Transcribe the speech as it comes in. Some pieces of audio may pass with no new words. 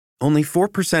Only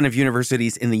 4% of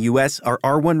universities in the U.S. are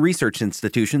R1 research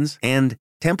institutions, and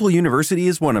Temple University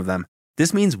is one of them.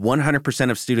 This means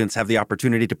 100% of students have the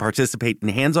opportunity to participate in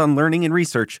hands-on learning and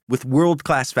research with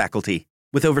world-class faculty.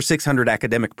 With over 600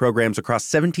 academic programs across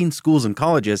 17 schools and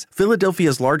colleges,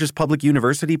 Philadelphia's largest public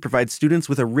university provides students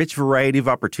with a rich variety of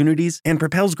opportunities and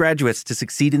propels graduates to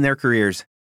succeed in their careers.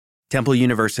 Temple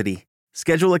University.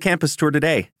 Schedule a campus tour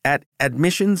today at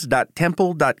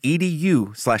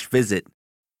admissions.temple.edu/visit.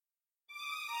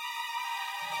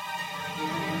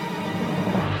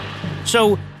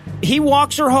 So he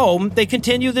walks her home. They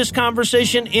continue this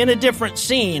conversation in a different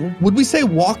scene. Would we say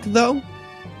walk, though?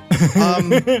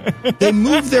 They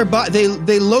move their body.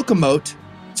 They locomote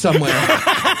somewhere.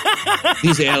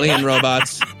 These alien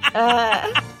robots.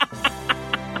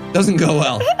 Doesn't go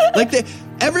well. Like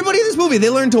everybody in this movie,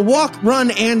 they learn to walk, run,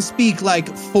 and speak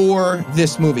like for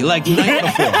this movie, like night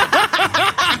before.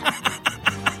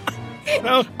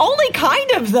 No. Only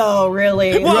kind of, though,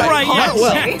 really. Well, right,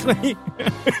 yeah, exactly.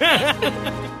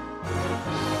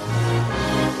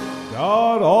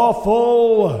 God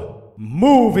awful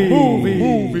movies.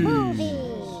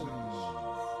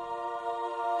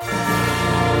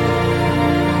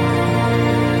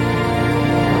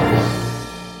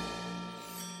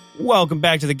 Welcome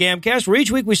back to the Gamcast, where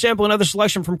each week we sample another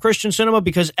selection from Christian cinema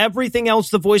because everything else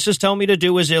the voices tell me to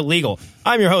do is illegal.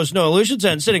 I'm your host, Noah Lucians,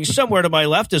 and sitting somewhere to my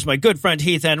left is my good friend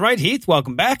Heath Enright. Heath,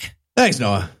 welcome back. Thanks,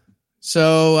 Noah.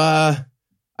 So,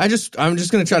 I'm just going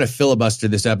to try to filibuster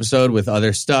this episode with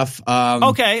other stuff.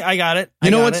 Okay, I got it.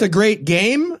 You know what's a great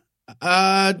game?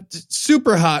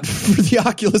 Super hot for the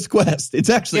Oculus Quest.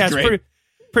 It's actually great.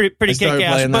 Pretty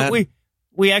kick-ass, but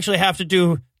we actually have to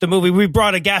do the movie. We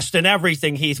brought a guest and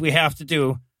everything, Heath. We have to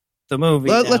do the movie.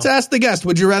 Let's ask the guest.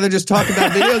 Would you rather just talk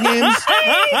about video games?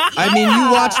 I mean,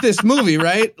 you watched this movie,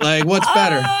 right? Like, what's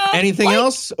better? Anything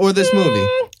else or this movie?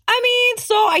 I mean,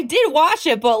 so I did watch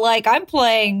it, but like I'm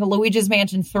playing Luigi's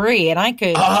Mansion 3, and I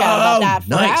could chat about that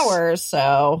for hours.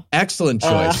 So excellent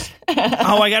choice.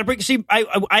 I got to bring. See,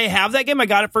 I have that game. I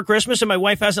got it for Christmas, and my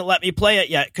wife hasn't let me play it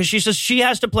yet because she says she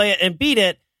has to play it and beat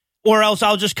it, or else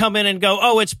I'll just come in and go,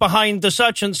 oh, it's behind the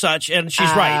such and such, and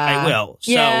she's right. I will.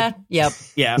 So, yeah.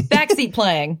 Backseat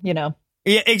playing, Yeah,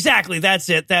 exactly. That's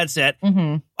it.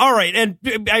 Mm-hmm. All right. And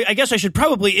I guess I should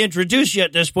probably introduce you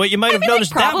at this point. You might have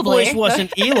noticed that voice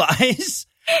wasn't Eli's.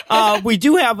 We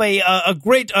do have a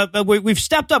great, we've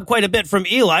stepped up quite a bit from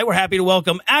Eli. We're happy to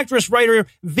welcome actress, writer,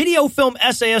 video film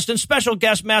essayist, and special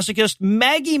guest masochist,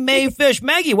 Maggie Mae Fish.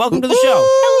 Maggie, welcome to the show.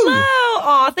 Hello.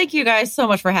 Oh, thank you guys so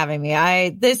much for having me.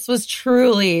 This was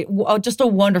truly just a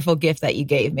wonderful gift that you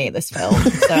gave me, this film.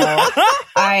 So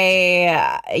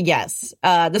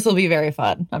this will be very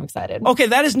fun. I'm excited. Okay,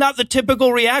 that is not the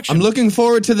typical reaction. I'm looking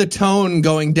forward to the tone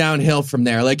going downhill from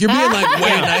there. Like, you're being like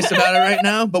way nice about it right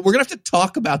now, but we're going to have to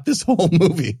talk about this whole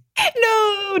movie.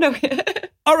 No.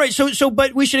 All right,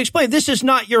 but we should explain, this is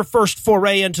not your first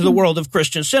foray into the world of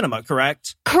Christian cinema,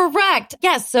 correct? Correct.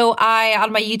 Yes. So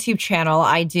on my YouTube channel,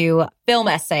 I do film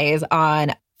essays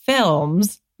on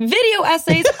films, video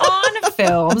essays on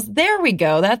films. There we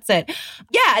go. That's it.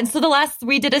 Yeah. And so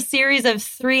we did a series of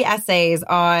 3 essays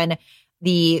on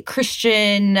the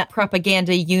Christian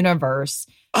propaganda universe.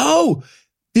 Oh,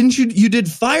 didn't you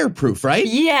did Fireproof, right?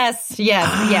 Yes.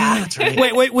 Yeah. That's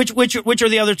right. Wait, which are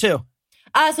the other 2?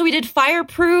 So we did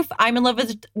Fireproof, I'm in Love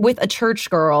with a Church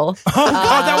Girl. Oh,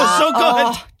 God, that was so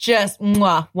good. Just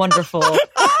wonderful.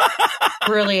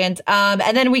 Brilliant.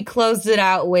 And then we closed it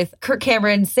out with Kirk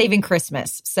Cameron Saving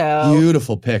Christmas. So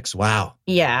beautiful picks. Wow.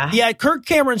 Yeah. Kirk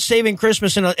Cameron Saving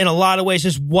Christmas in a lot of ways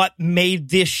is what made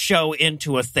this show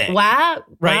into a thing. Wow.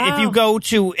 Right. Wow. If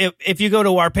you go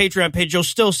to our Patreon page, you'll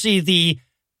still see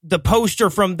the poster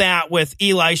from that with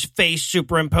Eli's face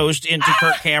superimposed into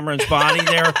Kirk Cameron's body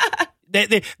there.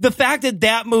 The fact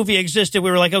that movie existed, we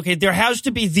were like, okay, there has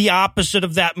to be the opposite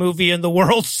of that movie in the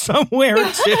world somewhere,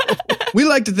 too. We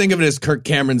like to think of it as Kirk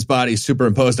Cameron's body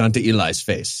superimposed onto Eli's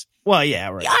face. Well, yeah,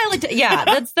 right. I like to,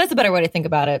 that's a better way to think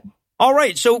about it. All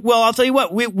right, so, I'll tell you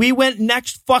what, we went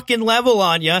next fucking level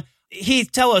on you.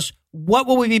 Heath, tell us, what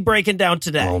will we be breaking down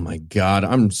today? Oh, my God,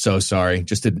 I'm so sorry,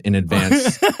 just in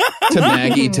advance, to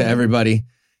Maggie, to everybody.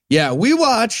 Yeah, we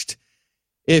watched,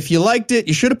 if you liked it,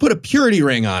 you should have put a purity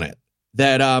ring on it.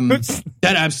 That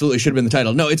absolutely should have been the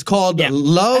title. No, it's called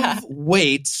Love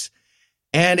Waits,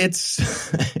 and it's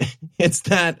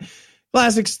that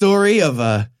classic story of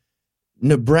a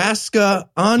Nebraska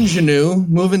ingenue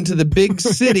moving to the big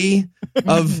city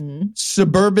of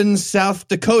suburban South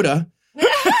Dakota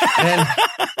and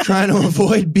trying to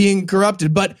avoid being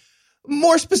corrupted. But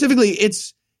more specifically,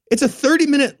 it's It's a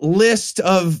 30-minute list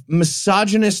of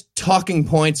misogynist talking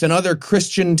points and other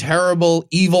Christian, terrible,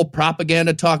 evil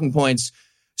propaganda talking points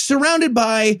surrounded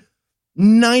by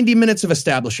 90 minutes of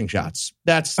establishing shots.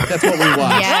 That's what we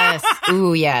watch. Yes.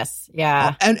 Ooh, yes.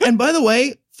 Yeah. And by the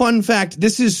way, fun fact,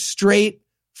 this is straight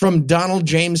from Donald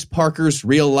James Parker's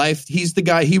real life. He's the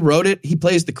guy, he wrote it. He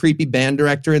plays the creepy band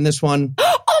director in this one.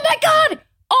 Oh my God.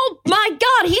 Oh my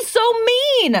God. He's so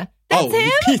mean. That's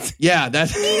him? Yeah,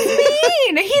 that's He's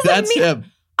mean. He's him.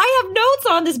 I have notes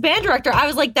on this band director. I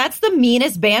was like, that's the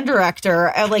meanest band director.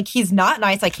 And like, he's not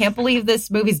nice. I can't believe this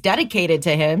movie's dedicated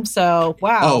to him. So,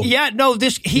 wow. Oh. Yeah, no,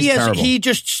 he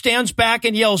just stands back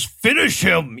and yells, "Finish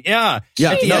him." Yeah.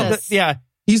 Yeah. No, yeah.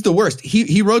 He's the worst.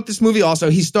 He wrote this movie also.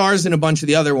 He stars in a bunch of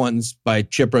the other ones by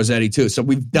Chip Rossetti too. So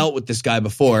we've dealt with this guy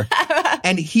before.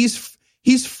 And he's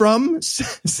from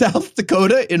South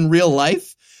Dakota in real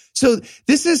life. So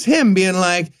this is him being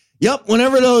like, yep,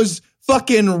 whenever those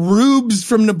fucking rubes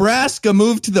from Nebraska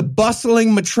moved to the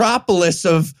bustling metropolis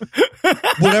of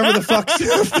whatever the fuck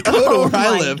South Dakota where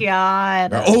I live.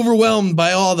 God. Are overwhelmed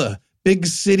by all the big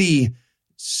city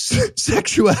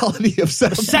sexuality of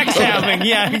South Sex Dakota. having.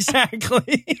 Yeah,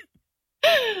 exactly.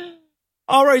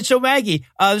 All right. So Maggie,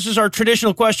 this is our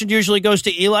traditional question. Usually goes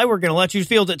to Eli. We're going to let you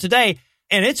field it today.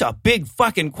 And it's a big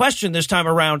fucking question this time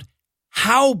around.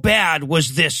 How bad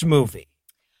was this movie?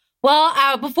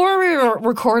 Well, before we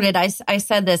recorded, I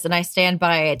said this and I stand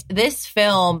by it. This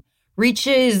film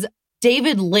reaches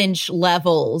David Lynch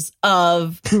levels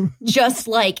of just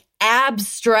like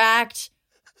abstract,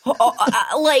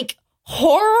 like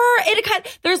horror.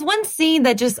 There's one scene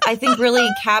that just, I think, really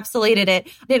encapsulated it.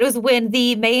 It was when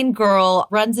the main girl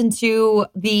runs into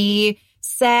the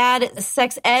sad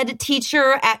sex ed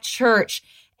teacher at church.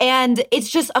 And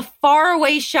it's just a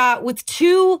faraway shot with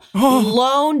two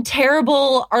lone,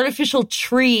 terrible artificial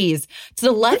trees to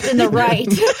the left and the right.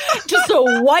 Just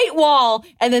a white wall.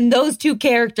 And then those two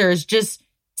characters just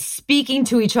speaking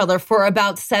to each other for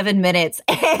about 7 minutes.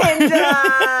 And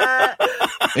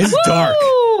it's dark.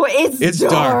 It's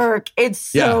dark. It's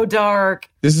so dark.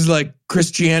 This is like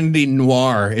Christianity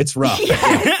noir. It's rough.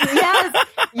 Yes.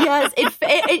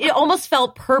 It almost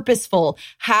felt purposeful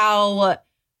how...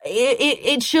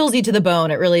 It chills you to the bone.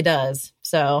 It really does.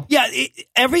 So yeah,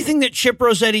 everything that Chip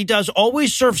Rossetti does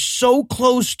always serves so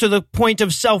close to the point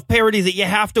of self-parody that you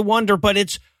have to wonder, but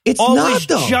it's always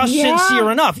not, just sincere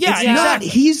enough. Yeah, it's not.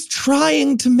 He's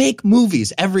trying to make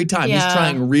movies every time. Yeah. He's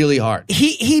trying really hard.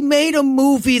 He made a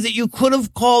movie that you could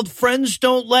have called "Friends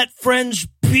Don't Let Friends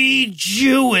Be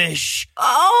Jewish."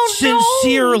 Oh,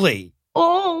 sincerely. No.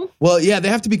 Oh, well, yeah, they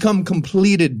have to become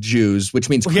completed Jews, which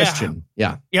means Christian.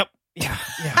 Yeah. Yep. Yeah.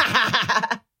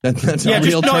 That's a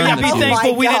real term. Be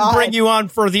thankful we didn't bring you on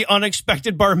for the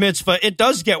unexpected bar mitzvah. It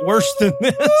does get worse than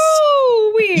this.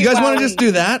 You guys want to just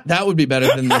do that? That would be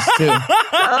better than this too. We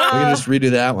can just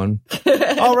redo that one.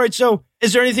 All right. So,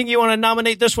 is there anything you want to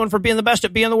nominate this one for being the best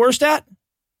at being the worst at?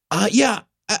 Yeah,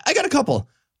 I got a couple.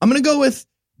 I'm going to go with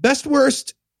best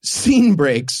worst scene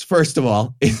breaks. First of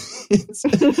all, it's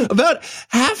about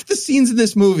half the scenes in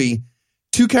this movie.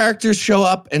 Two characters show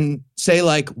up and say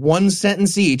like one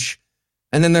sentence each,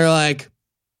 and then they're like,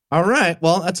 all right,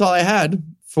 well, that's all I had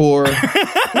for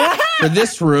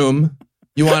this room.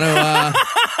 You want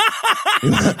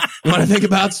to think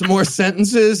about some more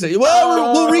sentences?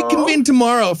 Well, we'll reconvene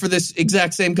tomorrow for this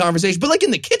exact same conversation, but like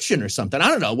in the kitchen or something. I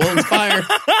don't know. We'll inspire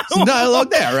some dialogue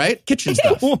there, right? Kitchen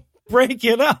stuff. We'll break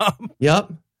it up.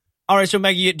 Yep. All right, so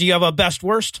Maggie, do you have a best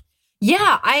worst?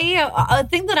 Yeah, I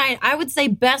think that I would say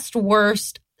best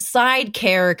worst side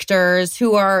characters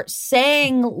who are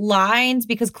saying lines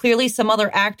because clearly some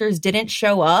other actors didn't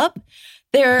show up.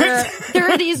 There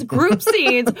are these group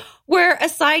scenes where a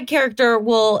side character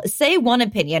will say one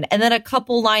opinion and then a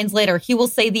couple lines later he will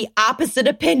say the opposite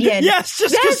opinion. Yes,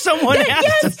 just because someone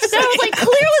has to say. That was like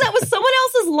clearly that was someone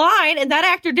else's line and that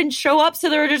actor didn't show up, so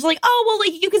they're just like, oh well,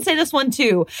 like you can say this one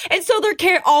too. And so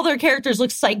all their characters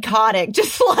look psychotic,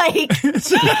 just like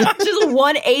just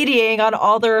 180ing on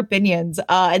all their opinions,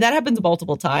 and that happens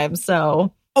multiple times.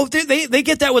 So. Oh, they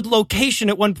get that with location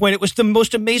at one point. It was the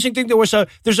most amazing thing.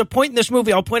 There's a point in this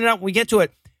movie, I'll point it out when we get to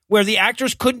it, where the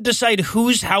actors couldn't decide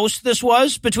whose house this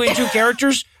was between two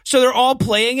characters. So they're all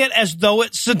playing it as though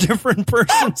it's a different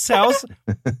person's house.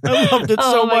 I loved it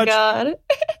so much. Oh, my God.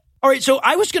 All right, so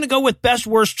I was going to go with best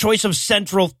worst choice of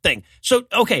central thing. So,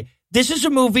 okay, this is a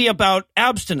movie about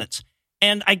abstinence.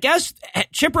 And I guess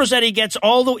Chip Rossetti gets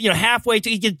all the, halfway to,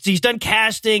 he's done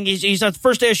casting. He's on the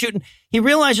first day of shooting. He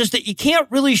realizes that you can't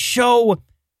really show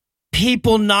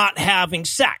people not having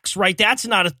sex, right? That's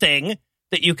not a thing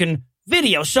that you can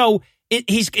video. So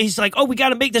he's like, oh, we got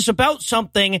to make this about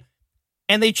something.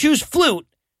 and they choose flute,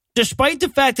 despite the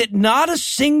fact that not a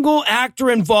single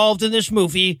actor involved in this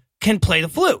movie can play the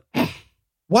flute.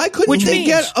 Why couldn't they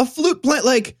get a flute player?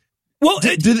 Like, well,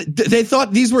 they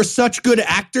thought these were such good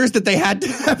actors that they had to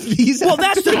have these. Well,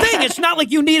 that's the thing. It's not like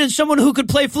you needed someone who could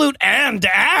play flute and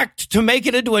act to make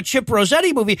it into a Chip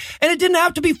Rossetti movie. And it didn't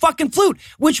have to be fucking flute,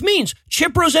 which means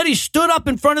Chip Rossetti stood up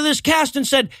in front of this cast and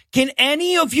said, can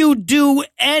any of you do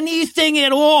anything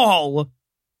at all?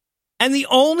 And the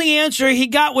only answer he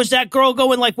got was that girl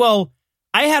going like, well,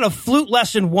 I had a flute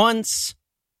lesson once,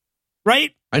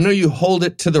 right? I know you hold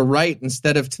it to the right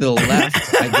instead of to the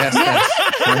left. I guess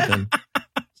that's something.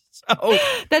 So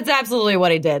that's absolutely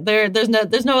what he did. There's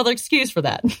no other excuse for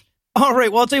that. All right.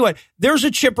 Well, I'll tell you what. There's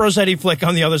a Chip Rossetti flick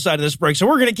on the other side of this break, so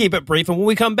we're going to keep it brief. And when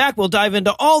we come back, we'll dive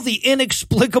into all the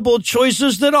inexplicable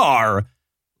choices that are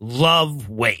Love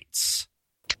Waits.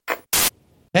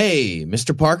 Hey,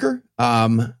 Mr. Parker.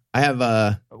 I have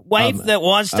a wife that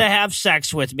wants to have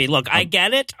sex with me. Look, I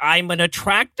get it. I'm an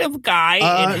attractive guy.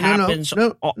 It happens.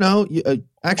 No.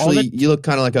 Actually, you look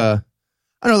kind of like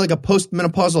like a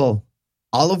postmenopausal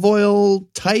olive oil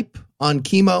type on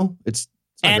chemo. It's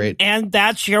not great. And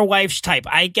that's your wife's type.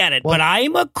 I get it. Well, but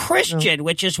I'm a Christian,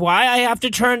 which is why I have to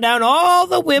turn down all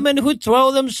the women who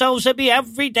throw themselves at me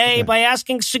every day by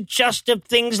asking suggestive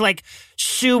things like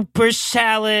super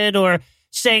salad or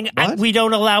saying we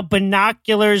don't allow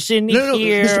binoculars in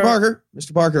here. Mr.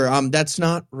 Parker, that's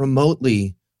not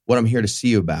remotely what I'm here to see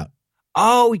you about.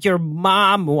 Oh, your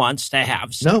mom wants to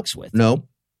have sex with you. No.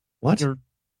 What? Your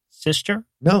sister?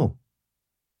 No.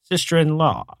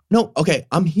 Sister-in-law? No. Okay,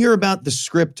 I'm here about the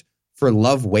script for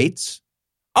Love Waits.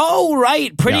 Oh,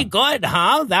 right. Pretty good,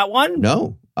 huh? That one?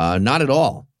 No, not at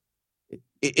all.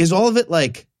 Is all of it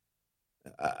like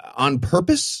on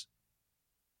purpose?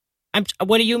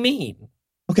 What do you mean?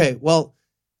 Okay, well,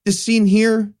 this scene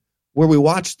here where we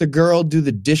watch the girl do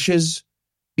the dishes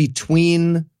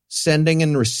between sending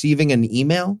and receiving an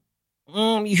email.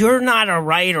 You're not a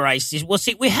writer, I see. Well,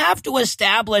 see, we have to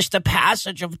establish the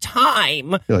passage of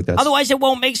time. Otherwise, it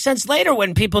won't make sense later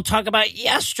when people talk about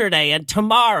yesterday and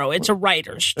tomorrow. It's a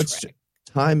writer's trick.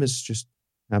 Time is just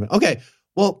happening. Okay,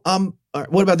 well,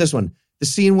 what about this one? The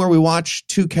scene where we watch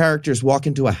two characters walk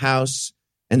into a house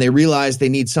and they realize they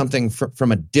need something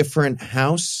from a different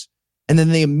house. And then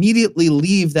they immediately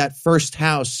leave that first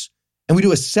house and we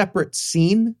do a separate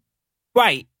scene.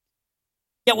 Right.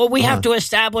 Yeah, well, we have to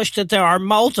establish that there are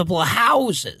multiple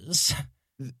houses.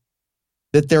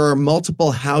 That there are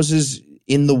multiple houses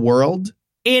in the world?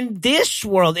 In this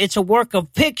world, it's a work of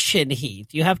fiction,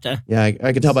 Heath. You have to... Yeah,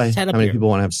 I can tell by how many people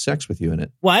want to have sex with you in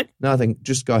it. What? Nothing.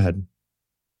 Just go ahead.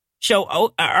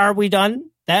 So, are we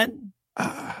done then?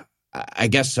 I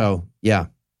guess so, yeah.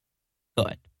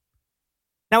 Good.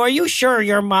 Now, are you sure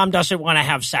your mom doesn't want to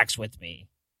have sex with me?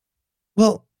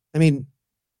 Well, I mean,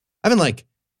 I haven't,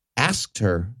 asked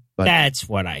her, but... That's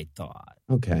what I thought.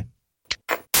 Okay.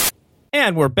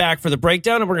 And we're back for the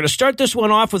breakdown, and we're going to start this one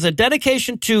off with a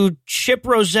dedication to Chip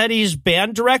Rossetti's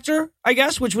band director, I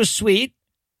guess, which was sweet.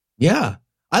 Yeah,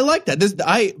 I like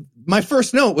that. My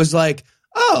first note was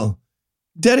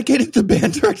dedicated to the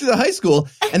band director of the high school,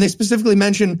 and they specifically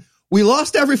mentioned, we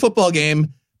lost every football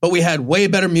game, but we had way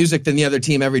better music than the other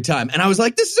team every time. And I was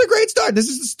like, this is a great start. This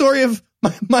is the story of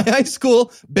my high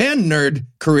school band nerd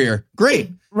career.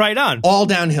 Great. Right on. All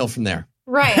downhill from there.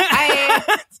 Right.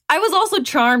 I was also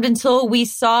charmed until we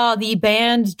saw the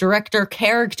band director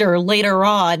character later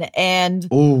on. And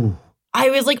I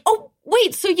was like, oh,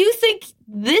 wait, so you think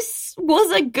this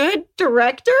was a good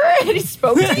director? And he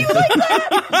spoke to you like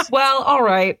that? Well, all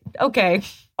right. Okay.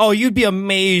 Oh, you'd be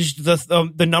amazed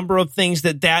the number of things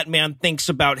that man thinks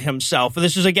about himself.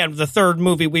 This is, again, the third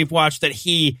movie we've watched that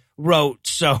he wrote.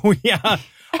 So, yeah.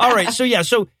 All right. So, yeah.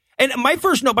 So, and my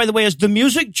first note, by the way, is the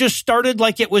music just started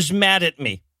like it was mad at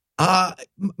me.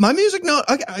 My music note,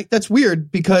 that's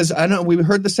weird because I know we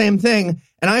heard the same thing.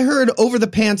 And I heard Over the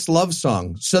Pants love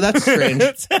song. So that's strange.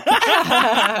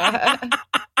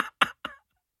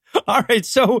 All right.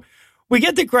 So we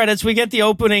get the credits. We get the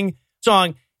opening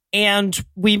song. And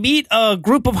we meet a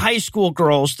group of high school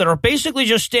girls that are basically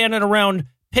just standing around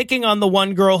picking on the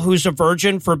one girl who's a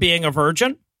virgin for being a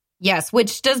virgin. Yes,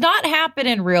 which does not happen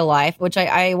in real life, which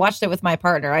I watched it with my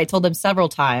partner. I told him several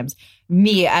times,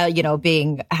 me,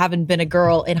 having been a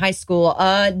girl in high school,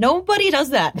 nobody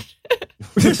does that.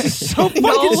 This is so fucking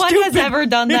No one stupid. has ever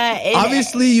done that.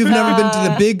 Obviously, you've never been to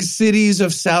the big cities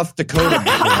of South Dakota before.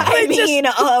 I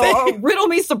mean, riddle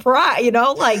me surprise,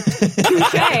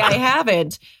 touche, I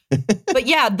haven't. But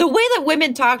yeah, the way that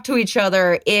women talk to each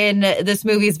other in this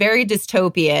movie is very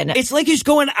dystopian. It's like he's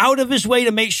going out of his way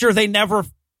to make sure they never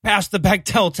pass the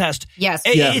Bechdel test. Yes.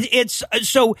 It's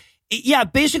so, yeah,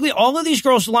 basically all of these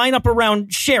girls line up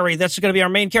around Sherry, that's going to be our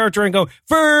main character, and go,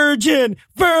 virgin,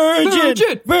 virgin,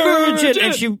 virgin, virgin,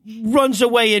 and she runs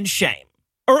away in shame.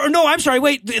 Or no, I'm sorry,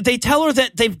 wait, they tell her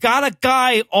that they've got a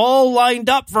guy all lined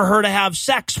up for her to have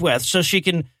sex with so she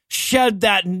can shed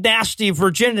that nasty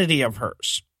virginity of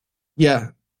hers.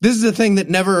 Yeah. This is a thing that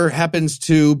never happens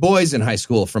to boys in high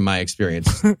school, from my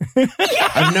experience.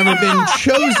 I've never been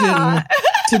chosen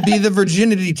to be the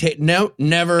virginity No,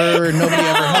 never. Nobody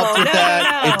ever helped with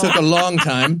that. No. It took a long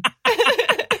time.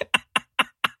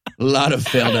 A lot of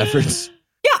failed efforts.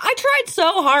 Yeah, I tried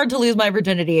so hard to lose my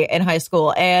virginity in high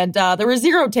school, and there were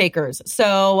 0 takers.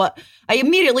 So I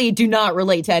immediately do not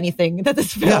relate to anything that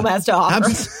this film has to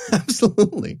offer.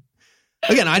 Absolutely.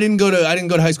 Again, I didn't go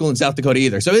to high school in South Dakota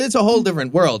either, so it's a whole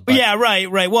different world. But. Yeah, right.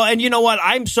 Well, and you know what?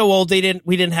 I'm so old. We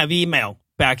didn't have email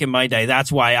back in my day.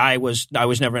 That's why I was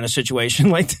never in a situation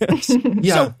like this.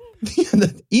 Yeah,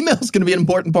 the email is going to be an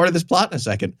important part of this plot in a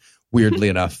second. Weirdly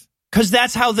enough, because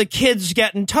that's how the kids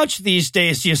get in touch these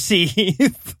days. You see,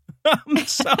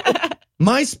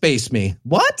 MySpace me.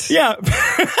 What? Yeah,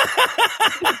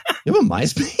 you have a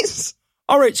MySpace?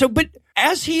 All right. So, but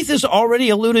as Heath has already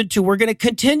alluded to, we're going to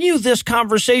continue this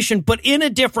conversation, but in a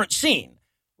different scene,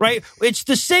 right? It's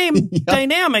the same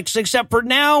dynamics, except for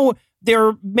now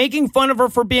they're making fun of her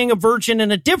for being a virgin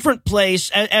in a different place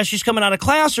as she's coming out of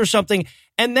class or something.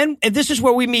 And this is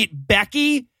where we meet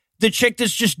Becky, the chick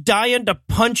that's just dying to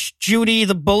punch Judy,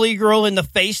 the bully girl, in the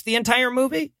face the entire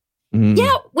movie. Mm.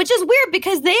 Yeah, which is weird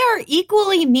because they are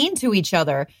equally mean to each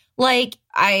other. Like,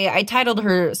 I titled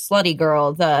her Slutty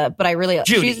Girl, but I really...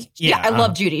 Judy. I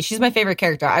love Judy. She's my favorite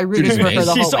character. I rooted for her the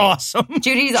whole way. She's awesome.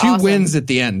 Judy's awesome. She wins at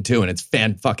the end, too, and it's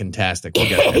fan-fucking-tastic. We'll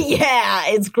get there. Yeah,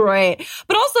 it's great.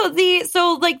 But also,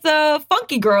 the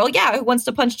funky girl, who wants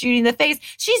to punch Judy in the face,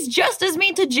 she's just as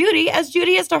mean to Judy as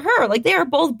Judy is to her. Like, they are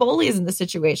both bullies in the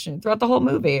situation throughout the whole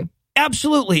movie.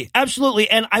 Absolutely.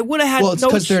 And I would have had Well, it's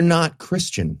because they're not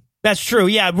Christian. That's true.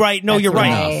 Yeah, right. No, you're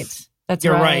right.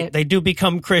 You're right. They do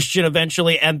become Christian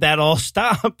eventually, and that all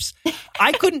stops.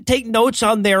 I couldn't take notes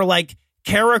on their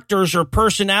characters or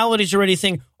personalities or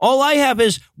anything. All I have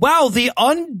is, wow, the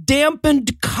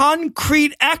undampened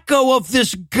concrete echo of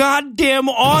this goddamn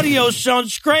audio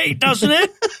sounds great, doesn't it?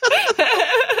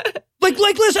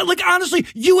 Listen, honestly,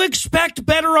 you expect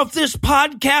better of this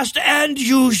podcast, and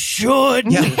you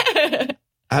should. Yeah,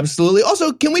 absolutely.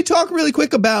 Also, can we talk really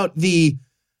quick about the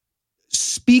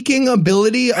speaking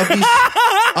ability of these,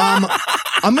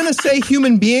 I'm going to say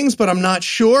human beings, but I'm not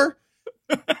sure.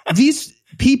 These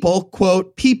people,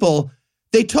 quote, people,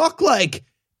 they talk like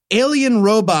alien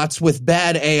robots with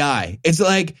bad AI. It's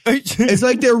like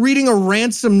they're reading a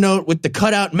ransom note with the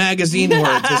cutout magazine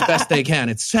words as best they can.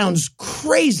 It sounds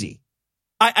crazy.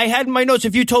 I had in my notes,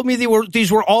 if you told me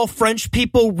these were all French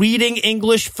people reading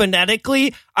English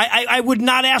phonetically, I would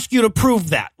not ask you to prove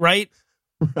that, right?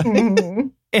 Right. Mm-hmm.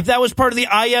 If that was part of the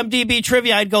IMDb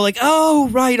trivia, I'd go oh,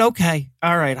 right, okay.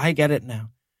 All right, I get it now.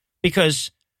 Because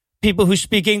people who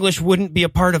speak English wouldn't be a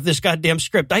part of this goddamn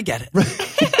script. I get it.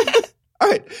 Right. All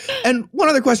right. And one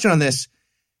other question on this.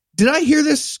 Did I hear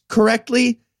this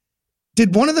correctly?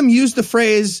 Did one of them use the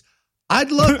phrase, I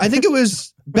think it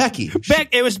was Becky.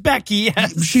 It was Becky,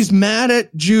 yes. She's mad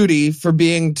at Judy for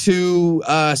being too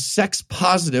sex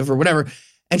positive or whatever.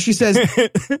 And she says,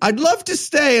 I'd love to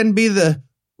stay and be the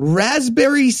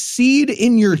raspberry seed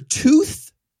in your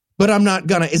tooth, but I'm not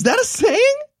gonna. Is that a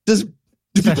saying? Do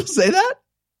people say that?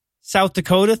 South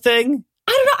Dakota thing?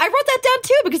 I don't know. I wrote that down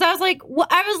too because I was like,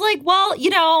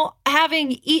 well,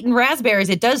 having eaten raspberries,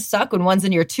 it does suck when one's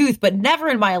in your tooth, but never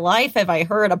in my life have I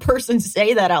heard a person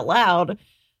say that out loud.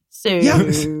 So yeah,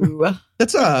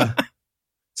 it's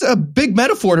a big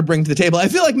metaphor to bring to the table. I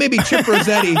feel like maybe Chip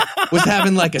Rossetti was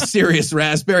having a serious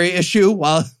raspberry issue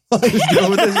while he was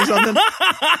dealing with this or something.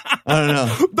 I don't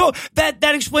know. No,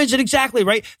 that explains it exactly,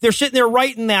 right? They're sitting there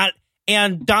writing that,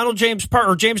 and James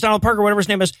Donald Parker, whatever his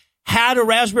name is, had a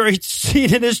raspberry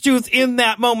seed in his tooth in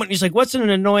that moment. He's like, what's an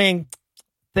annoying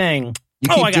thing? You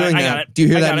keep doing that. I got it. Do you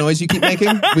hear that noise you keep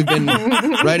making? We've been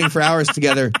writing for hours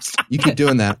together. You keep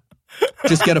doing that.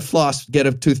 Just get a floss, get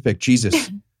a toothpick.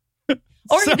 Jesus.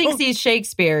 Or he thinks he's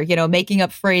Shakespeare, making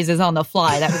up phrases on the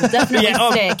fly. That would definitely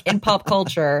stick in pop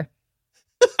culture.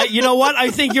 You know what? I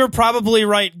think you're probably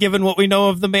right, given what we know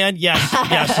of the man.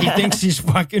 Yes, he thinks he's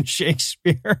fucking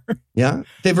Shakespeare. Yeah,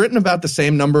 they've written about the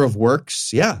same number of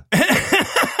works. Yeah.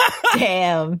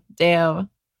 Damn.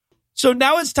 So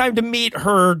now it's time to meet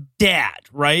her dad,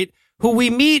 right? Who we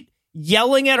meet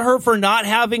yelling at her for not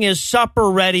having his supper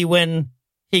ready when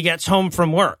he gets home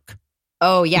from work.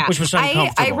 Oh, yeah. Which was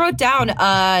uncomfortable. I wrote down,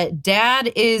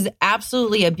 dad is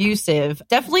absolutely abusive,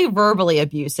 definitely verbally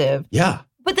abusive. Yeah.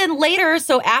 But then later,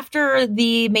 so after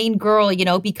the main girl,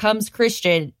 becomes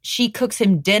Christian, she cooks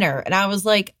him dinner. And I was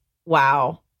like,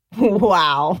 wow.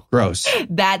 Gross.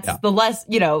 That's the less,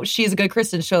 she's a good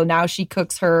Christian. So now she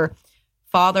cooks her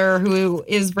father, who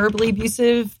is verbally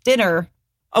abusive, dinner.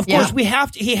 Of course,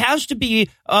 he has to be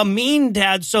a mean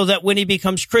dad so that when he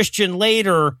becomes Christian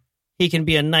later, he can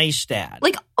be a nice dad.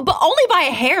 Like, but only by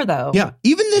a hair, though. Yeah.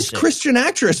 Even this Christian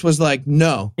actress was like,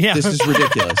 no, this is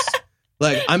ridiculous.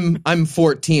 Like, I'm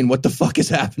 14. What the fuck is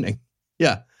happening?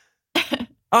 Yeah.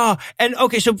 And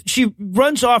okay, so she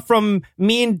runs off from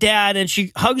mean dad and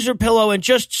she hugs her pillow, and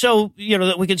just so,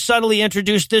 that we can subtly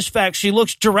introduce this fact, she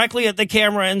looks directly at the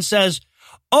camera and says,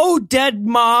 "Oh, dead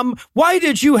mom, why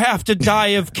did you have to die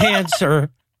of cancer?"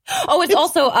 Oh, it's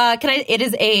also,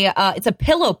 it's a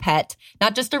pillow pet,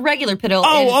 not just a regular pillow.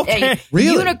 Oh, okay.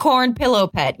 Really? Unicorn pillow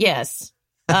pet, yes.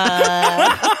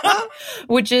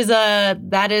 Which is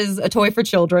that is a toy for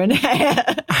children.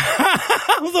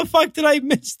 How the fuck did I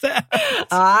miss that?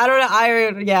 I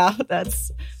don't know.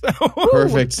 That's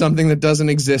perfect. Something that doesn't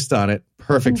exist on it.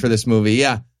 Perfect for this movie.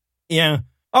 Yeah. Yeah.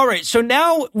 All right. So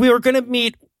now we are going to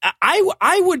meet.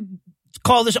 I would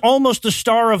call this almost the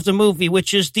star of the movie,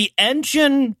 which is the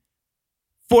engine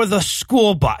for the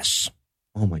school bus.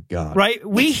 Oh, my God. Right?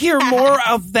 We hear more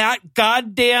of that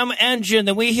goddamn engine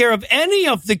than we hear of any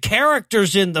of the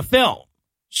characters in the film.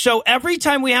 So every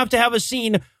time we have to have a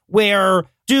scene where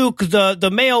Duke, the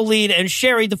male lead, and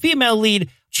Sherry, the female lead,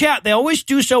 chat, they always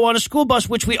do so on a school bus,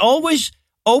 which we always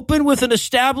open with an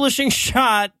establishing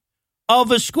shot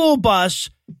of a school bus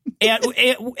and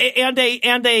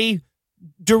a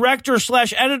director /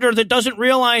 editor that doesn't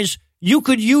realize you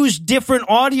could use different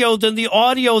audio than the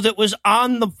audio that was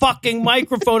on the fucking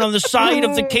microphone on the side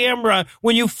of the camera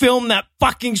when you film that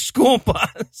fucking school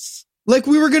bus. Like,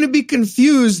 we were going to be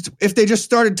confused if they just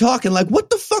started talking. Like,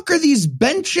 what the fuck are these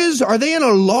benches? Are they in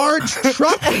a large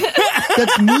truck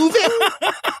that's moving?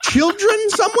 Children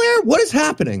somewhere? What is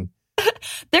happening?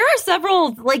 There are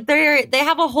several, like, they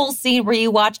have a whole scene where you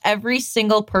watch every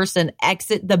single person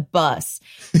exit the bus.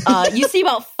 You see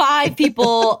about 5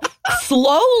 people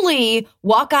slowly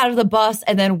walk out of the bus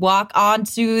and then walk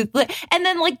onto and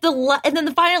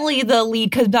then finally the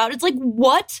lead comes out. It's like,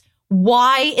 what?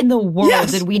 Why in the world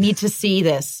did we need to see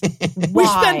this? Why? We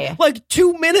spent like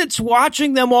 2 minutes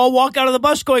watching them all walk out of the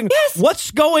bus going,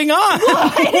 what's going on?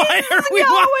 Why are we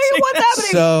watching? What's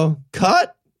happening? So,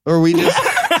 cut? Or are we just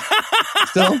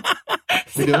still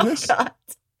we doing this?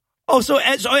 Oh,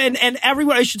 and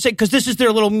everyone, I should say, because this is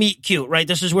their little meet cute, right?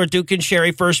 This is where Duke and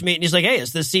Sherry first meet, and he's like, "Hey,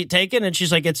 is this seat taken?" And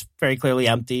she's like, "It's very clearly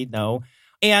empty. No."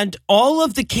 And all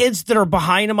of the kids that are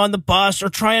behind him on the bus are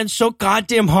trying so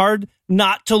goddamn hard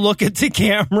not to look at the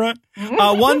camera.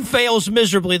 One fails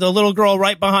miserably. The little girl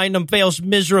right behind him fails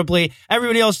miserably.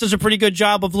 Everybody else does a pretty good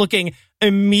job of looking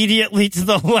immediately to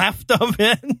the left of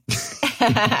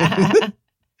it.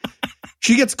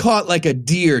 She gets caught like a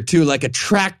deer, too, like a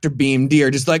tractor beam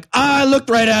deer. Just like, I looked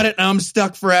right at it, now I'm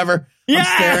stuck forever. Yeah! I'm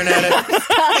staring at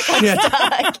it.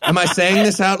 Shit. Am I saying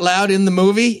this out loud in the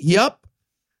movie? Yup.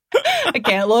 I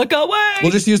can't look away.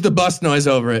 We'll just use the bus noise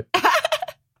over it.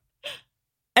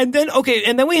 And then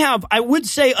we have, I would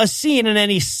say, a scene in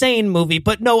any sane movie,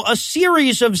 but no, a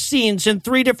series of scenes in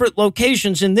 3 different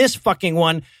locations in this fucking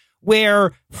one,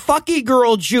 where fucky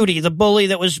girl Judy, the bully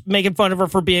that was making fun of her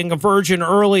for being a virgin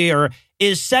earlier,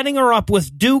 is setting her up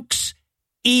with Duke's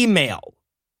email.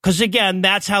 Because, again,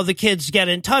 that's how the kids get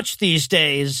in touch these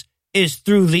days, is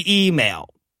through the email.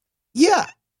 Yeah.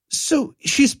 So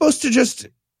she's supposed to just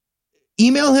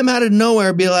email him out of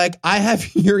nowhere, be like, I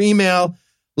have your email,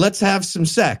 let's have some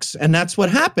sex. And that's what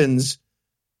happens.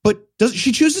 But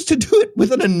she chooses to do it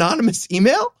with an anonymous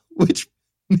email, which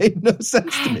made no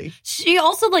sense to me. She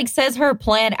also says her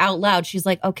plan out loud. She's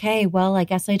like, okay, well, I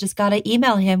guess I just got to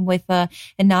email him with an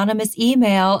anonymous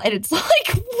email. And it's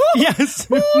like, yes.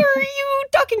 Who are you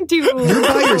talking to? You're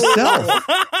by yourself.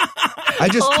 I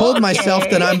just told myself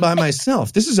that I'm by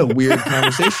myself. This is a weird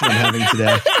conversation I'm having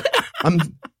today. I'm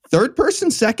third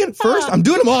person, second, first. I'm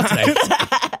doing them all today.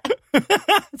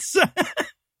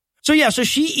 So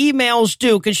she emails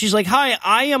Duke and she's like, hi,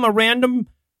 I am a random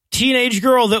teenage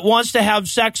girl that wants to have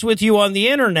sex with you on the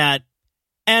internet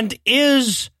and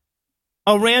is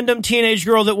a random teenage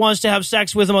girl that wants to have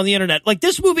sex with him on the internet. Like,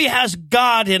 this movie has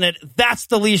God in it. That's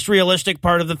the least realistic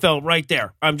part of the film right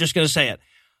there. I'm just going to say it.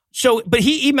 So, but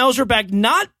he emails her back,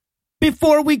 not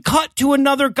before we cut to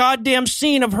another goddamn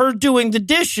scene of her doing the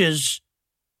dishes,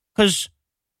 because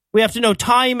we have to know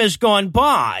time has gone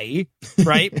by,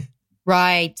 right?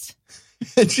 Right.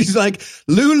 And she's like,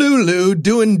 Lou,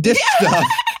 doing dish stuff.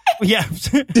 Yeah.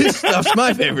 Dish stuff's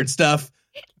my favorite stuff.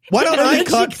 Why don't I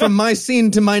cut from my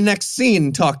scene to my next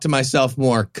scene? Talk to myself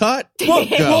more. Cut.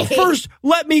 Well, first,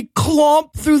 let me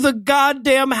clomp through the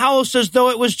goddamn house as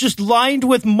though it was just lined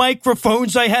with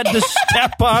microphones I had to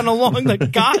step on along the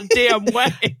goddamn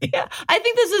way. Yeah. I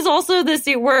think this is also the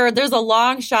scene where there's a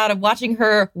long shot of watching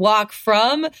her walk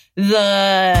from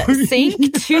the sink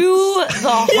to the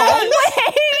hallway.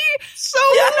 So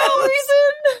for no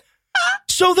reason.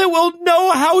 So that we'll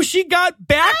know how she got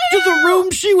back to the room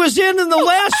she was in the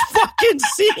last fucking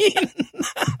scene.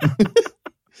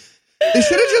 They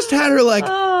should have just had her like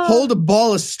hold a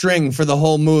ball of string for the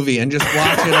whole movie and just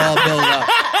watch it all build up.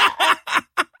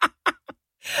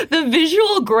 The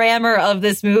visual grammar of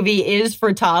this movie is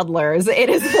for toddlers. It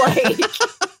is like...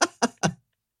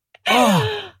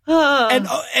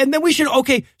 And then we should,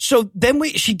 so then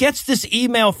she gets this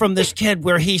email from this kid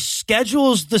where he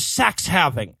schedules the sex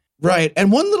having. Right.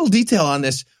 And one little detail on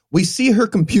this, we see her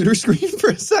computer screen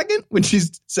for a second when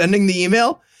she's sending the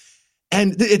email.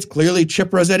 And it's clearly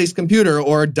Chip Rossetti's computer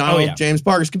or Donald James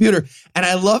Parker's computer. And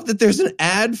I love that there's an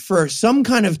ad for some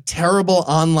kind of terrible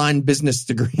online business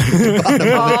degree at the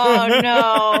bottom of it.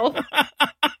 No.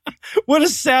 What a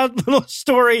sad little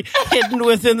story hidden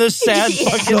within this sad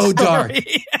fucking so story. dark. That's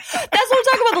what I'm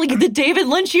talking about, like the David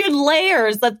Lynchian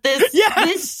layers that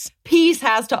this piece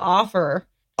has to offer.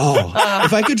 Oh,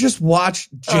 if I could just watch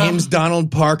James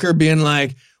Donald Parker being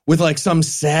like, with like some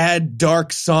sad,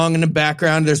 dark song in the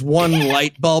background. There's one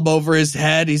light bulb over his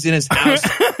head. He's in his house.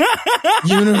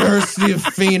 University of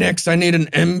Phoenix. I need an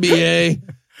MBA.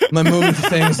 My movie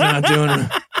thing's not doing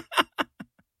it.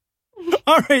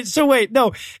 All right, so wait,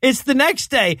 no, it's the next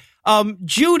day.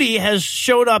 Judy has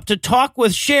showed up to talk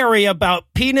with Sherry about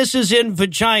penises in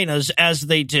vaginas, as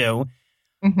they do.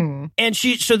 Mm-hmm. And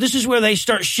so this is where they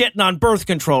start shitting on birth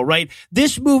control, right?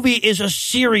 This movie is a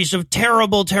series of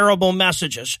terrible, terrible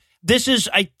messages. This is,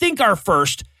 I think, our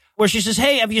first, where she says,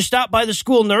 hey, have you stopped by the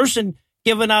school nurse and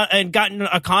gotten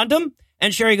a condom?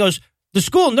 And Sherry goes, the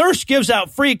school nurse gives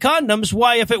out free condoms.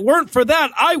 Why, if it weren't for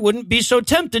that, I wouldn't be so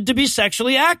tempted to be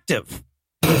sexually active.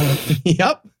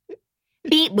 Yep.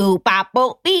 Beep boop bop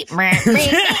boop beep.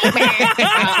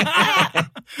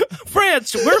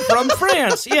 France, we're from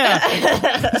France. Yeah.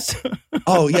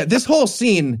 Oh yeah, this whole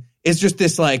scene is just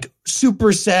this like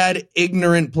super sad,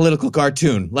 ignorant political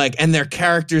cartoon. Like, and they're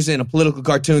characters in a political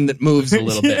cartoon that moves a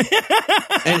little bit.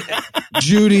 And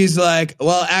Judy's like,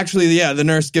 well, actually, yeah, the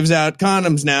nurse gives out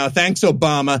condoms now. Thanks,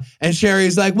 Obama. And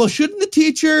Sherry's like, well, shouldn't the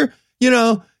teacher,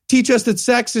 teach us that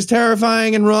sex is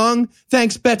terrifying and wrong?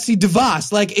 Thanks, Betsy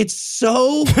DeVos. Like, it's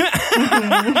so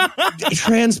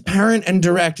transparent and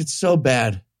direct. It's so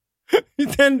bad.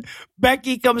 Then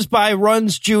Becky comes by,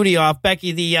 runs Judy off.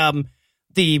 Becky,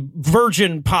 the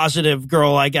virgin positive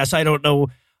girl, I guess. I don't know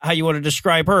how you want to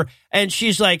describe her. And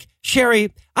she's like,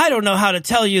 Sherry, I don't know how to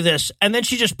tell you this. And then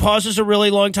she just pauses a really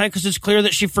long time because it's clear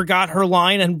that she forgot her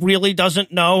line and really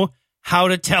doesn't know how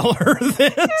to tell her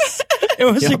this. It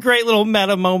was a great little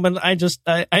meta moment. I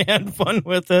had fun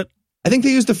with it. I think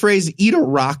they used the phrase eat a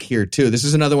rock here, too. This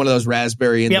is another one of those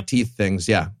raspberry in the teeth things.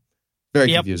 Yeah.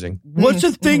 Very confusing. What's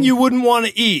a thing you wouldn't want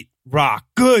to eat? Rock.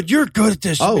 Good. You're good at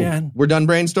this, man. We're done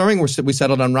brainstorming? We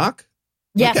settled on rock?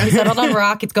 Yes, we settled on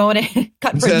rock. It's going in.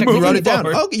 You wrote it down.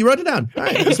 Oh, you wrote it down. All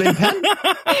right. You're using pen?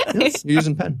 Yes, you're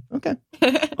using pen. Okay.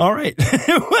 All right.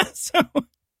 So,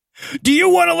 do you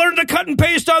want to learn to cut and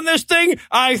paste on this thing?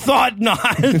 I thought not.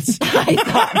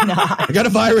 I got a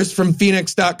virus from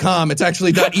Phoenix.com. It's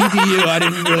actually .edu. I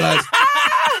didn't realize.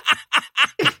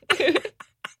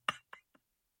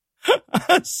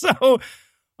 So,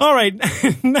 all right.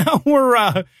 Now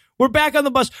we're back on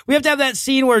the bus. We have to have that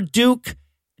scene where Duke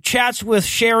chats with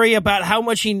Sherry about how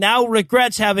much he now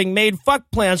regrets having made fuck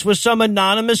plans with some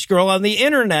anonymous girl on the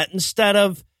internet instead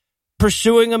of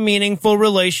pursuing a meaningful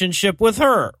relationship with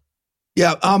her.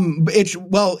 Yeah, if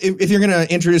you're going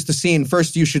to introduce the scene,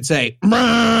 first you should say,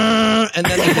 and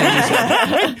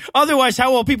then otherwise,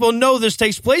 how will people know this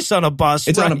takes place on a bus?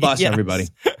 It's on a bus, everybody.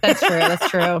 That's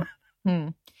true.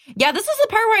 Yeah, this is the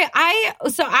part where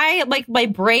I like my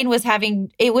brain was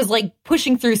it was like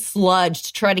pushing through sludge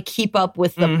to try to keep up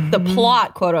with the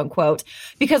plot, quote unquote,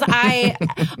 because I,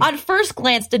 on first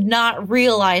glance, did not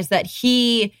realize that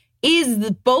he is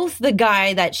both the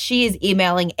guy that she is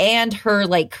emailing and her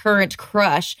like current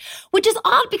crush, which is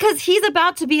odd because he's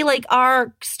about to be like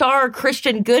our star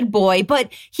Christian good boy,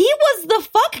 but he was the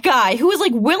fuck guy who was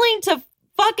like willing to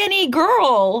fuck any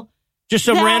girl. Just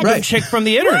some random chick from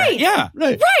the internet. Right, yeah.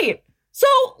 Right. So,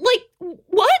 like,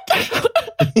 what?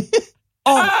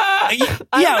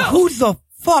 Who the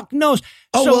fuck knows?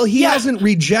 Oh, well, he hasn't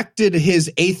rejected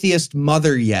his atheist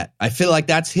mother yet. I feel like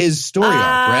that's his story arc,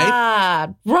 right?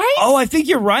 Right? Oh, I think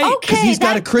you're right. Okay, because he's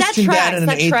got a Christian dad and an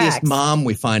atheist tracks. mom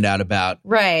we find out about.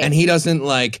 Right. And he doesn't,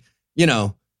 like, you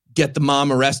know, get the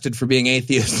mom arrested for being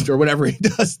atheist or whatever he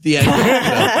does at the end.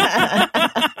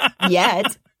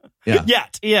 Yet. Yeah.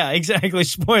 Yet. Yeah, exactly.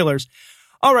 Spoilers.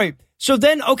 All right. So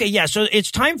then, okay, yeah. So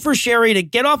it's time for Sherry to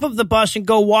get off of the bus and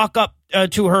go walk up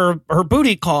to her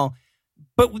booty call.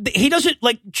 But he doesn't,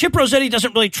 like, Chip Rossetti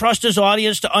doesn't really trust his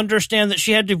audience to understand that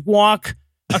she had to walk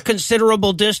a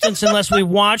considerable distance unless we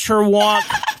watch her walk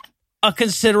a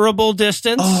considerable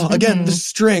distance. Oh, again, the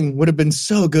string would have been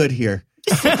so good here.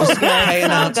 Just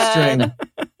paying out string.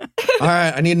 All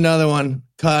right, I need another one.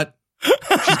 Cut.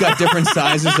 She's got different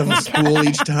sizes of a spool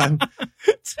each time.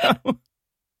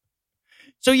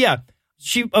 So yeah,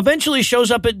 she eventually shows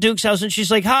up at Duke's house and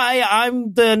she's like, "Hi,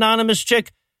 I'm the anonymous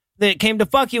chick that came to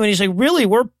fuck you." And he's like, "Really?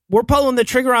 We're pulling the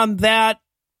trigger on that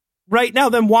right now.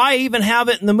 Then why even have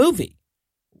it in the movie?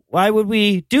 Why would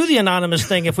we do the anonymous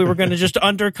thing if we were going to just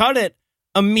undercut it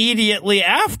immediately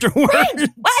afterwards?" Right. Well,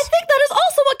 I think that is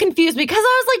also what confused me, because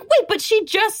I was like, wait, but she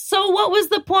just, so what was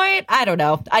the point? I don't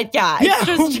know.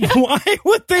 Why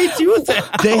would they do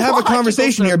that? They have a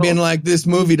conversation here being like, this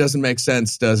movie doesn't make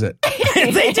sense, does it?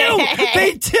 They do.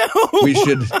 They do. We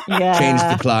should change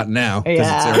the plot now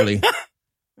because it's early.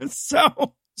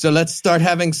 So let's start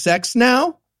having sex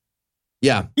now?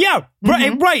 Yeah. Yeah,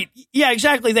 right. Yeah,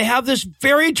 exactly. They have this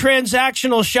very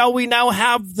transactional, shall we now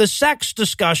have the sex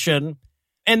discussion?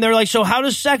 And they're like, so how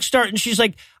does sex start? And she's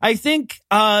like, I think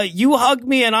you hug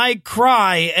me and I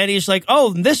cry. And he's like,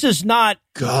 oh, this is not.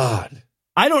 God.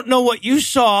 I don't know what you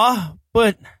saw,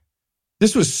 but.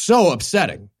 This was so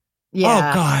upsetting. Yeah. Oh,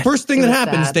 God. First thing that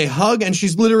happens, sad. they hug and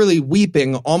she's literally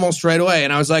weeping almost right away.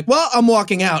 And I was like, well, I'm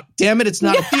walking out. Damn it, it's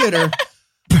not a theater.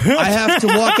 I have to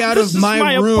walk out of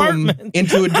my room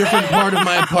into a different part of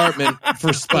my apartment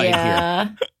for spite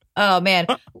here. Oh, man.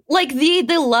 Like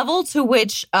the level to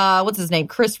which, what's his name?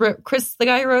 Chris, the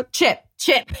guy who wrote Chip.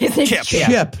 His name's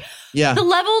Chip. Yeah. The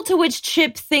level to which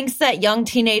Chip thinks that young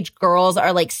teenage girls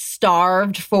are like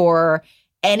starved for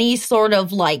any sort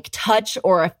of like touch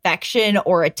or affection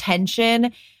or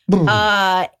attention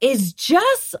is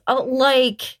just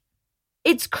like,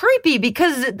 it's creepy,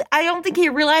 because I don't think he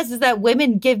realizes that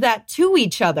women give that to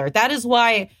each other. That is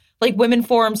why like women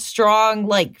form strong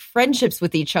like friendships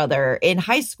with each other in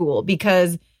high school,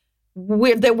 because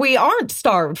we aren't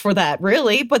starved for that,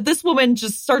 really. But this woman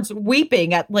just starts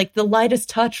weeping at like the lightest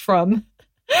touch from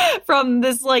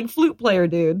this like flute player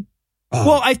dude.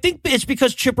 Well, I think it's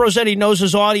because Chip Rossetti knows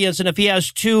his audience, and if he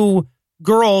has two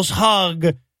girls hug,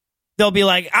 they'll be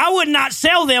like, I would not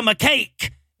sell them a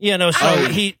cake. You know, so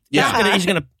he's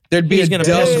gonna. There'd be a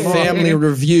Dove Family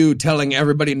Review telling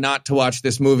everybody not to watch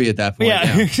this movie at that point.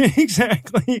 Yeah,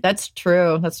 exactly. That's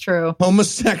true.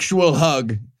 Homosexual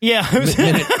hug. Yeah.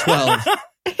 Minute 12.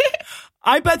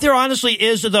 I bet there honestly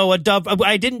is, though, a Dove.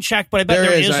 I didn't check, but I bet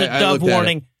there is a Dove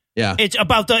warning. Yeah. It's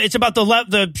about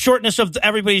the shortness of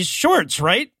everybody's shorts,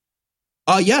 right?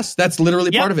 Yes, that's literally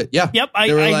part of it. Yeah. Yep. I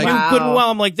knew good and well.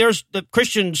 I'm like, the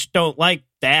Christians don't like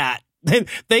that.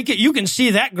 You can see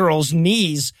that girl's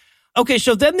knees. Okay,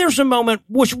 so then there's a moment,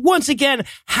 which once again,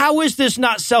 how is this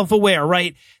not self-aware,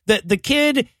 right? The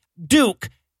kid, Duke,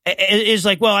 is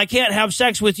like, well, I can't have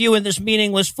sex with you in this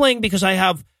meaningless fling because I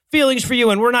have feelings for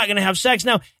you and we're not going to have sex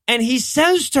now. And he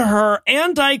says to her,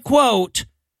 and I quote,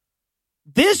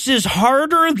 "This is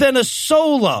harder than a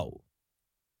solo."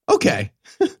 Okay.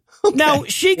 Now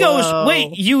she goes,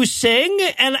 wait, you sing?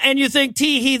 And you think,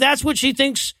 that's what she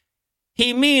thinks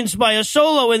he means by a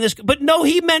solo in this, but no,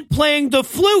 he meant playing the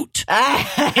flute in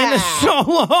a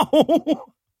solo.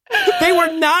 They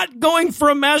were not going for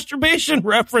a masturbation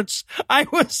reference. I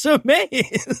was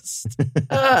amazed.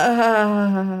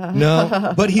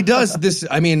 No, but he does this.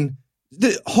 I mean,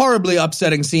 the horribly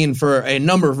upsetting scene for a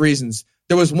number of reasons.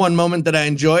 There was one moment that I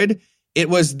enjoyed. It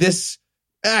was this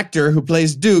actor who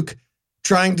plays Duke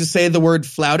trying to say the word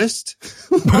flautist.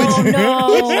 Oh, no.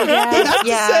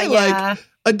 Like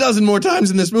a dozen more times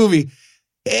in this movie.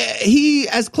 This is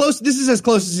as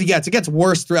close as he gets. It gets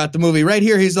worse throughout the movie. Right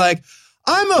here, he's like,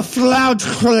 I'm a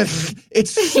flautist.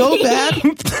 It's so bad.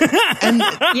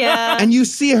 And you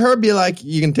see her be like,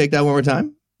 you can take that one more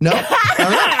time? No? All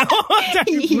right.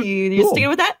 You're sticking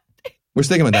with that? We're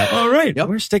sticking with that. All right. Yep.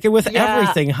 We're sticking with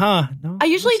everything, huh? No, I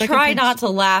usually try not to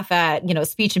laugh at,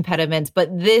 speech impediments, but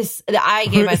I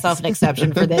gave myself an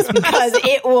exception for this because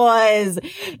it was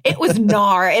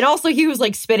gnar. And also he was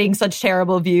like spitting such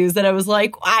terrible views that I was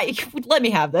like, let me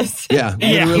have this. Yeah.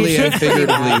 Literally and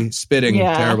figuratively spitting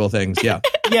terrible things. Yeah.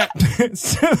 Yeah.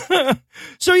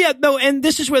 So yeah, no, and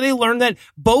this is where they learn that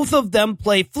both of them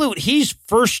play flute. He's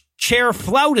first chair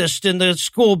flautist in the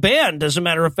school band, as a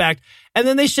matter of fact. And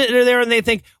then they sit there and they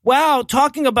think, wow,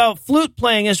 talking about flute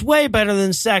playing is way better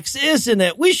than sex, isn't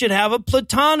it? We should have a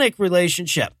platonic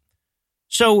relationship.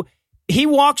 So he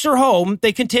walks her home.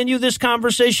 They continue this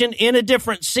conversation in a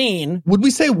different scene. Would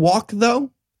we say walk,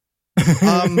 though?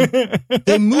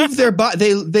 They move their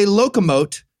body. They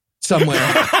locomote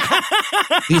somewhere.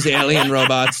 These alien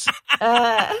robots.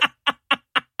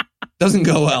 Doesn't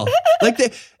go well. Like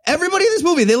everybody in this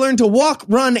movie, they learn to walk,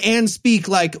 run, and speak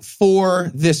like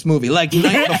for this movie, like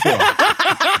night before.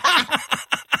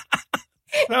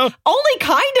 No. Only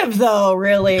kind of, though,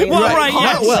 really. Well, right,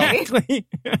 yeah, exactly.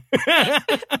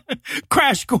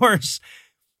 Crash course.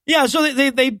 Yeah, so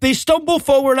they stumble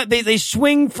forward. They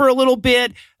swing for a little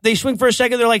bit. They swing for a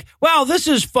second. They're like, wow, this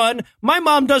is fun. My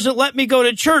mom doesn't let me go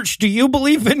to church. Do you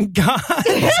believe in God?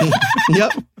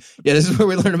 Yep. Yeah, this is where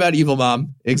we learn about evil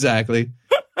mom. Exactly.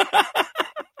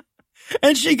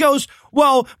 And she goes,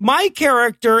 well, my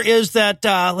character is that,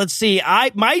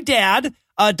 my dad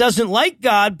doesn't like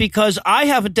God because I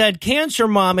have a dead cancer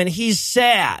mom and he's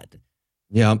sad.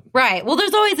 Yeah. Right. Well,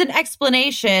 there's always an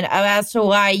explanation as to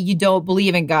why you don't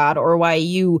believe in God or why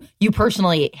you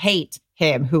personally hate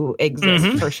him who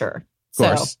exists, for sure.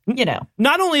 So,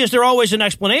 Not only is there always an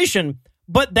explanation,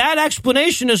 but that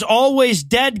explanation is always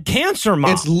dead cancer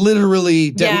mom. It's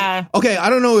literally dead. Yeah. Okay, I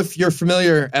don't know if you're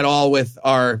familiar at all with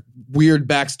our weird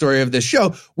backstory of this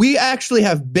show. We actually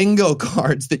have bingo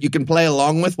cards that you can play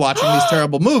along with watching these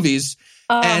terrible movies.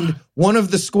 And one of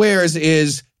the squares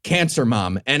is Cancer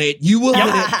Mom, and you will hit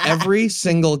it every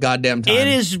single goddamn time.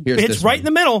 It's right in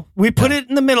the middle. We put it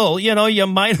in the middle. You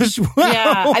might as well.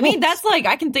 Yeah, I mean that's like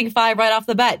I can think of 5 right off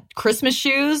the bat. Christmas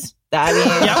shoes.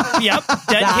 Yep.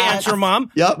 Dead cancer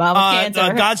mom. Yep.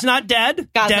 Cancer. God's not dead.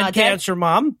 Dead cancer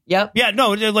mom. Yep. Yeah.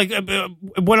 No. Like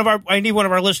I need one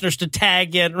of our listeners to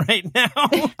tag in right now.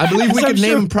 I believe we could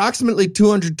name approximately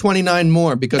 229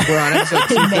 more because we're on episode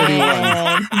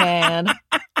 231. Man.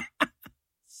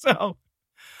 So.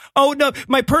 Oh, no.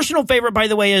 My personal favorite, by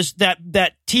the way, is that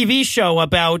TV show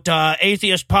about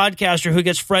atheist podcaster who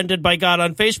gets friended by God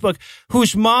on Facebook,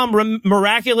 whose mom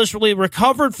miraculously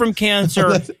recovered from cancer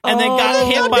and then got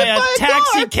hit by a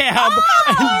taxi cab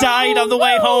and died on the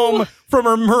way home from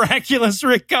her miraculous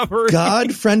recovery.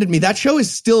 God friended me. That show is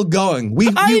still going.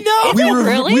 I know.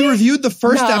 Really? We reviewed the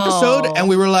first episode and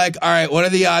we were like, all right, what are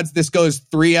the odds this goes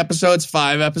 3 episodes,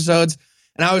 5 episodes?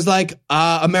 And I was like,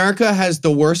 America has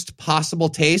the worst possible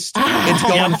taste. It's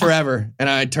going forever. And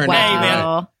I turned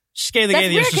out. Scathing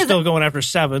Atheist is still going after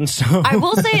 7. So I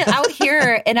will say out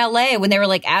here in LA, when they were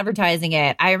like advertising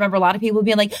it, I remember a lot of people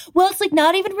being like, well, it's like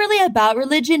not even really about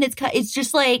religion. It's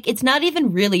just like, it's not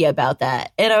even really about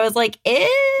that. And I was like,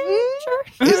 sure.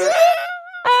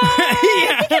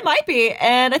 I think it might be,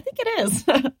 and I think it is.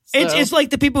 It's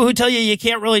like the people who tell you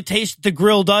can't really taste the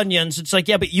grilled onions. It's like,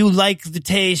 yeah, but you like the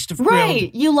taste of grilled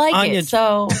onions. You like it,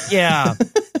 so yeah.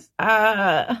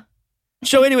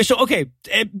 So anyway, okay,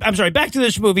 I'm sorry. Back to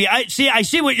this movie. I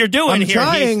see what you're doing here.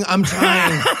 I'm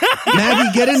trying.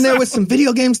 Maggie, get in there with some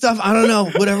video game stuff. I don't know.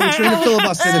 Whatever. We're trying to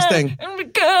filibuster this thing.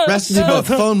 Recipe book,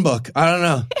 phone book. I don't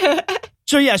know.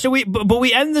 So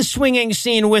we end the swinging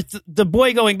scene with the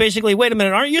boy going basically, wait a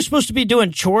minute, aren't you supposed to be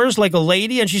doing chores like a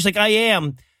lady? And she's like, I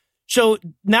am. So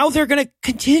now they're going to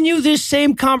continue this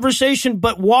same conversation,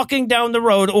 but walking down the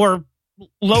road or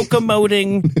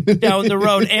locomoting down the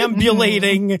road,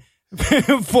 ambulating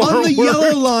forward. On the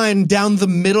yellow line down the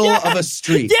middle of a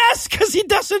street. Yes, because he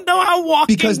doesn't know how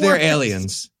walking Because they're works.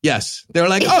 Aliens. Yes. They're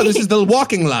like, oh, this is the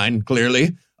walking line,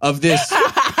 clearly, of this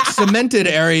cemented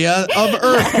area of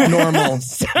Earth normal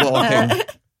walking.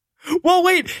 Well,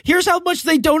 wait, here's how much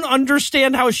they don't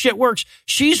understand how shit works.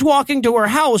 She's walking to her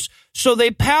house, so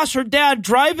they pass her dad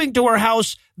driving to her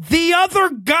house the other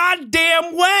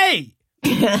goddamn way.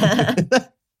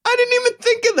 I didn't even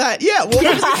think of that. Yeah, what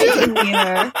was he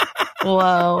doing?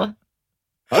 Whoa.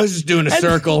 I was just doing a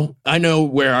circle. I know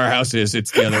where our house is.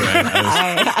 It's the other way.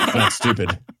 I'm not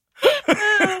stupid.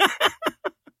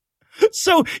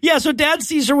 So dad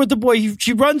sees her with the boy.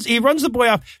 He runs the boy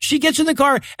off. She gets in the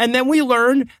car, and then we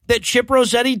learn that Chip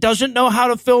Rossetti doesn't know how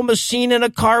to film a scene in a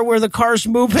car where the car's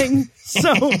moving.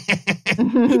 So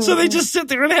they just sit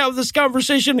there and have this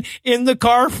conversation in the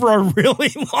car for a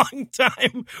really long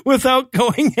time without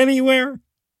going anywhere.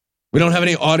 We don't have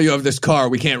any audio of this car.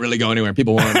 We can't really go anywhere.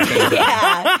 People won't understand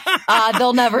that.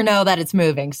 They'll never know that it's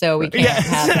moving, so we can't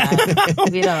have that.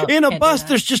 We don't, in a bus,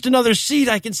 there's just another seat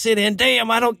I can sit in.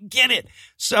 Damn, I don't get it.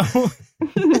 So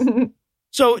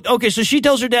she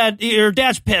tells her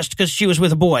dad's pissed because she was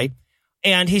with a boy.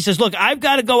 And he says, look, I've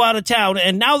got to go out of town.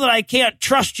 And now that I can't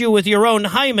trust you with your own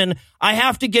hymen, I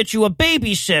have to get you a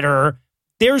babysitter.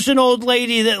 There's an old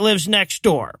lady that lives next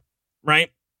door,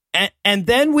 right? And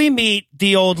then we meet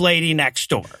the old lady next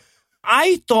door.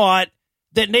 I thought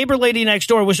that neighbor lady next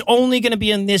door was only going to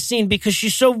be in this scene because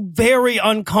she's so very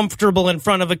uncomfortable in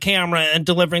front of a camera and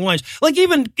delivering lines. Like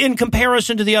even in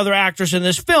comparison to the other actors in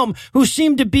this film who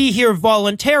seem to be here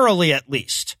voluntarily at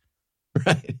least.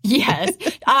 Right. Yes.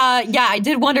 Yeah, I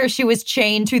did wonder if she was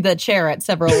chained to the chair at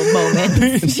several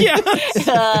moments.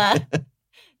 Yes.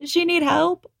 Does she need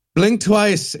help? Blink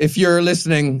twice if you're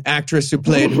listening, actress who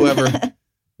played whoever,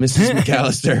 Mrs.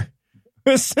 McAllister.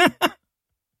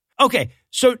 Okay,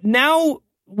 so now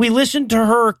we listen to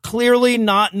her clearly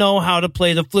not know how to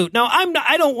play the flute. Now,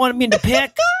 I don't want to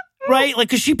pick, right? Like,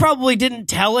 because she probably didn't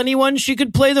tell anyone she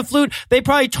could play the flute. They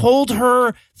probably told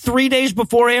her 3 days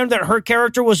beforehand that her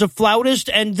character was a flautist,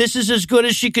 and this is as good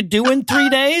as she could do in 3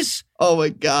 days. Oh, my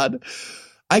God.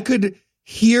 I could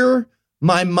hear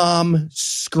my mom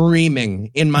screaming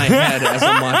in my head as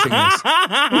I'm watching this.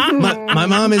 My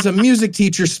mom is a music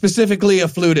teacher, specifically a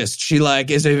flutist. She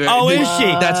is a... Oh, is she?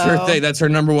 That's her thing. That's her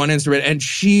number one instrument. And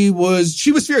she was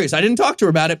furious. I didn't talk to her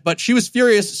about it, but she was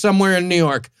furious somewhere in New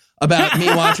York about me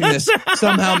watching this.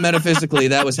 Somehow, metaphysically,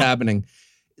 that was happening.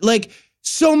 Like,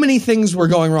 so many things were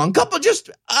going wrong. Couple, just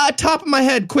top of my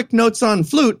head, quick notes on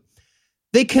flute.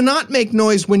 They cannot make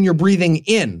noise when you're breathing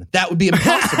in. That would be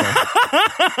impossible.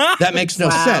 That makes no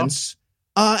sense.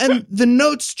 And the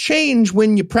notes change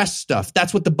when you press stuff.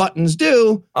 That's what the buttons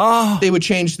do. Oh. They would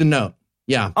change the note.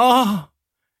 Yeah. Oh,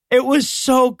 it was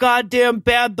so goddamn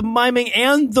bad. The miming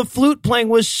and the flute playing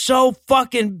was so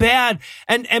fucking bad.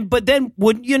 But then,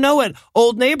 wouldn't you know it,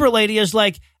 old neighbor lady is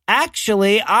like,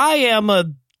 actually, I am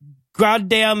a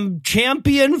goddamn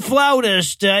champion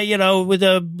flautist, with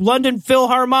a London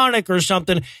Philharmonic or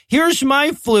something. Here's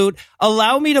my flute.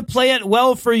 Allow me to play it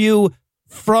well for you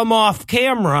from off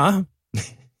camera.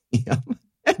 Yep.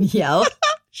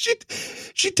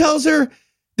 She tells her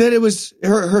that it was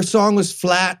her song was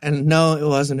flat, and no, it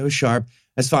wasn't. It was sharp.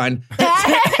 That's fine. No,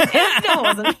 it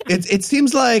wasn't. It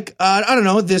seems like I don't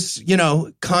know, this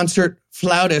concert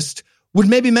flautist would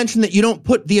maybe mention that you don't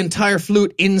put the entire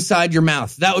flute inside your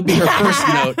mouth. That would be her first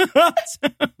note.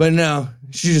 But no,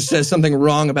 she just says something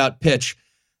wrong about pitch.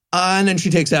 And then she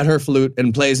takes out her flute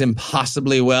and plays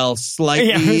impossibly well,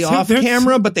 slightly off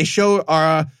camera, but they show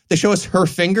us her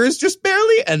fingers just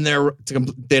barely, and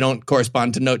they don't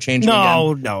correspond to note changing again.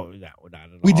 No, not at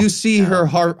all. We do see her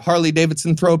Harley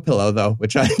Davidson throw pillow, though,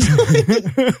 which I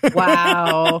enjoy.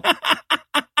 Wow.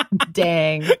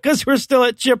 Dang. Because we're still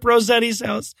at Chip Rossetti's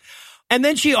house. And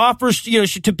then she offers,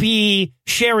 to be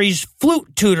Sherry's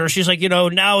flute tutor. She's like,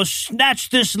 now snatch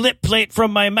this lip plate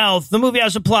from my mouth. The movie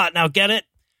has a plot. Now get it?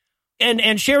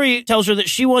 And Sherry tells her that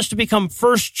she wants to become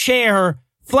first chair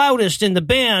flautist in the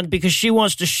band because she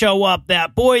wants to show up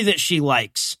that boy that she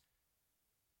likes.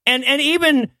 And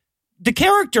even the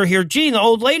character here, Jean, the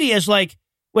old lady, is like,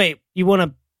 wait, you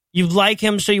like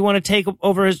him, so you want to take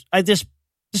over his, this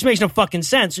makes no fucking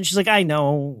sense. And she's like, I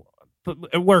know,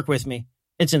 but work with me.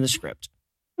 It's in the script.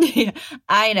 Yeah,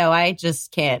 I know. I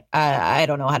just can't. I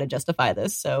don't know how to justify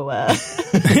this. So,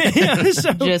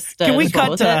 can we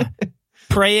cut to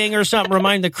praying or something?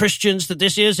 Remind the Christians that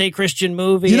this is a Christian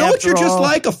movie. You know what you're just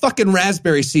like? A fucking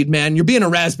raspberry seed, man. You're being a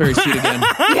raspberry seed again.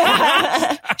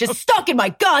 Yeah. Just stuck in my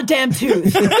goddamn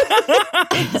tooth.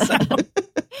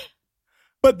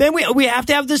 But then we have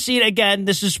to have the scene again.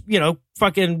 This is,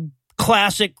 fucking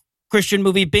classic Christian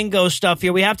movie bingo stuff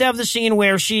here. We have to have the scene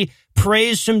where she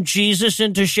prays some Jesus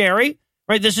into Sherry,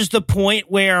 right? This is the point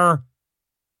where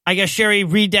I guess Sherry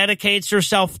rededicates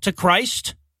herself to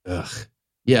Christ. Ugh.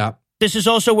 Yeah. This is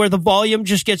also where the volume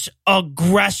just gets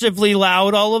aggressively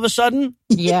loud all of a sudden.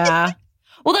 Yeah.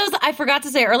 Well, I forgot to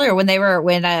say earlier when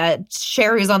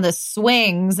Sherry's on the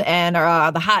swings and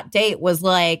the hot date was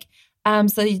like, so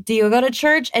do you go to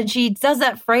church? And she does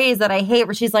that phrase that I hate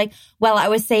where she's like, well, I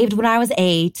was saved when I was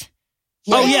 8.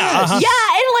 Oh, yeah. Uh-huh. Yeah.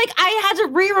 And I had to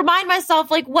remind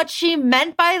myself what she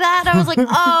meant by that. I was like,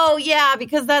 oh, yeah,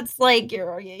 because that's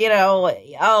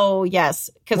oh,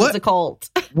 yes, because it's a cult.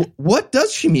 What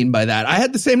does she mean by that? I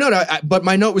had the same note, but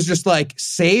my note was just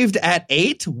saved at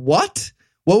 8? What?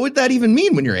 What would that even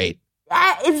mean when you're 8?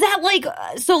 Is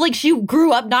that she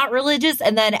grew up not religious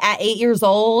and then at 8 years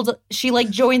old she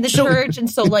joined the church and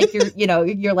so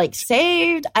you're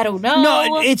saved? I don't know.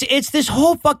 No, it's this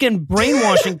whole fucking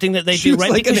brainwashing thing that they do,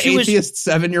 right? Because she was an atheist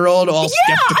 7-year-old, all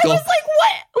skeptical. I was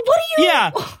like, What do you?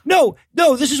 Yeah.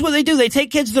 No, this is what they do. They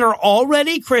take kids that are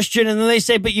already Christian and then they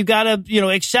say, but you gotta,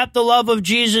 accept the love of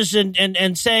Jesus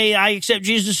and say, I accept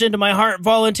Jesus into my heart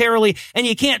voluntarily. And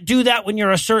you can't do that when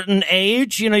you're a certain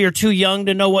age. You're too young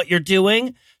to know what you're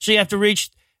doing. So you have to reach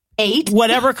 8?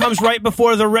 Whatever comes right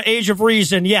before the age of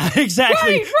reason. Yeah,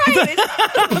 exactly. Right.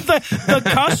 the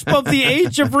cusp of the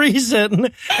age of reason.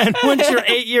 And once you're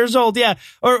 8 years old, yeah,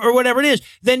 or whatever it is,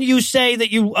 then you say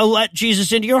that you let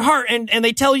Jesus into your heart and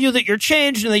they tell you that you're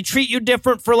changed and they treat you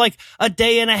different for like a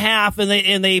day and a half and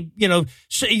they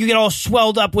you get all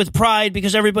swelled up with pride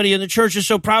because everybody in the church is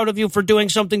so proud of you for doing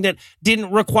something that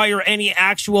didn't require any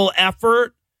actual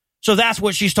effort. So that's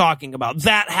what she's talking about.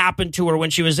 That happened to her when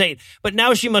she was 8. But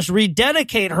now she must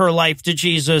rededicate her life to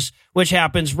Jesus, which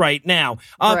happens right now.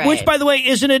 Right. Which, by the way,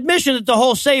 is an admission that the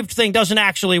whole saved thing doesn't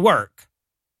actually work.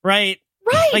 Right?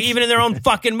 Right. Like, even in their own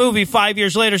fucking movie 5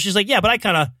 years later, she's like, yeah, but I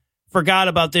kind of forgot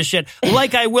about this shit.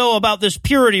 Like I will about this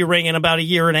purity ring in about a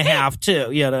year and a half, too,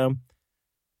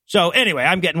 So, anyway,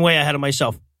 I'm getting way ahead of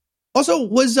myself. Also,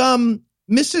 was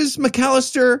Mrs.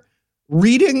 McAllister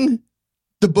reading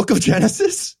the book of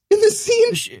Genesis in this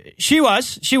scene? She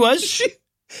was.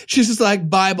 She's just like,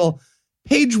 Bible,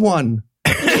 page 1.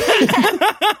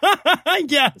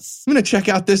 Yes. I'm going to check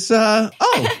out this.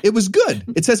 It was good.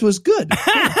 It says it was good.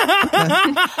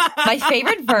 My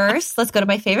favorite verse. Let's go to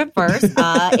my favorite verse.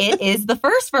 It is the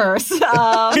first verse.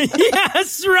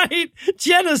 Yes, right.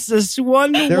 Genesis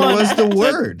 1:1. There was the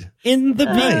word. In the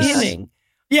beginning.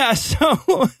 Yeah, so...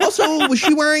 Also, was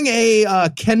she wearing a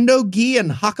kendo gi and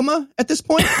hakama at this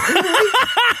point?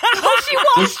 Oh, she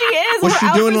was. She is. Was Her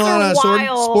she doing a lot outfits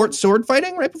of sword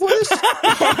fighting right before this?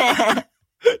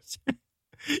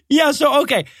 Yeah, so,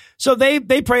 okay. So they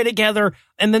pray together,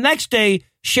 and the next day,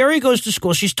 Sherry goes to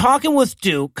school. She's talking with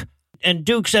Duke, and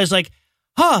Duke says, like,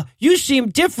 you seem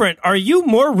different. Are you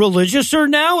more religiouser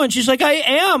now? And she's like, I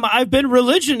am. I've been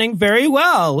religioning very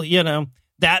well.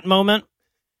 That moment.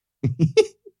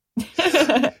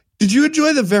 Did you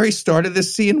enjoy the very start of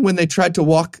this scene when they tried to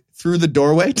walk through the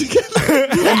doorway together?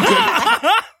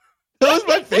 That was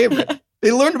my favorite.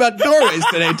 They learned about doorways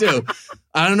today, too.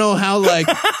 I don't know how,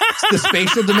 the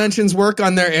spatial dimensions work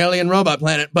on their alien robot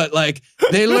planet, but,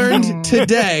 they learned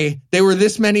today, they were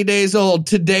this many days old,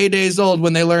 days old,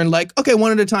 when they learned, okay,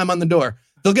 one at a time on the door.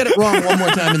 They'll get it wrong one more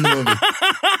time in the movie.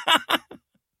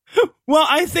 Well,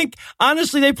 I think,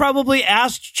 honestly, they probably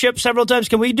asked Chip several times,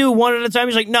 can we do one at a time?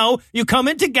 He's like, no, you come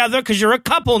in together because you're a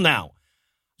couple now.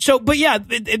 So, but yeah,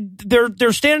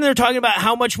 they're standing there talking about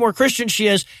how much more Christian she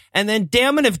is. And then,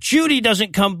 damn it, if Judy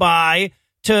doesn't come by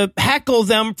to heckle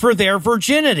them for their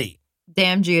virginity.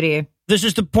 Damn Judy. This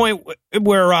is the point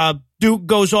where Duke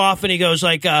goes off and he goes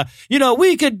like,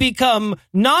 we could become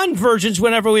non-virgins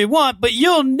whenever we want, but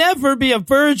you'll never be a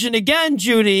virgin again,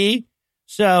 Judy.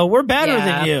 So we're better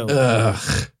than you.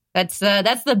 Ugh. That's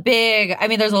the big. I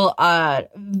mean, there's a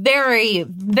very,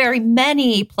 very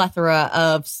many plethora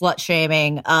of slut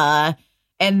shaming. That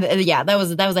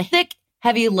was a thick,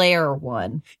 heavy layer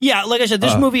one. Yeah, like I said,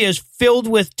 this movie is filled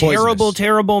with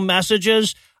terrible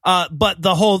messages. But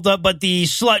the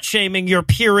slut shaming, your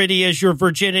purity is your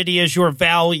virginity is your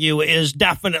value is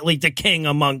definitely the king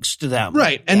amongst them.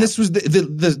 Right. And this was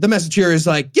the message here is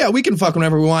like, yeah, we can fuck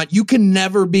whenever we want. You can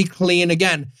never be clean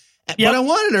again. Yep. But I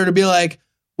wanted her to be like,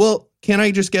 well, can't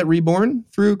I just get reborn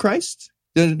through Christ?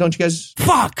 Don't you guys?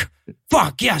 Fuck.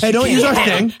 Yes. Hey, don't use our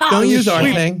thing. Don't use our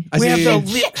thing. We have to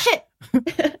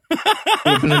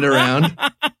open it around.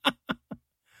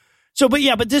 So,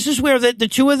 but this is where the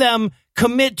two of them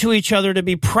commit to each other to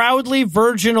be proudly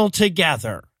virginal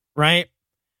together, right?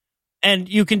 And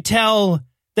you can tell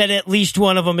that at least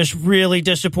one of them is really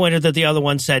disappointed that the other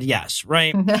one said yes,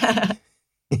 right?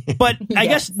 But I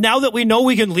guess now that we know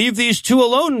we can leave these two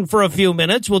alone for a few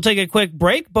minutes, we'll take a quick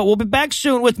break, but we'll be back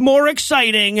soon with more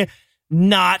exciting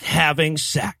not having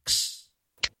sex.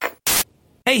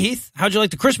 Hey, Heath, how'd you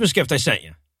like the Christmas gift I sent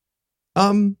you?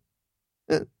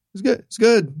 It's good. It's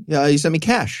good. Yeah, you sent me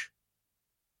cash.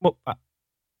 Well,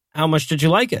 how much did you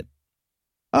like it?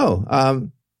 Oh,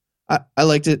 I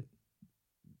liked it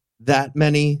that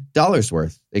many dollars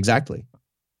worth. Exactly.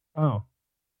 Oh.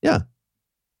 Yeah.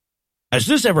 Has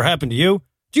this ever happened to you?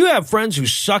 Do you have friends who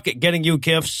suck at getting you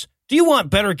gifts? Do you want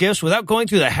better gifts without going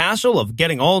through the hassle of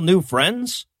getting all new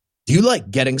friends? Do you like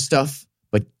getting stuff,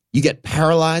 but you get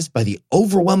paralyzed by the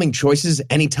overwhelming choices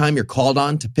anytime you're called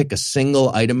on to pick a single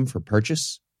item for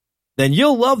purchase? Then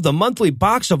you'll love the monthly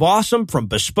Box of Awesome from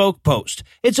Bespoke Post.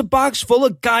 It's a box full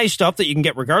of guy stuff that you can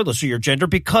get regardless of your gender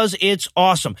because it's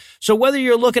awesome. So whether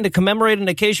you're looking to commemorate an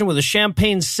occasion with a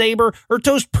champagne saber or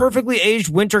toast perfectly aged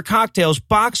winter cocktails,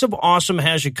 Box of Awesome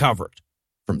has you covered.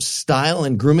 From style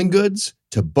and grooming goods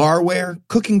to barware,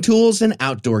 cooking tools, and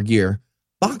outdoor gear,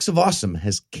 Box of Awesome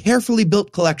has carefully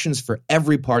built collections for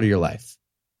every part of your life.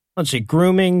 Let's see,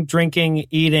 grooming, drinking,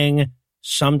 eating,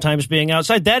 sometimes being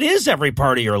outside. That is every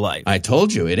part of your life. I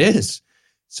told you it is.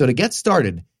 So to get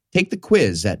started, take the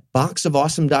quiz at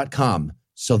boxofawesome.com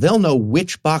so they'll know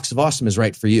which Box of Awesome is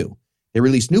right for you. They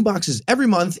release new boxes every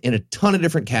month in a ton of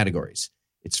different categories.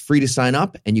 It's free to sign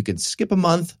up, and you can skip a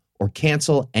month or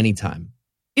cancel anytime.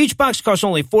 Each box costs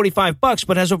only $45,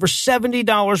 but has over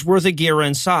 $70 worth of gear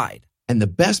inside. And the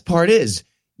best part is,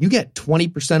 you get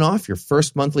 20% off your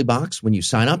first monthly box when you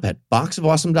sign up at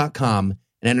boxofawesome.com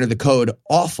and enter the code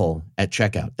AWFUL at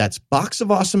checkout. That's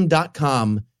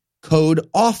boxofawesome.com, code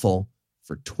AWFUL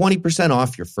for 20%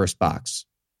 off your first box.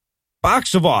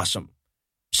 Box of Awesome.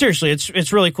 Seriously,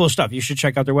 it's really cool stuff. You should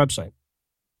check out their website.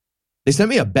 They sent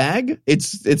me a bag.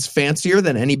 It's fancier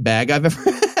than any bag I've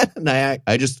ever had. And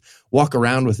I just walk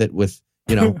around with it with,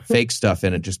 fake stuff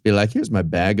in it. Just be like, here's my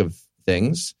bag of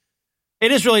things.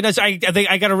 It is really nice. I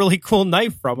think I got a really cool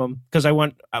knife from them because I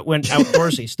went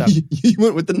outdoorsy stuff. You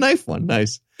went with the knife one.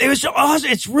 Nice. It was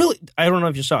awesome. It's really, I don't know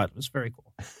if you saw it. It was very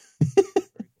cool.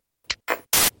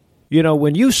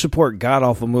 When you support God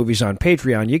Awful Movies on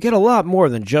Patreon, you get a lot more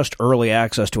than just early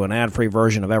access to an ad-free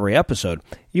version of every episode.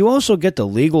 You also get the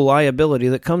legal liability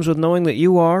that comes with knowing that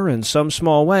you are, in some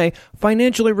small way,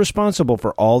 financially responsible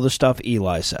for all the stuff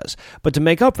Eli says. But to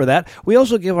make up for that, we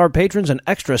also give our patrons an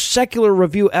extra secular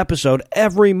review episode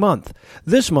every month.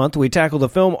 This month, we tackle the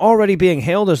film already being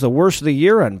hailed as the worst of the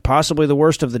year and possibly the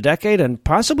worst of the decade and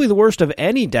possibly the worst of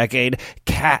any decade,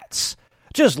 Cats.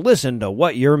 Just listen to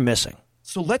what you're missing.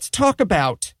 So let's talk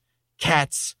about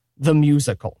Cats, the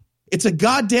musical. It's a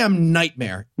goddamn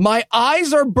nightmare. My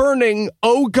eyes are burning.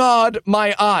 Oh, God,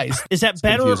 my eyes. Is that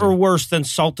better or worse than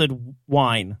salted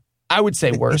wine? I would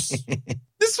say worse.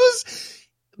 This was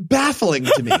baffling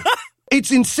to me.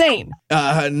 It's insane.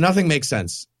 Nothing makes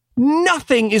sense.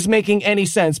 Nothing is making any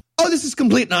sense. Oh, this is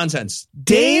complete nonsense.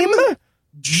 Dame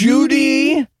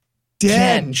Judi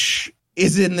Dench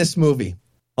is in this movie.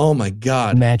 Oh, my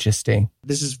God. Majesty.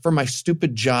 This is for my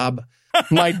stupid job.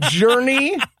 My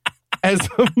journey as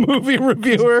a movie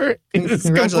reviewer is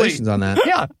Congratulations complete. on that.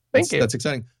 Yeah, thank you. That's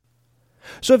exciting.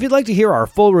 So if you'd like to hear our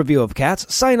full review of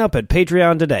Cats, sign up at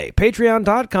Patreon today.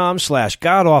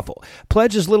 Patreon.com/godawful.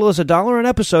 Pledge as little as $1 an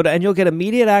episode, and you'll get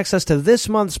immediate access to this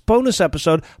month's bonus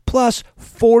episode, plus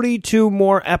 42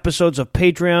 more episodes of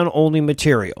Patreon-only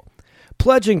material.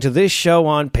 Pledging to this show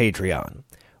on Patreon.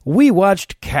 We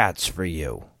watched Cats for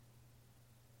you.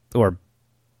 Or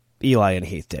Eli and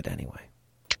Heath did anyway.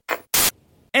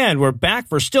 And we're back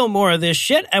for still more of this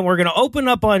shit, and we're going to open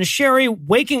up on Sherry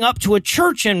waking up to a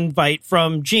church invite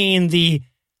from Jean, the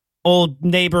old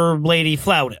neighbor lady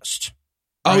flautist.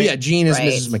 Oh, right? Yeah, Jean is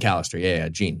Mrs. McAllister. Yeah,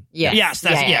 Jean. Yeah. Yes,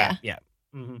 that's, yeah.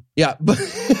 Mm-hmm. Yeah, but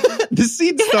the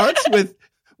scene starts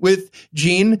with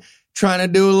Jean trying to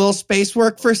do a little space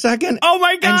work for a second. Oh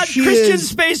my God, Christian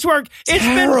space work. It's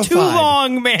been too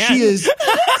long, man. She is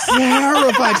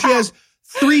terrified. She has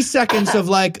 3 seconds of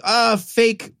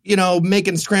fake,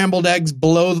 making scrambled eggs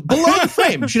below the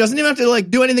frame. She doesn't even have to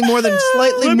do anything more than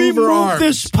slightly move her arms.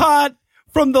 This pot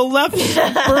from the left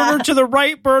burner to the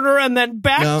right burner and then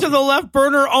back to the left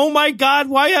burner. Oh my God,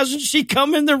 why hasn't she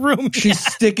come in the room yet? She's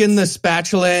sticking the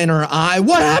spatula in her eye.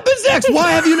 What happens next?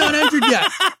 Why have you not entered yet?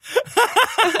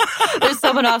 There's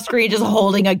someone off screen just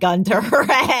holding a gun to her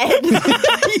head.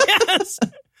 Yes.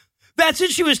 That's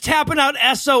it. She was tapping out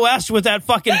SOS with that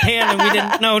fucking pan and we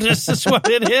didn't notice that's what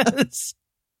it is.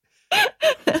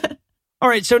 All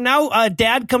right. So now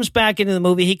Dad comes back into the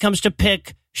movie. He comes to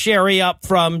pick Sherry up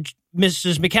from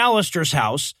Mrs. McAllister's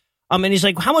house. And he's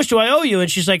like, how much do I owe you? And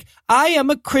she's like, I am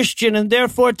a Christian and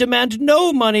therefore demand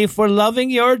no money for loving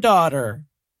your daughter.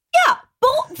 Yeah.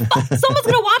 Someone's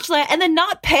going to watch that and then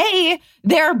not pay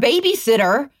their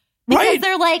babysitter. Because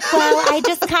they're like, well, I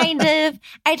just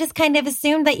kind of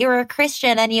assumed that you were a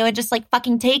Christian and you would just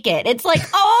fucking take it. It's like,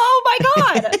 oh my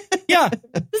God. Yeah.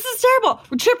 This is terrible.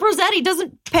 Chip Rossetti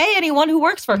doesn't pay anyone who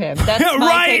works for him. That's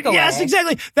my takeaway. Yes,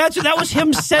 exactly. That was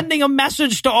him sending a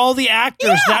message to all the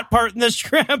actors, that part in the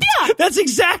script. Yeah. That's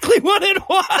exactly what it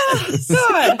was.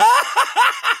 God.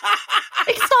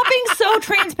 Stop being so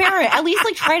transparent. At least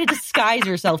try to disguise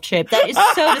yourself, Chip. That is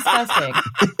so disgusting.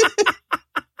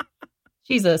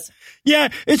 Jesus. Yeah,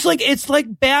 it's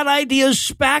like bad ideas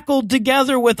spackled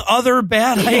together with other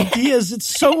bad ideas. It's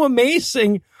so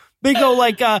amazing. They go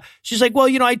she's like, well,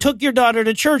 I took your daughter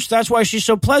to church. That's why she's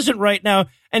so pleasant right now.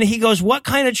 And he goes, what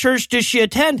kind of church does she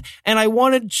attend? And I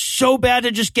wanted so bad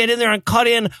to just get in there and cut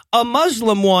in a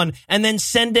Muslim one and then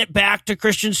send it back to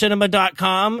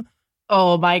ChristianCinema.com.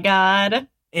 Oh my God.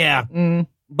 Yeah.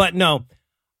 But no.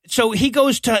 So he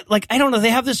goes to, like, I don't know, they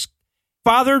have this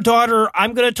father-daughter,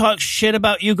 I'm going to talk shit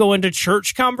about you going to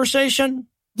church conversation.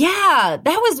 Yeah,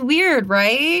 that was weird,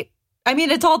 right? I mean,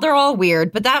 they're all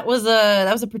weird, but that was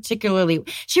a particularly,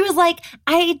 she was like,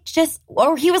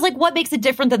 he was like, what makes it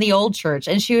different than the old church?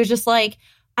 And she was just like,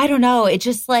 I don't know. It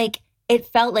just like, it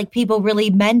felt like people really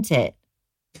meant it.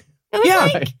 It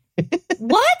was like,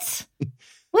 what?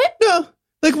 What? No,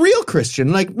 like real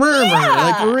Christian, like murmur,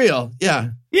 like for real. Yeah.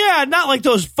 Yeah, not like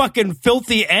those fucking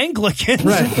filthy Anglicans.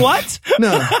 Right. What?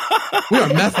 No, we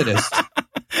are Methodist.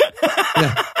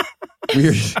 Yeah.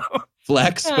 Weird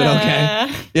flex, but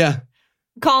okay. Yeah.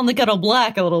 Calling the kettle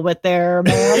black a little bit there,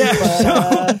 man.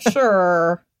 Yeah, but,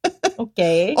 sure.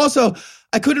 Okay. Also,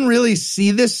 I couldn't really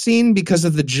see this scene because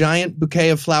of the giant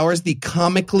bouquet of flowers, the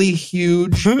comically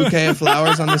huge bouquet of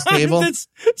flowers on this table. It's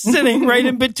sitting right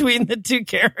in between the two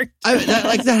characters.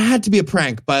 That had to be a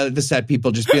prank by the set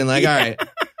people just being like, all right,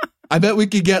 I bet we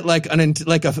could get like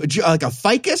a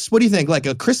ficus. What do you think? Like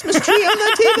a Christmas tree on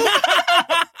that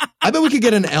table? I bet we could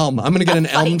get an elm. I'm going to get an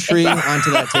elm tree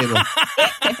onto that table.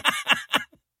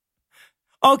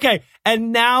 Okay,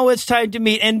 and now it's time to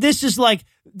meet, and this is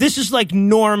like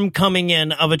Norm coming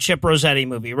in of a Chip Rossetti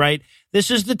movie, right? This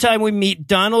is the time we meet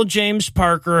Donald James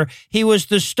Parker. He was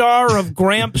the star of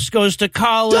Gramps Goes to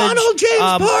College. Donald James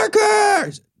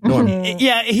Parker! Norm.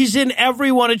 Yeah, he's in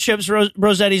every one of Chip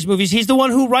Rossetti's movies. He's the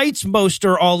one who writes most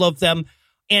or all of them.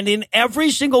 And in every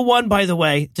single one, by the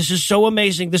way, this is so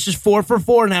amazing. This is 4 for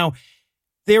 4 now.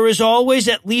 There is always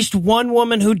at least one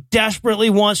woman who desperately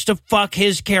wants to fuck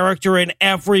his character in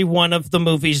every one of the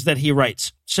movies that he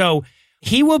writes. So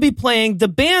he will be playing the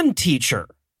band teacher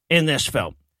in this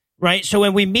film, right? So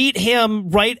when we meet him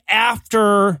right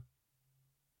after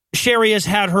Sherry has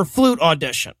had her flute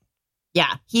audition.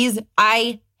 Yeah,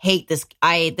 I hate this.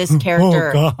 This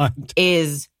character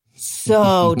is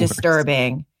so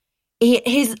disturbing.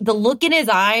 The look in his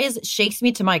eyes shakes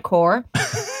me to my core.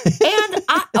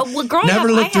 And growing never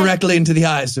up, look directly into the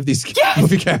eyes of these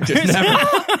movie characters. Never.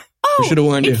 I should have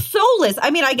warned you. It's soulless.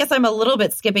 I mean, I guess I'm a little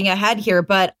bit skipping ahead here,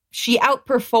 but she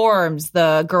outperforms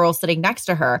the girl sitting next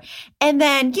to her. And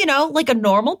then, like a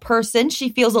normal person, she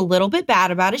feels a little bit bad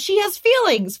about it. She has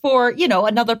feelings for,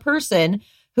 another person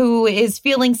who is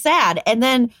feeling sad. And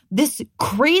then this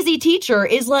crazy teacher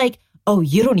is like, oh,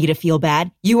 you don't need to feel bad.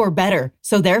 You are better.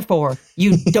 So therefore,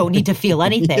 you don't need to feel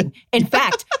anything. In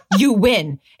fact, you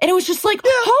win. And it was just like,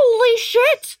 holy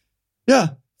shit. Yeah.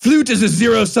 Flute is a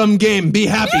zero-sum game. Be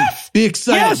happy. Yes. Be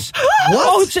excited. Yes.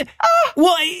 What?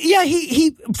 Well, yeah,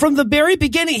 he from the very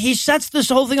beginning, he sets this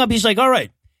whole thing up. He's like, all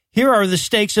right, here are the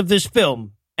stakes of this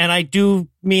film. And I do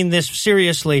mean this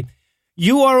seriously.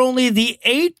 You are only the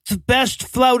 8th best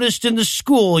flautist in the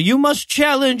school. You must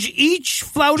challenge each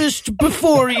flautist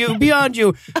beyond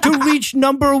you, to reach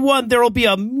number 1. There will be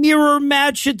a mirror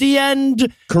match at the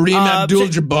end. Kareem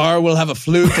Abdul-Jabbar will have a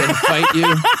flute and fight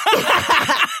you.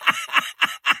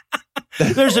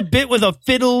 There's a bit with a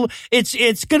fiddle.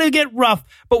 It's going to get rough,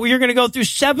 but you're going to go through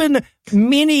 7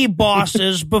 mini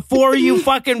bosses before you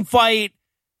fucking fight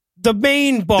the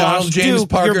main boss. Donald James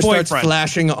Parker starts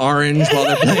flashing orange while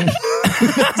they're playing.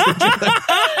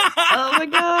 Oh my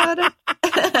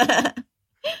God.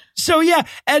 So yeah,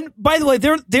 and by the way,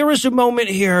 there is a moment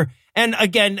here, and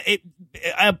again,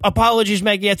 apologies,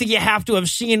 Maggie. I think you have to have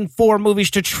seen 4 movies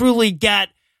to truly get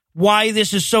why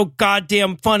this is so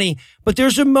goddamn funny. But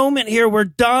there's a moment here where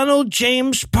Donald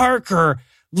James Parker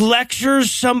lectures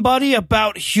somebody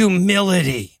about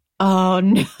humility. Oh,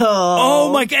 no.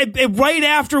 Oh, my God. Right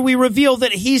after we reveal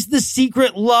that he's the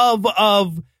secret love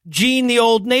of Jean, the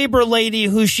old neighbor lady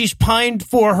who she's pined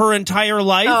for her entire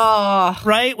life. Oh.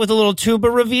 Right? With a little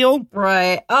tuba reveal.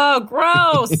 Right. Oh,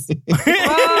 gross.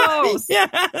 Gross.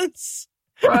 Yes.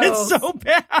 Gross. It's so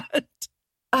bad.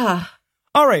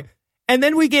 All right. And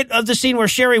then we get the scene where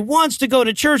Sherry wants to go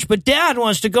to church, but Dad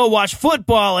wants to go watch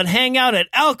football and hang out at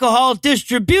alcohol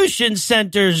distribution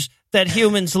centers that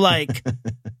humans like.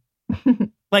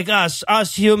 Like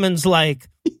us humans like.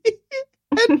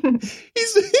 And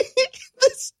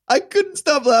I couldn't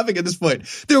stop laughing at this point.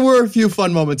 There were a few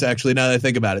fun moments, actually, now that I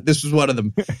think about it. This was one of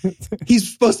them.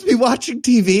 He's supposed to be watching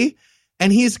TV,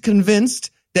 and he's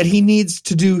convinced that he needs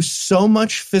to do so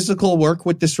much physical work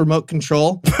with this remote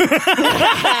control.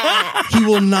 He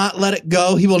will not let it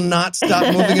go. He will not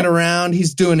stop moving it around.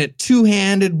 He's doing it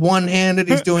 2-handed, 1-handed.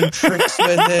 He's doing tricks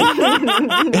with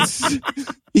it.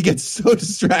 he gets so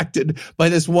distracted by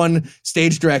this one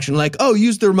stage direction, like, oh,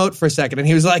 use the remote for a second. And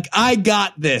he was like, I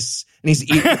got this. And he's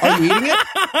eating. Are you eating it?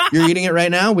 You're eating it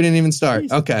right now? We didn't even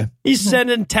start. Okay. He's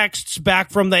sending texts back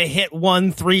from the hit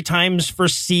 1 3 times for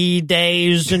C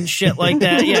days and shit like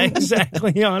that. Yeah,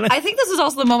 exactly. On it. I think this is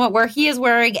also the moment where he is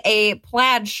wearing a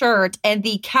plaid shirt and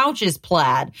the couch is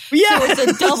plaid. Yes! So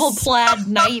it's a double plaid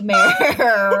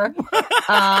nightmare. It's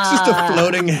just a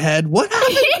floating head. What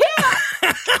happened?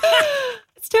 Yeah.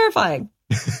 It's terrifying.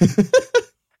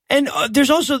 And there's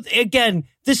also, again,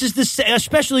 this is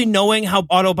especially knowing how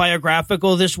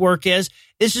autobiographical this work is.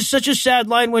 This is such a sad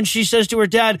line when she says to her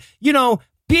dad, you know,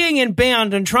 being in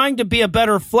band and trying to be a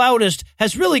better flautist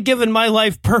has really given my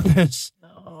life purpose.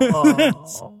 No.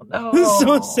 It's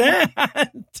so sad.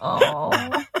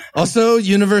 Oh. Also,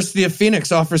 University of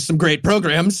Phoenix offers some great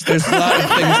programs. There's a lot of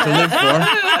things to live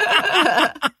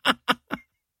for.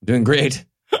 Doing great.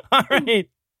 All right.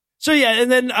 So, yeah,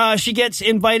 and then she gets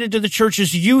invited to the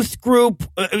church's youth group.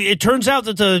 It turns out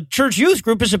that the church youth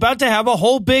group is about to have a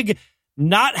whole big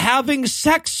not having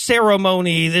sex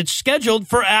ceremony that's scheduled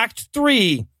for Act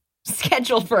 3.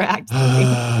 Scheduled for Act 3.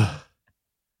 I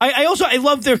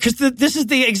love there because this is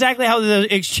exactly how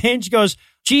the exchange goes.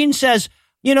 Gene says,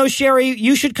 you know, Sherry,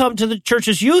 you should come to the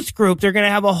church's youth group. They're going to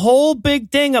have a whole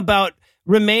big thing about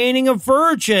remaining a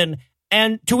virgin.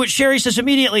 And to which Sherry says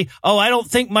immediately, oh, I don't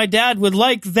think my dad would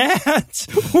like that.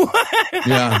 What?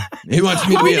 Yeah. He wants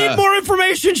me to We need more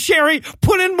information, Sherry.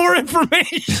 Put in more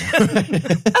information.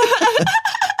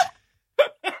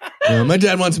 My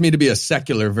dad wants me to be a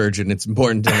secular virgin. It's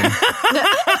important to him.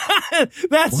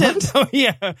 That's what? It. Oh,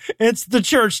 yeah. It's the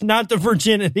church, not the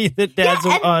virginity that dad's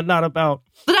not about.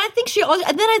 But I think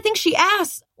she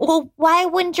asks, well, why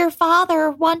wouldn't your father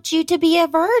want you to be a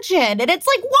virgin? And it's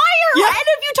like, why are any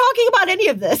of you talking about any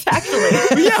of this, actually?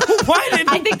 Yeah,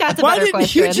 I think that's a better question. Why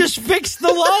didn't you just fix the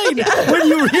line when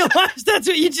you realized that's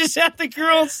what you just had the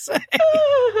girls say?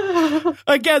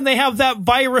 Again, they have that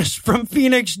virus from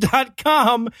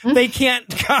Phoenix.com. They can't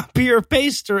copy or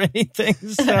paste or anything.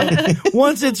 So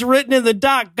once it's written in the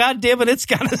doc, God damn it, it's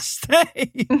got to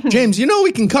stay. James, you know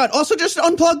we can cut. Also, just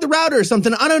unplug the router or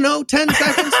something. I don't know, 10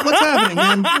 seconds. What's happening,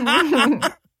 man?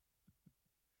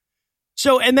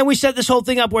 So, and then we set this whole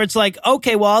thing up where it's like,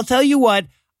 okay, well, I'll tell you what,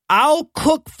 I'll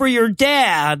cook for your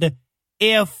dad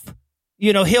if,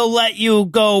 you know, he'll let you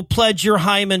go pledge your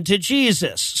hymen to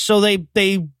Jesus. So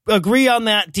they agree on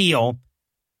that deal.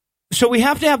 So we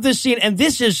have to have this scene. And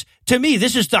this is, to me,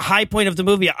 this is the high point of the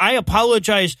movie. I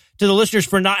apologize to the listeners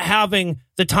for not having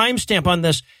the timestamp on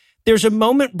this. There's a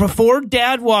moment before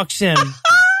dad walks in.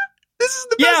 This is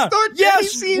the best start to any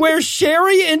scene. Where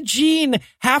Sherry and Gene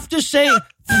have to say 3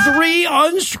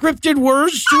 unscripted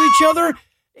words to each other.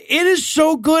 It is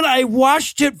so good. I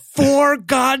watched it 4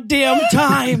 goddamn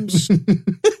times.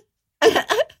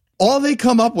 All they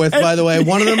come up with, by the way,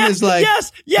 one of them is like,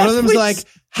 one of them is like,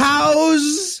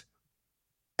 how's,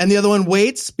 and the other one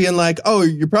waits, being like, oh,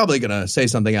 you're probably going to say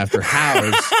something after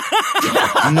how's.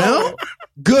 No?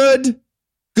 Good.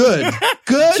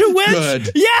 To which, good.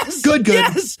 Yes. Good.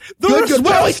 Yes. Good.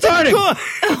 Where are we starting? Oh,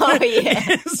 yeah.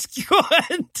 It's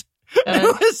good.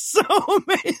 It was so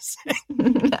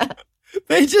amazing.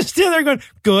 They just stand there going,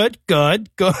 good. Good.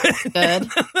 And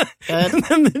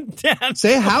then the dad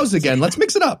say how's again. Let's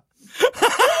mix it up.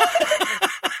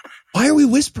 Why are we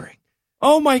whispering?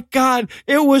 Oh my God.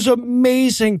 It was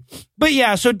amazing. But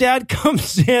yeah, so dad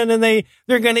comes in and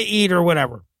they're going to eat or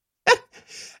whatever.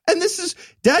 And this is,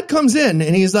 dad comes in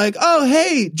and he's like, oh,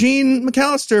 hey, Gene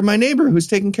McAllister, my neighbor who's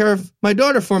taking care of my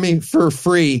daughter for me for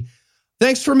free.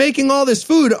 Thanks for making all this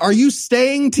food. Are you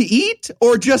staying to eat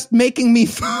or just making me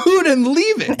food and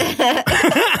leaving?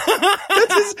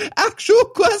 That's his actual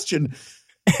question.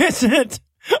 Is it?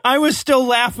 I was still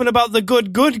laughing about the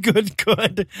good. I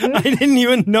didn't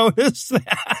even notice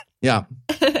that. Yeah.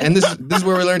 And this is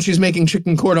where we learned she's making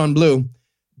chicken cordon bleu.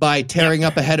 By tearing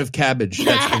up a head of cabbage.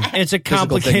 It's a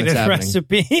complicated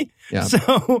recipe. Yeah.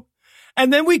 So,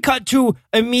 and then we cut to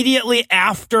immediately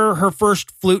after her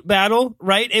first flute battle,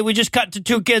 right? And we just cut to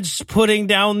 2 kids putting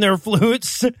down their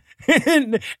flutes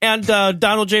and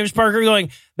Donald James Parker going,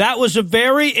 that was a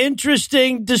very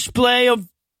interesting display of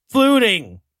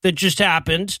fluting that just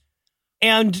happened.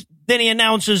 And then he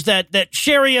announces that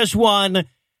Sherry has won.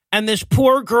 And this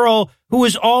poor girl who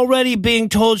was already being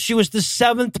told she was the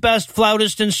 7th best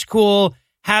flautist in school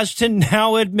has to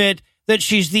now admit that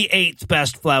she's the 8th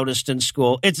best flautist in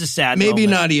school. It's a sad Maybe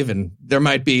moment. Not even. There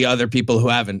might be other people who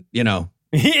haven't, you know.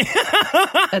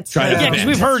 That's true. Yeah, because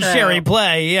we've heard Sherry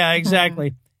play. Yeah,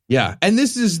 exactly. Yeah. And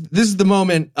this is the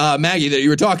moment, Maggie, that you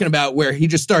were talking about where he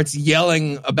just starts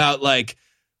yelling about like,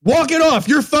 Walk it off.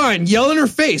 You're fine. Yell in her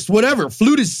face. Whatever.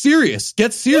 Flute is serious.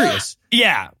 Get serious.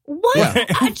 Yeah. What? Yeah.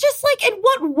 Just like, in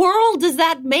what world does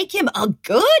that make him a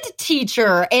good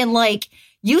teacher? And like,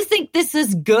 you think this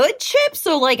is good, Chip?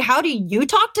 So like, how do you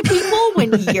talk to people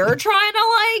when you're trying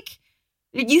to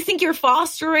like, you think you're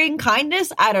fostering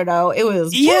kindness? I don't know. It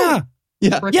was. Yeah.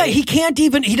 Yeah. He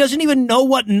doesn't even know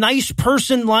what nice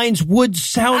person lines would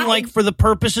sound like for the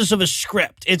purposes of a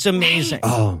script. It's amazing.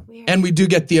 Oh, and we do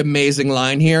get the amazing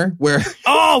line here where.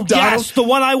 Oh, yes. The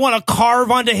one I want to carve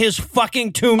onto his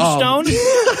fucking tombstone.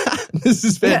 This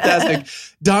is fantastic.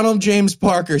 Donald James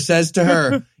Parker says to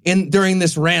her during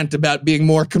this rant about being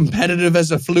more competitive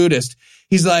as a flutist,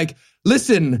 he's like,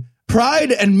 listen,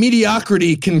 pride and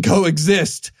mediocrity can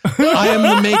coexist. I am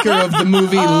the maker of the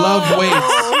movie Love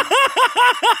Waits.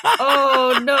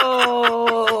 Oh,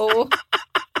 no.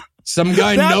 Some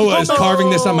guy, Noah, is carving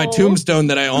this on my tombstone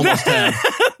that I almost had.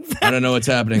 I don't know what's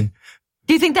happening.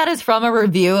 Do you think that is from a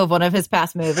review of one of his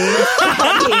past movies? That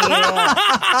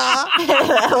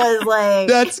was like...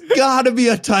 That's got to be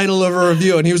a title of a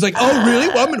review. And he was like, oh, really?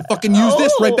 Well, I'm going to fucking use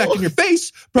this right back in your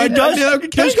face. Pride it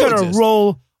does kind of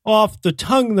roll off the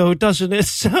tongue, though, doesn't it?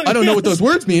 So, I don't know what those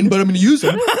words mean, but I'm going to use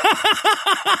them.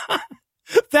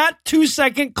 That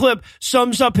 2-second clip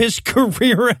sums up his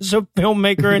career as a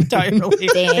filmmaker entirely.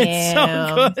 It's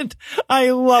so good.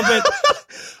 I love it.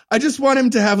 I just want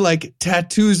him to have like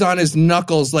tattoos on his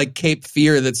knuckles like Cape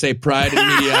Fear that say pride and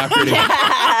mediocrity.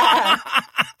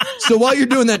 So while you're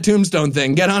doing that tombstone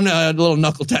thing, get on a little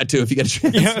knuckle tattoo if you get a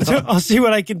chance. Yeah, I'll see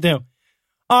what I can do.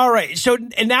 All right. So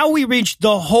and now we reach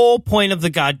the whole point of the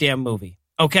goddamn movie.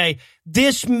 Okay,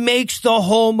 this makes the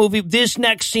whole movie, this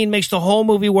next scene makes the whole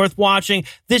movie worth watching.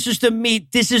 This is the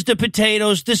meat. This is the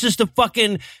potatoes. This is the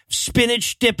fucking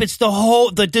spinach dip. It's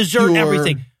the dessert, Pure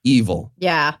everything. Evil.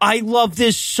 Yeah. I love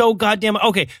this so goddamn.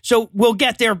 Okay, so we'll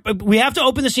get there. We have to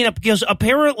open the scene up because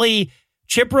apparently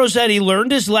Chip Rossetti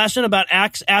learned his lesson about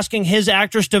asking his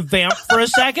actress to vamp for a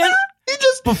second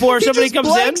before somebody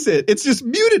comes in. It's just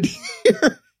muted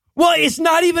here. Well, it's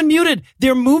not even muted.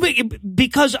 They're moving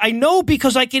because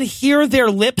I can hear their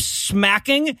lips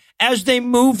smacking as they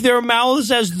move their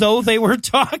mouths as though they were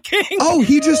talking. Oh,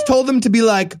 he just told them to be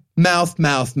like mouth,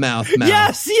 mouth, mouth, mouth.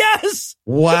 Yes.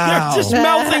 Wow. They're just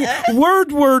mouthing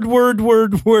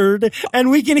word,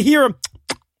 and we can hear them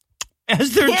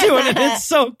as they're doing it. It's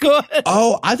so good.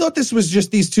 Oh, I thought this was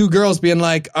just these two girls being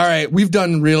like, all right, we've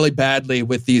done really badly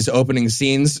with these opening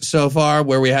scenes so far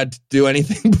where we had to do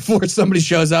anything before somebody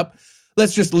shows up.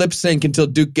 Let's just lip sync until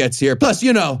Duke gets here. Plus,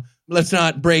 let's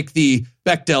not break the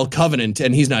Bechdel covenant,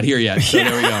 and he's not here yet. So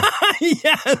there we go.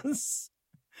 Yes.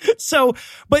 So,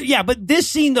 but this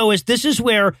scene though this is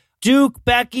where Duke,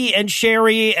 Becky, and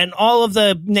Sherry, and all of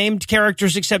the named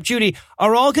characters except Judy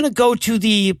are all going to go to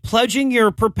the Pledging Your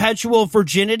Perpetual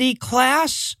Virginity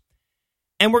class.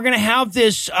 And we're going to have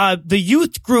this, the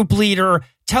youth group leader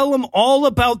tell them all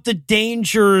about the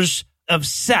dangers of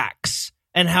sex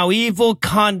and how evil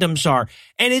condoms are.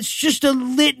 And it's just a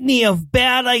litany of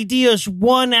bad ideas,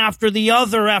 one after the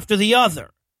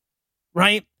other.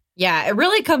 Right? Yeah, it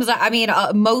really comes out. I mean,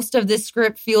 most of this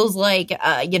script feels like,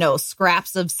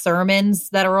 scraps of sermons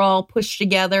that are all pushed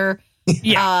together.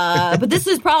 Yeah. But this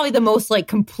is probably the most like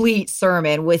complete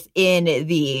sermon within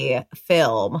the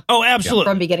film. Oh,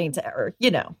 absolutely. From beginning to,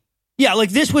 Yeah, like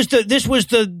this was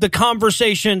the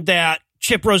conversation that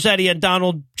Chip Rossetti and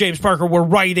Donald James Parker were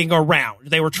writing around.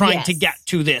 They were trying to get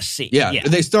to this scene. Yeah,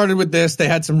 they started with this. They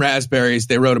had some raspberries.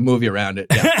 They wrote a movie around it.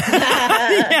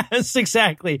 Yeah. Yes,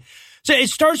 exactly. So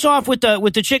it starts off with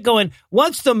the chick going,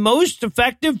 what's the most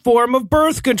effective form of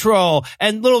birth control?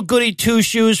 And little goody two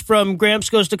shoes from Gramps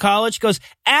Goes to College goes,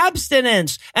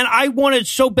 abstinence. And I wanted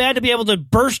so bad to be able to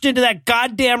burst into that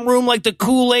goddamn room like the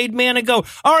Kool-Aid man and go,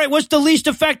 all right, what's the least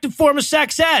effective form of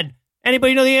sex ed?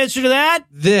 Anybody know the answer to that?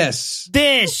 This.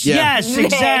 Yeah. Yes,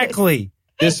 exactly.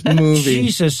 This movie.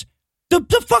 Jesus.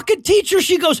 The fucking teacher,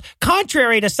 she goes,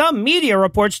 contrary to some media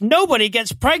reports, nobody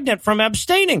gets pregnant from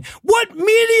abstaining. What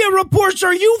media reports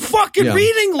are you fucking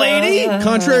reading, lady?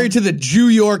 Contrary to the New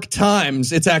York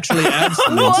Times, it's actually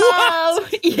abstinence. Whoa!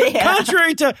 Yeah.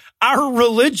 Contrary to our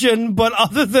religion, but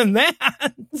other than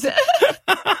that.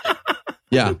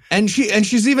 Yeah. And she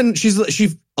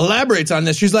elaborates on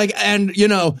this. She's like, and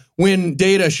when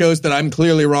data shows that I'm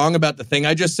clearly wrong about the thing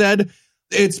I just said,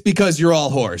 it's because you're all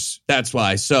whores. That's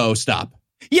why. So stop.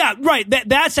 Yeah, right.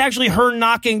 That's actually her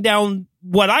knocking down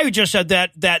what I just said,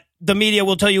 that the media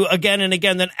will tell you again and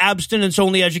again that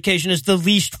abstinence-only education is the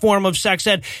least form of sex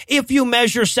ed. If you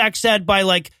measure sex ed by,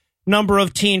 like, number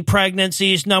of teen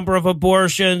pregnancies, number of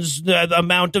abortions, the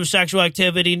amount of sexual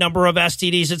activity, number of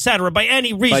STDs, etc., by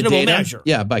any reasonable measure.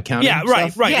 Yeah, by counting. Yeah,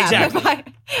 right, Yeah,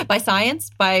 exactly. By science,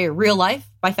 by real life,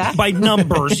 by fact. By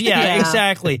numbers, yeah,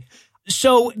 exactly.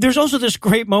 So there's also this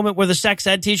great moment where the sex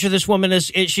ed teacher, this woman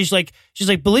she's like,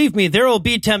 believe me, there will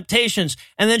be temptations.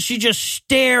 And then she just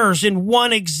stares in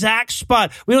one exact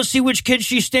spot. We don't see which kid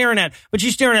she's staring at, but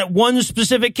she's staring at one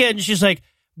specific kid. And she's like,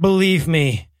 believe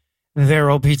me, there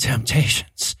will be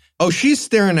temptations. Oh, she's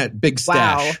staring at Big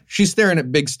Stash. Wow. She's staring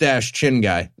at Big Stash chin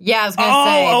guy. Yeah, I was going to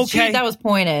say. Okay. That was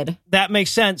pointed. That makes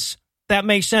sense.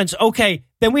 Okay.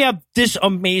 Then we have this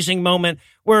amazing moment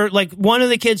where like one of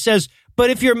the kids says, but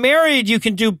if you're married, you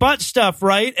can do butt stuff,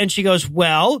 right? And she goes,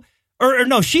 well, or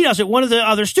no, she doesn't. One of the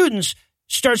other students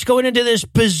starts going into this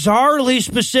bizarrely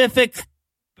specific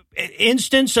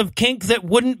instance of kink that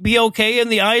wouldn't be okay in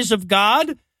the eyes of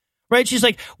God, right? She's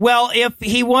like, well, if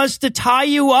he wants to tie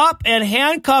you up and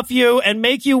handcuff you and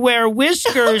make you wear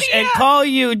whiskers and call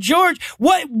you George,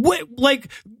 what like...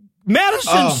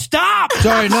 Madison, stop!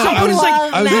 Sorry, no,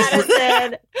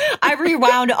 Madison. I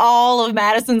rewound all of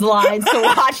Madison's lines to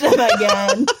watch them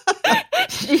again.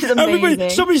 She's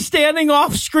amazing. Somebody's standing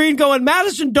off screen going,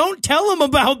 Madison, don't tell him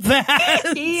about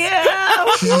that. Yeah.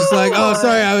 She's just like, oh,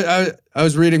 sorry, I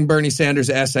was reading Bernie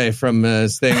Sanders' essay from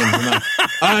his thing.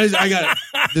 I got it.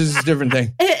 This is a different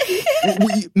thing.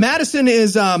 Madison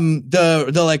is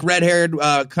the like red-haired,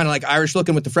 kind of like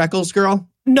Irish-looking with the freckles girl.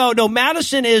 No,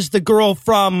 Madison is the girl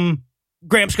from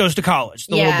Gramps Goes to College,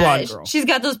 the little blonde girl. She's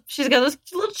got those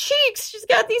little cheeks. She's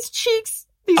got these cheeks.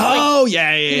 Yeah.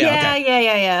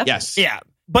 Yeah. Yes. Yeah.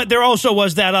 But there also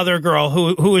was that other girl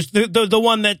who is the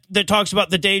one that talks about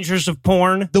the dangers of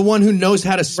porn. The one who knows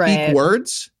how to speak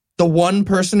words. The one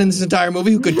person in this entire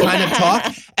movie who could kind of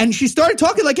talk. And she started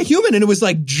talking like a human, and it was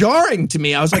like jarring to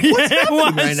me. I was like, what's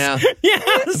happening right now?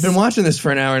 Yes. I've been watching this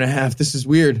for an hour and a half. This is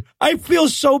weird. I feel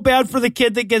so bad for the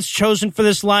kid that gets chosen for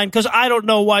this line, because I don't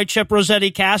know why Chip Rossetti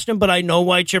cast him, but I know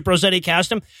why Chip Rossetti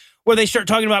cast him, where they start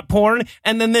talking about porn,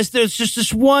 and then there's just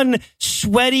this one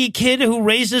sweaty kid who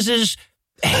raises his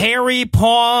hairy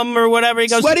palm or whatever. He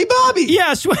goes, Sweaty Bobby.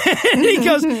 Yeah, and he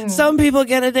goes, some people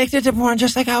get addicted to porn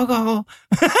just like alcohol.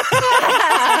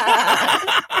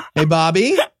 Hey,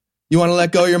 Bobby, you want to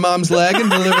let go of your mom's leg and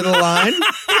deliver the line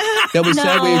that we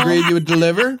said we agreed you would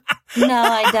deliver? No,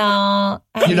 I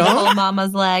don't. You don't? Hold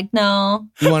mama's leg. No.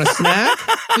 You want a snack?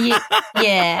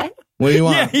 Yeah. What do you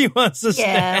want? Yeah, he wants a snack.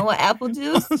 Yeah, what, apple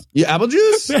juice? You apple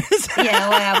juice? Yeah,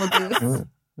 what apple juice?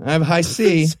 I have high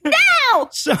C. No!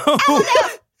 So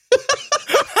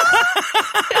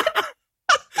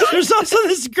there's also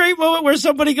this great moment where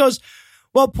somebody goes,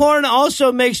 well, porn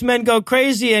also makes men go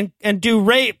crazy and do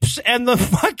rapes. And the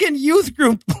fucking youth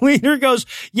group leader goes,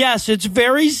 yes, it's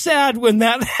very sad when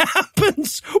that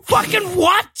happens. Fucking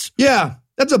what? Yeah,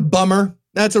 that's a bummer.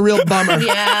 That's a real bummer.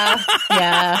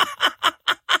 Yeah.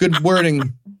 Good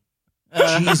wording.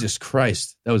 Jesus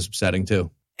Christ. That was upsetting too.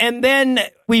 And then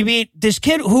we meet this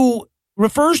kid who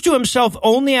refers to himself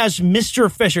only as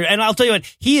Mr. Fisher. And I'll tell you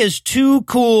what, he is too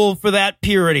cool for that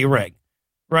purity ring,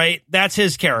 right? That's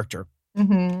his character.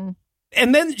 Mm-hmm.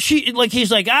 And then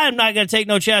he's like, I'm not going to take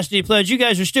no chastity pledge. You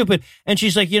guys are stupid. And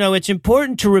she's like, it's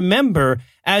important to remember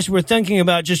as we're thinking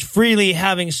about just freely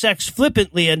having sex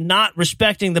flippantly and not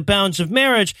respecting the bounds of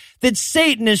marriage, that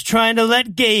Satan is trying to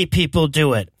let gay people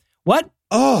do it. What?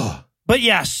 Oh. But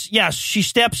yes, she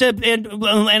steps up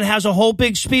and has a whole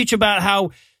big speech about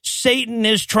how Satan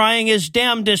is trying his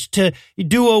damnedest to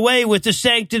do away with the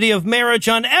sanctity of marriage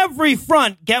on every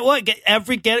front. Get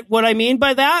what I mean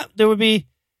by that? There would be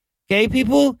gay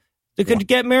people that could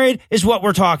get married is what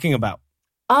we're talking about.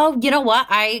 Oh, you know what?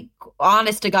 I,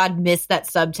 honest to God, missed that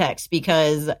subtext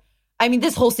because, I mean,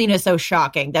 this whole scene is so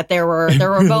shocking that there were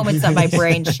moments that my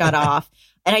brain shut off.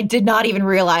 And I did not even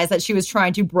realize that she was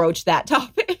trying to broach that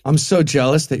topic. I'm so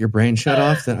jealous that your brain shut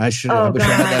off that I wish I had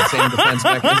that same defense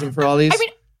mechanism for all these. I mean,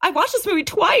 I watched this movie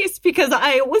twice because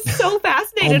I was so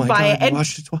fascinated by it. And you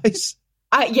watched it twice?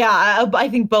 I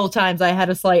think both times I had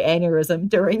a slight aneurysm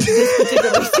during this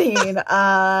particular scene.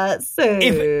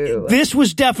 This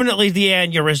was definitely the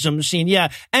aneurysm scene, yeah.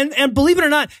 And believe it or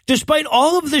not, despite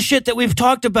all of the shit that we've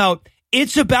talked about,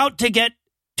 it's about to get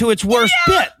to its worst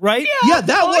bit, right? Yeah,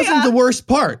 that wasn't the worst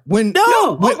part. We're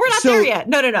not there yet.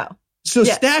 No. So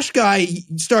Stash Guy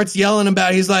starts yelling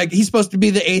about, he's supposed to be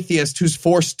the atheist who's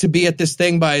forced to be at this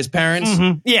thing by his parents.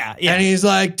 Mm-hmm. Yeah. And he's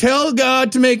like, tell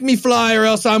God to make me fly or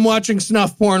else I'm watching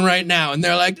snuff porn right now. And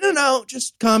they're like, no,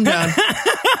 just calm down.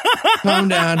 Calm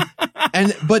down.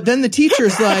 But then the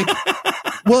teacher's like,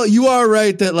 well, you are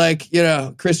right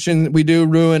that Christian, we do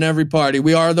ruin every party.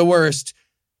 We are the worst.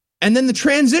 And then the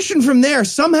transition from there,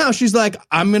 somehow she's like,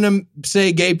 I'm going to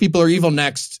say gay people are evil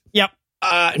next. Yep.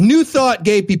 New thought,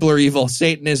 gay people are evil.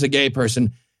 Satan is a gay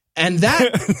person. And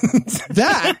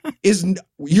that is,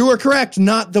 you are correct,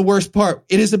 not the worst part.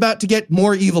 It is about to get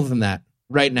more evil than that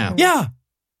right now. Yeah.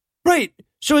 Right.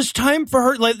 So it's time for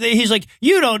her. Like, he's like,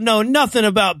 you don't know nothing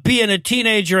about being a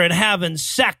teenager and having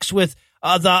sex with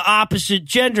the opposite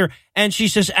gender. And she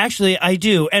says, actually, I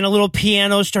do. And a little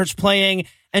piano starts playing.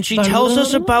 And she tells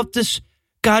us about this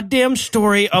goddamn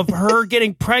story of her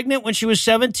getting pregnant when she was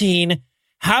 17,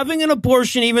 having an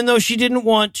abortion even though she didn't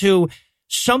want to,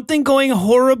 something going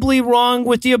horribly wrong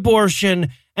with the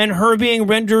abortion, and her being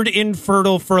rendered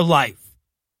infertile for life.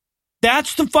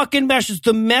 That's the fucking message.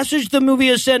 The message the movie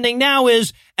is sending now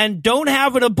is, and don't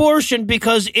have an abortion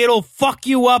because it'll fuck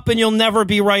you up and you'll never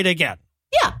be right again.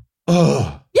 Yeah.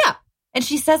 Yeah. And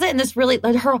she says it in this really,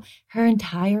 like, her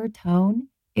entire tone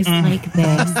is like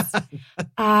this.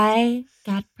 I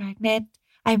got pregnant.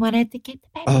 I wanted to get the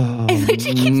baby. And like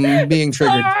she keeps being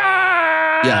triggered.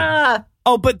 Yeah.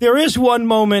 Oh, but there is one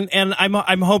moment, and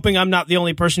I'm hoping I'm not the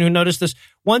only person who noticed this.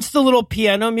 Once the little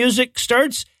piano music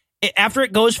starts, after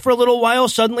it goes for a little while,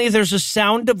 suddenly there's a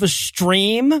sound of a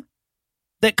stream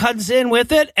that cuts in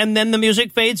with it, and then the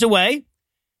music fades away.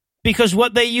 Because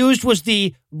what they used was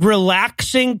the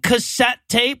relaxing cassette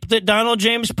tape that Donald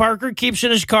James Parker keeps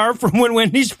in his car from when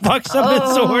Wendy's fucks up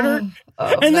its order.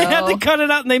 And they had to cut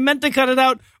it out, and they meant to cut it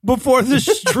out before the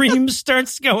stream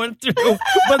starts going through,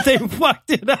 but they fucked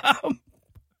it up.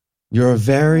 You're a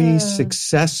very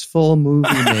successful movie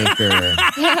maker.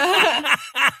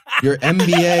 Your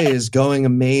MBA is going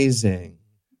amazing.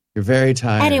 You're very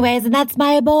tired. Anyways, and that's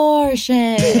my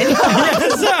abortion.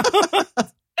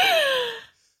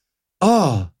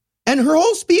 Oh, and her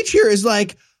whole speech here is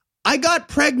like, I got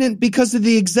pregnant because of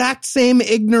the exact same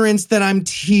ignorance that I'm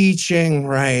teaching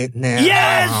right now.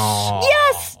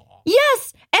 Yes!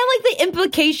 Yes. And like the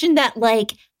implication that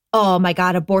like, oh my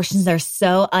God, abortions are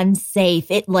so unsafe.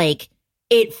 It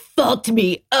fucked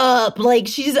me up. Like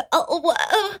she's,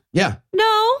 yeah.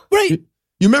 No. Right.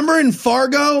 You remember in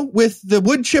Fargo with the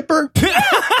wood chipper?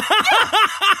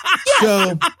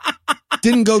 So,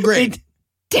 didn't go great.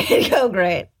 Didn't go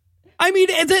great. I mean,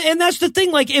 and that's the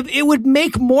thing. Like, it would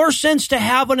make more sense to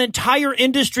have an entire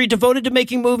industry devoted to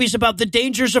making movies about the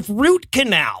dangers of root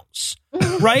canals,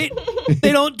 right?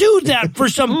 They don't do that for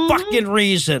some fucking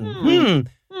reason.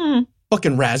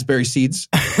 Fucking raspberry seeds.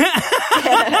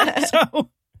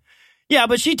 So, yeah,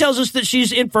 but she tells us that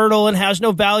she's infertile and has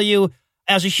no value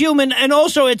as a human, and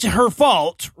also it's her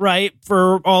fault, right,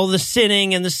 for all the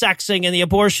sinning and the sexing and the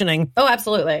abortioning. Oh,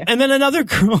 absolutely. And then another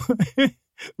girl...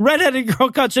 redheaded girl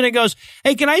cuts in and goes,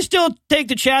 hey, can I still take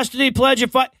the chastity pledge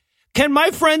can my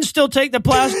friend still take the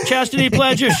chastity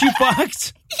pledge if she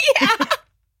fucks? Yeah.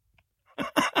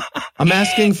 I'm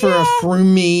asking for a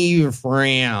free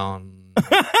frown.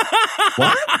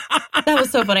 What? That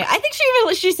was so funny. I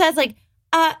think she says like,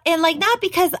 and like, not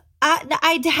because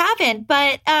I haven't,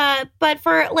 but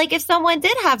for like, if someone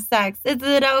did have sex, is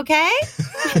it okay?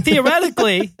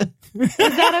 Theoretically. Is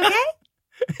that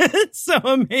okay? It's so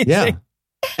amazing. Yeah.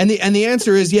 And the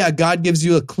answer is, yeah, God gives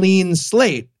you a clean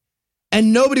slate.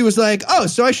 And nobody was like, oh,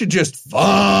 so I should just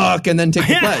fuck and then take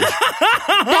the pledge.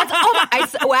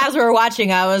 As we were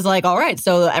watching, I was like, all right,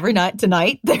 so every night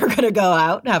tonight, they're going to go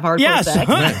out and have hardcore sex.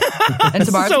 And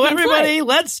tomorrow's so everybody,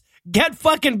 let's get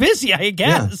fucking busy, I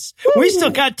guess. Yeah. We still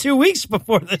got 2 weeks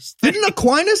before this thing. Didn't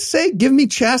Aquinas say, give me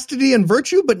chastity and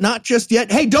virtue, but not just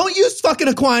yet? Hey, don't use fucking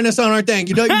Aquinas on our thing.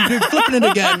 You're flipping it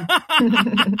again.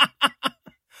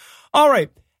 All right.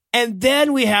 And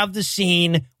then we have the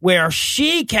scene where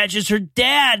she catches her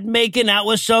dad making out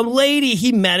with some lady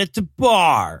he met at the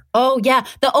bar. Oh, yeah.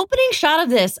 The opening shot of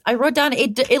this, I wrote down,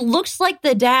 it looks like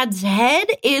the dad's head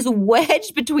is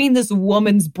wedged between this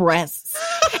woman's breasts.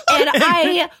 And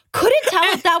I couldn't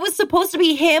tell if that was supposed to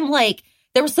be him, like,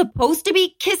 they were supposed to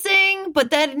be kissing,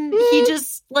 but then he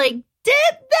just, like,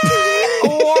 did that,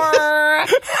 or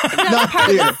is that part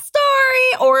of the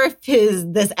story, or if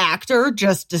this actor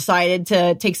just decided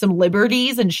to take some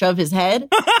liberties and shove his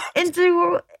head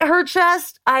into her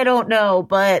chest. I don't know,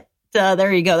 but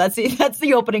there you go. That's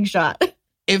the opening shot.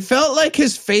 It felt like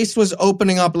his face was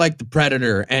opening up like the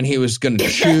Predator, and he was going to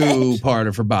chew part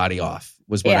of her body off.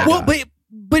 Was what I got. Well,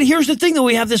 but here's the thing, though.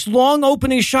 We have this long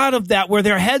opening shot of that where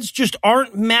their heads just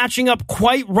aren't matching up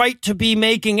quite right to be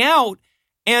making out.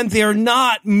 And they're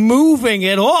not moving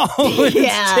at all.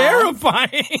 It's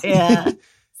terrifying. Yeah.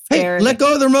 Hey, let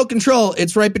go of the remote control.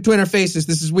 It's right between our faces.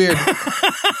 This is weird.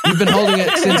 You've been holding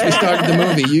it since we started the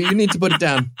movie. You need to put it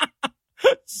down.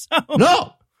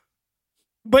 No.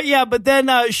 But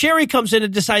then Sherry comes in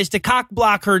and decides to cock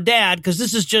block her dad because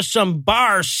this is just some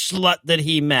bar slut that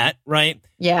he met, right?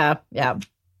 Yeah.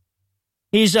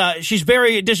 She's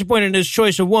very disappointed in his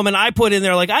choice of woman. I put in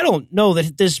there like, I don't know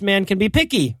that this man can be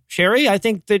picky, Sherry. I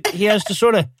think that he has to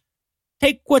sort of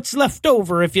take what's left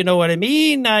over, if you know what I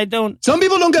mean. I don't. Some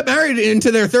people don't get married into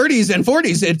their 30s and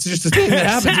 40s. It's just a thing that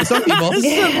happens with some people.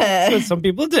 Yeah. Some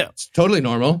people do. It's totally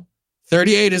normal.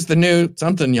 38 is the new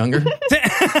something younger.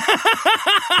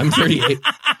 I'm 38.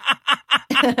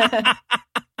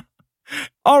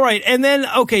 All right. And then,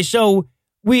 okay, so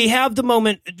we have the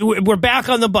moment. We're back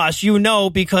on the bus,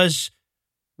 because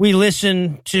we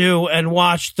listened to and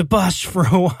watched the bus for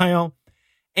a while.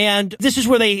 And this is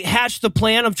where they hatched the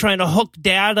plan of trying to hook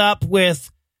Dad up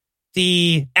with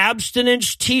the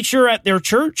abstinence teacher at their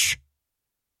church,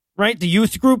 right? The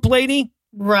youth group lady.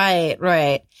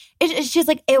 Right. She's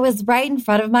like, it was right in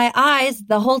front of my eyes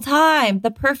the whole time.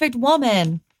 The perfect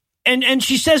woman. And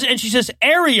she says,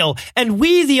 Ariel. And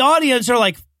we, the audience, are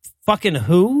like, fucking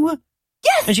who?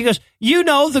 Yes. And she goes,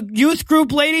 the youth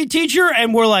group lady teacher.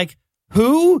 And we're like,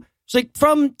 who? It's like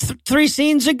from 3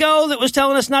 scenes ago that was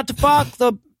telling us not to fuck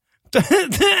the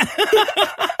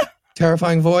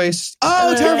terrifying voice.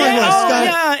 Oh, terrifying voice. Oh,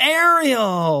 yeah,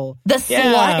 Ariel. The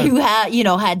slut who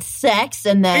had sex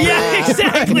and then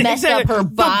messed up her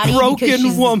body. The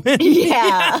broken woman.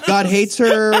 Yeah. God hates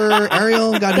her.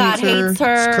 Ariel. God hates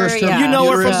her. Cursed her. Yeah. You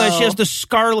know her from she has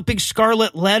the big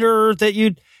scarlet letter that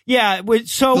you. Yeah.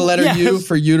 So the letter U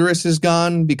for uterus is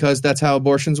gone because that's how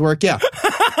abortions work. Yeah.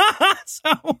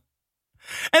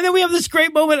 And then we have this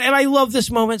great moment, and I love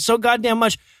this moment so goddamn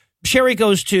much. Sherry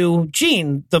goes to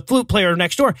Jean, the flute player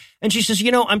next door, and she says,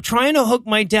 I'm trying to hook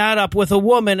my dad up with a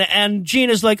woman. And Jean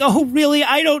is like, oh, really?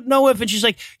 I don't know if. And she's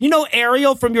like,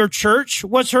 Ariel from your church?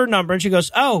 What's her number? And she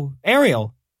goes, oh,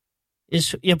 Ariel.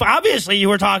 Obviously, you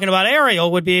were talking about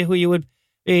Ariel would be who you would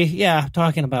be,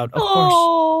 talking about, of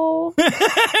course.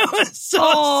 It was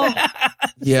so sad.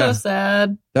 Yeah. So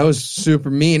sad. That was super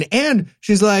mean. And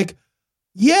she's like,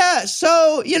 yeah,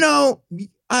 so,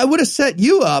 I would have set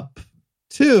you up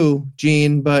too,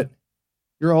 Jean, but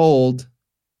you're old.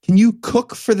 Can you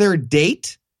cook for their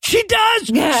date? She does.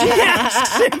 She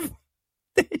asks him.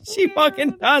 She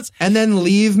fucking does. And then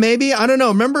leave, maybe? I don't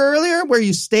know. Remember earlier where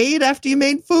you stayed after you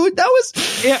made food? That was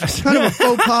kind of a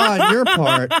faux pas on your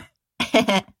part.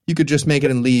 You could just make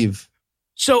it and leave.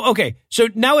 So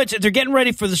now they're getting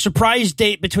ready for the surprise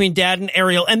date between Dad and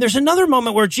Ariel. And there's another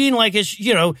moment where Jean is,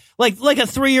 like a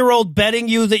 3-year-old betting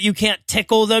you that you can't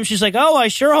tickle them. She's like, oh, I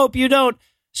sure hope you don't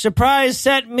surprise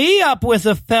set me up with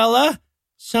a fella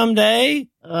someday.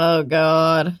 Oh,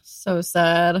 God. So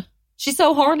sad. She's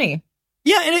so horny.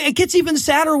 Yeah, and it gets even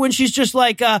sadder when she's just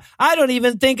like, I don't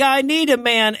even think I need a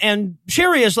man. And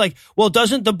Sherry is like, well,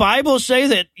 doesn't the Bible say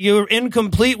that you're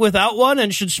incomplete without one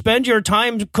and should spend your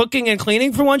time cooking and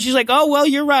cleaning for one? She's like, oh, well,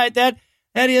 you're right. That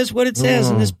is what it says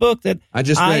in this book that I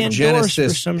just read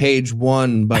Genesis page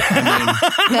 1, but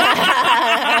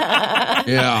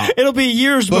yeah. It'll be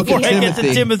years before I get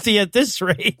to Timothy at this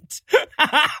rate.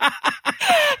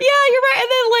 Yeah, you're right. And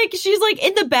then she's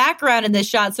in the background in this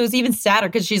shot, so it's even sadder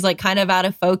because she's kind of out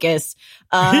of focus.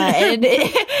 And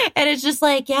it's just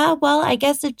yeah, well, I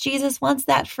guess if Jesus wants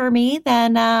that for me,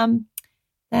 then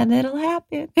it'll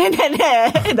happen. And then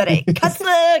it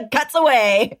cuts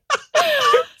away.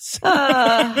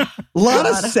 A lot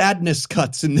of sadness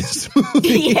cuts in this movie.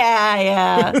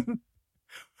 Yeah.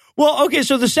 Well, okay,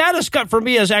 so the saddest cut for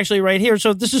me is actually right here.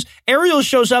 So this is Ariel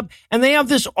shows up, and they have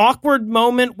this awkward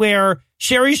moment where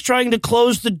Sherry's trying to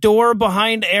close the door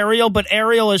behind Ariel, but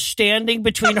Ariel is standing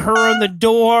between her and the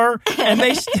door, and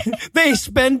they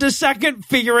spend a second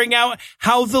figuring out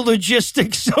how the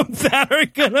logistics of that are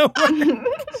going to work.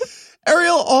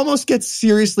 Ariel almost gets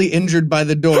seriously injured by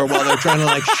the door while they're trying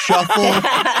to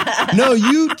shuffle. No,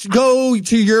 you go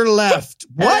to your left.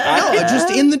 What? No,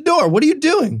 just in the door. What are you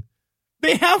doing?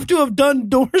 They have to have done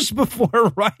doors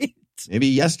before, right? Maybe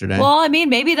yesterday. Well, I mean,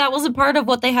 maybe that was a part of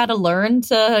what they had to learn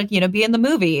to, be in the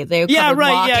movie. They right.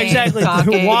 Walking, yeah, exactly.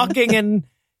 Walking and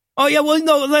oh yeah. Well,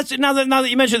 no. Now that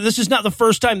you mentioned it, this is not the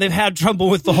first time they've had trouble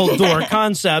with the whole door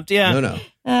concept. Yeah.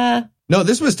 No. No,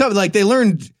 this was tough. They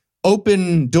learned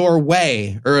open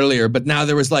doorway earlier, but now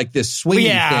there was this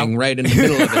swinging thing right in the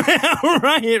middle of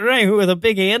it. right, with a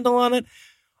big handle on it.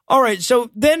 All right,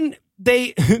 so then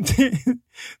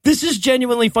this is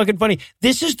genuinely fucking funny.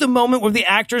 This is the moment where the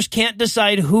actors can't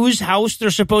decide whose house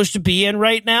they're supposed to be in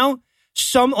right now.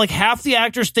 Half the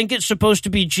actors think it's supposed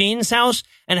to be Jean's house,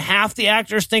 and half the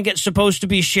actors think it's supposed to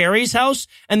be Sherry's house,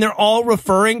 and they're all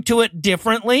referring to it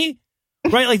differently.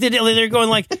 Right? Like they're going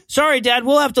like, sorry, Dad,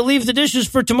 we'll have to leave the dishes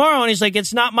for tomorrow. And he's like,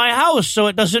 it's not my house, so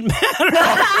it doesn't matter.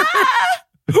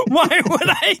 Why would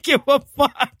I give a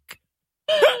fuck?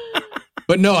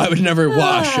 But no, I would never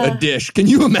wash a dish. Can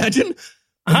you imagine?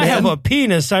 I have a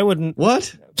penis. I wouldn't.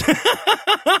 What?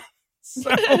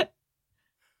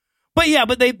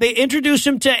 But they introduce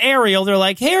him to Ariel. They're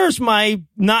like, here's my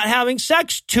not having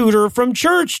sex tutor from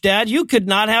church, Dad. You could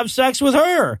not have sex with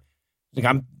her. Like,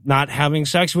 I'm not having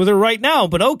sex with her right now,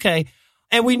 but okay.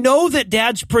 And we know that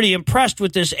Dad's pretty impressed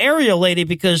with this Ariel lady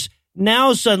because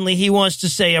now suddenly he wants to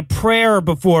say a prayer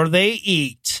before they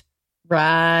eat.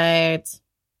 Right.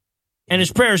 And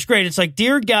his prayer is great. It's like,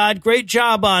 dear God, great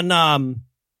job on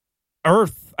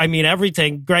Earth. I mean,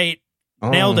 everything. Great.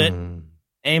 Nailed it.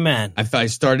 Amen. If I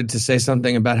started to say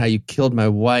something about how you killed my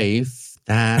wife,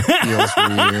 that feels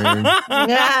weird.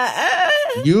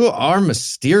 You are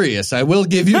mysterious. I will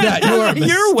give you that. You are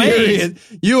mysterious. Your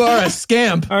ways. You are a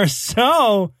scamp. Are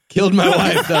so. Killed my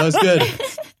wife. That was good.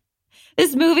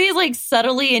 This movie is like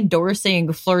subtly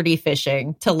endorsing flirty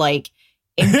fishing to like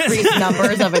increase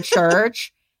numbers of a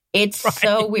church. It's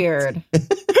so weird.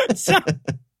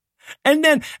 And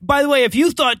then, by the way, if you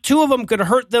thought two of them could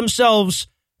hurt themselves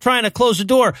trying to close the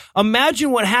door,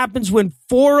 imagine what happens when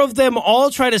four of them all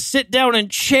try to sit down in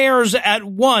chairs at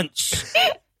once.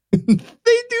 They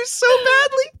do so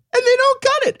badly, and they don't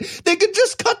cut it. They could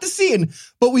just cut the scene,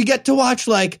 but we get to watch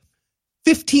like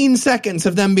 15 seconds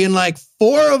of them being like,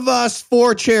 four of us,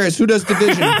 four chairs. Who does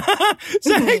division?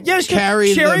 Yes,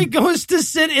 Carry Sherry goes to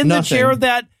sit in the chair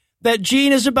that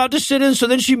Jean is about to sit in. So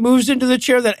then she moves into the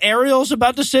chair that Ariel's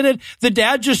about to sit in. The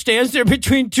dad just stands there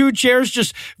between two chairs,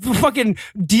 just fucking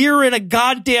deer in a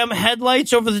goddamn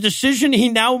headlights over the decision he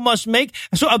now must make.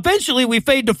 So eventually we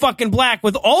fade to fucking black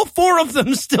with all four of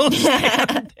them still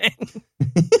standing.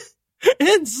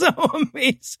 It's so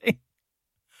amazing.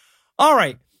 All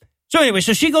right. So anyway,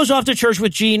 so she goes off to church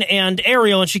with Jean and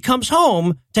Ariel, and she comes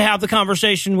home to have the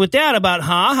conversation with Dad about,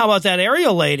 how about that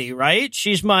Ariel lady, right?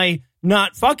 She's my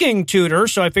not fucking tutor,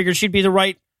 so I figured she'd be the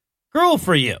right girl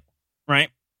for you,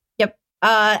 right? Yep.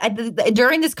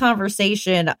 During this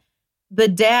conversation, the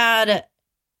dad,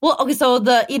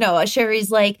 Sherry's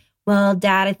like, well,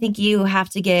 Dad, I think you have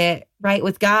to get right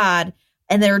with God.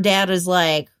 And their dad is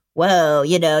like, whoa,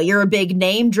 you're a big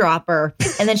name dropper.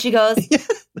 And then she goes,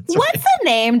 what's a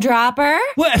name dropper?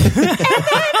 What? And then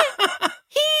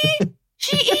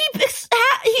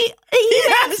he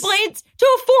explains to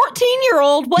a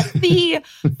 14-year-old what the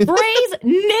phrase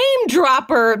name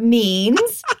dropper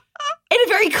means in a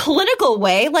very clinical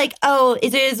way. Like,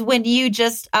 it is when you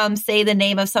just say the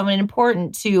name of someone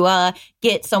important to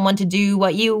get someone to do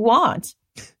what you want.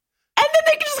 And then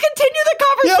they can just continue the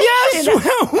conversation.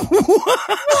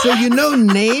 Yes. So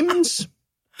names?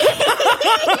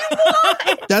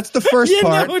 That's the first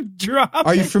part. Drop.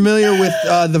 Are you familiar with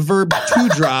the verb to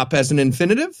drop as an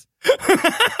infinitive?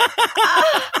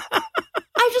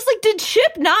 I just did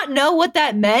Chip not know what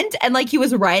that meant? And he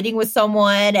was riding with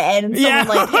someone and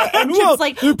someone and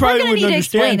Chip's we're going to need to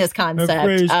explain this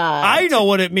concept. I know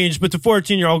what it means, but the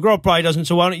 14-year-old girl probably doesn't.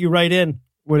 So why don't you write in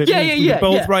what it means? We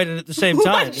both write it at the same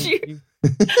time.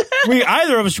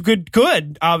 Either of us could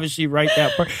obviously write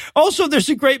that part. Also, there's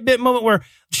a great moment where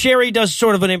Sherry does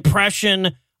sort of an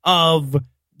impression of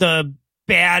the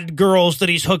bad girls that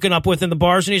he's hooking up with in the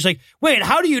bars. And he's like, wait,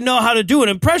 how do you know how to do an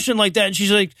impression like that? And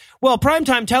she's like, well,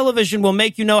 primetime television will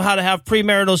make you know how to have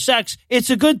premarital sex. It's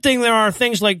a good thing there are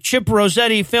things like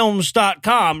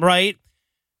ChipRossettiFilms.com, right?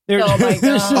 Oh my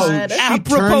God. She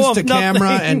turns to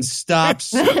camera and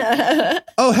stops.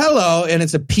 Oh, hello. And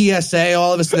it's a PSA.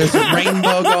 All of a sudden, there's a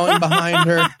rainbow going behind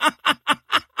her.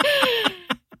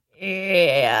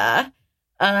 Yeah.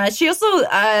 She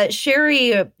also,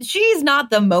 Sherry, she's not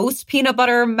the most peanut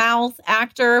butter mouth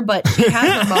actor, but she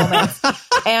has her moments.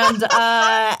 And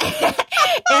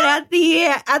at the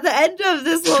end of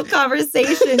this little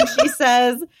conversation, she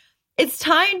says, it's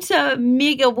time to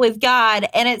meet up with God.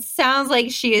 And it sounds like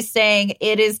she is saying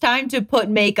it is time to put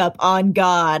makeup on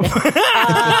God. And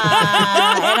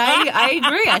I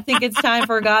agree. I think it's time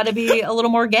for God to be a little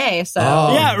more gay. So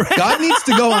yeah, right. God needs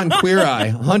to go on Queer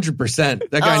Eye. 100%.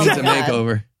 That guy needs a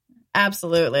makeover.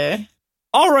 Absolutely.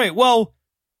 All right. Well,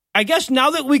 I guess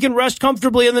now that we can rest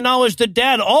comfortably in the knowledge that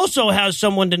Dad also has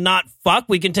someone to not fuck,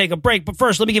 we can take a break. But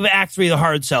first, let me give Act 3 the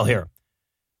hard sell here.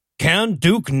 Can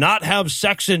Duke not have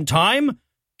sex in time?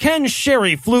 Can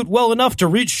Sherry flute well enough to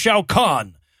reach Shao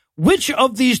Kahn? Which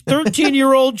of these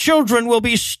 13-year-old children will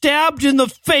be stabbed in the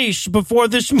face before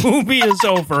this movie is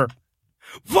over?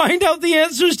 Find out the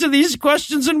answers to these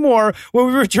questions and more when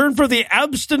we return for the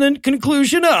abstinent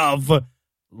conclusion of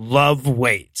Love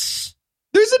Waits.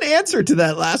 There's an answer to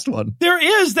that last one.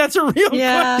 There is. That's a real question.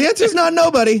 The answer's not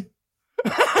nobody.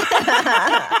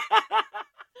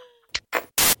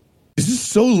 This is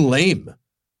so lame.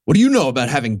 What do you know about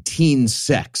having teen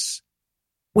sex?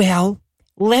 Well,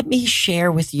 let me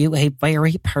share with you a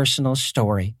very personal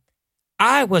story.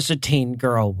 I was a teen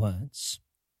girl once.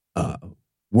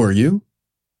 Were you?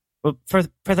 For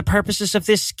the purposes of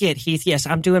this skit, Heath, yes,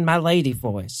 I'm doing my lady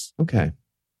voice. Okay.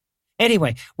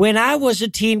 Anyway, when I was a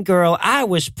teen girl, I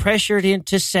was pressured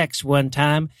into sex one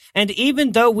time, and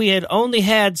even though we had only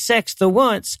had sex the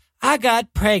once, I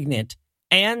got pregnant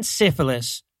and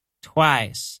syphilis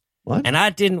twice. What? And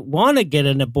I didn't want to get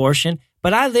an abortion,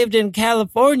 but I lived in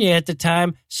California at the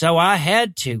time, so I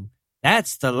had to.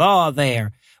 That's the law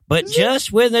there. But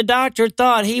just when the doctor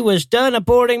thought he was done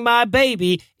aborting my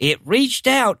baby, it reached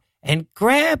out and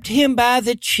grabbed him by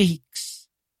the cheeks.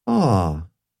 Aw.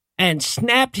 And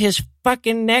snapped his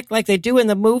fucking neck like they do in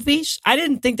the movies. I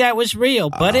didn't think that was real,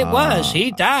 but it was.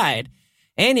 He died.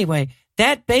 Anyway,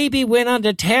 that baby went on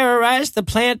to terrorize the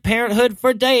Planned Parenthood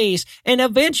for days, and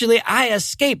eventually I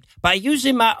escaped by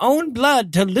using my own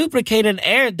blood to lubricate an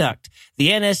air duct. The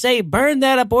NSA burned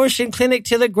that abortion clinic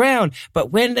to the ground,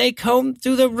 but when they combed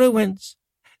through the ruins,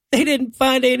 they didn't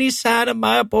find any sign of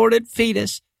my aborted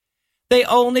fetus. They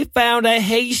only found a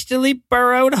hastily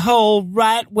burrowed hole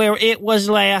right where it was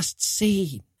last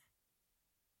seen.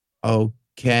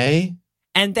 Okay.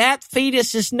 And that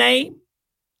fetus's name?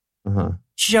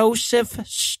 Joseph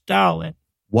Stalin.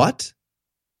 What?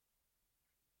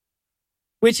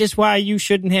 Which is why you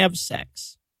shouldn't have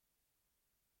sex.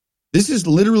 This is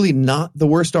literally not the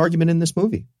worst argument in this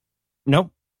movie.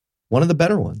 Nope. One of the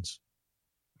better ones.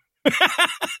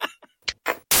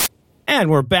 And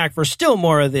we're back for still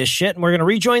more of this shit. And we're going to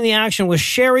rejoin the action with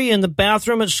Sherry in the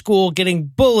bathroom at school getting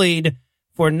bullied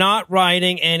for not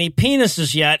writing any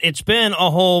penises yet. It's been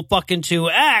a whole fucking 2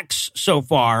 acts so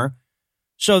far.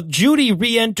 So Judy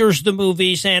re-enters the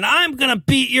movie saying, I'm going to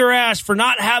beat your ass for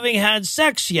not having had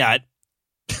sex yet.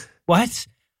 What?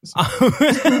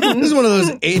 This is one of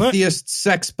those atheist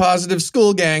sex-positive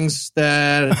school gangs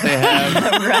that they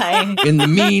have Right. in the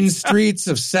mean streets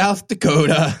of South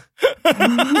Dakota.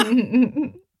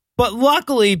 But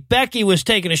luckily, Becky was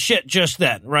taking a shit just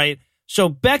then, right? So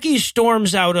Becky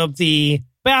storms out of the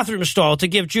bathroom stall to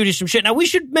give Judy some shit. Now, we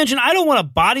should mention, I don't want to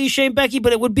body shame Becky,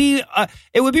 but it would be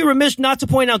remiss not to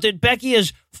point out that Becky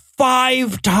is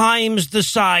 5 times the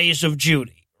size of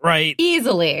Judy, right?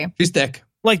 Easily. She's thick.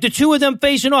 Like the two of them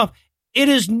facing off. It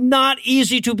is not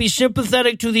easy to be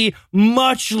sympathetic to the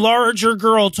much larger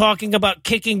girl talking about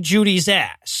kicking Judy's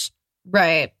ass.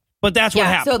 Right. But that's what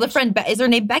happened. So the friend, is her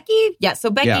name Becky? Yeah. So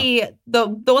Becky, the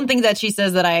one thing that she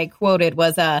says that I quoted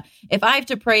was, if I have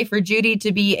to pray for Judy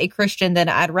to be a Christian, then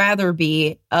I'd rather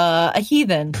be a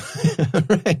heathen.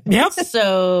 Right. Yep.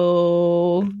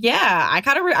 So yeah,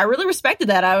 I really respected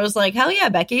that. I was like, hell yeah,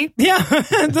 Becky. Yeah,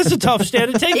 that's a tough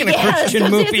stand to take in a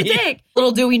Christian movie.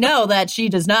 Little do we know that she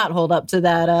does not hold up to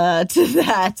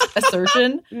that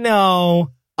assertion.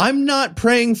 No. I'm not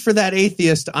praying for that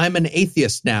atheist. I'm an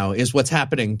atheist now is what's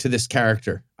happening to this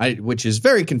character, which is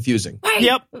very confusing. Right.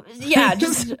 Yep. Yeah,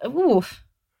 just oof.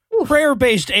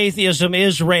 Prayer-based atheism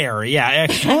is rare. Yeah,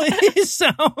 actually.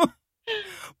 So,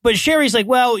 but Sherry's like,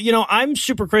 well, I'm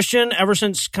super Christian ever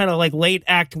since kind of like late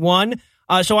Act 1.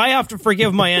 So I have to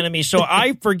forgive my enemy. So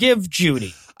I forgive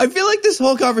Judy. I feel like this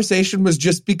whole conversation was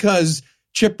just because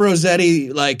Chip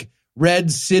Rossetti,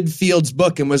 read Sid Field's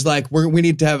book and was like, we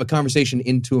need to have a conversation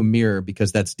into a mirror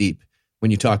because that's deep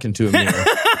when you talk into a mirror.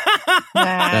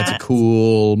 That's a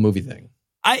cool movie thing.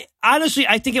 I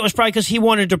think it was probably because he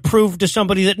wanted to prove to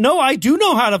somebody that, no, I do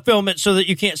know how to film it so that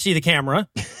you can't see the camera.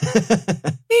 Yeah,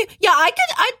 I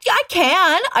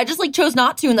can. I just chose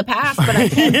not to in the past, but I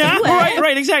can do it.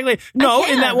 Right, exactly. No,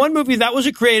 in that one movie, that was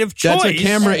a creative choice. That's a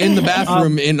camera in the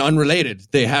bathroom in Unrelated.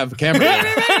 They have a camera.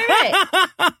 Right.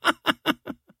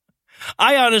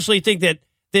 I honestly think that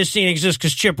this scene exists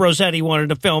because Chip Rossetti wanted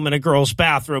to film in a girl's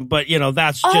bathroom, but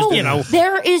that's just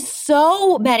there is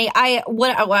so many. I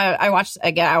watched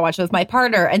it with my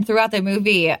partner, and throughout the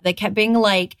movie, they kept being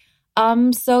like,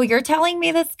 so you're telling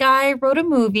me this guy wrote a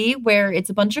movie where it's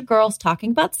a bunch of girls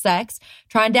talking about sex,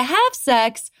 trying to have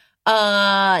sex,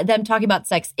 them talking about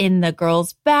sex in the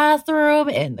girls' bathroom,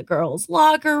 in the girls'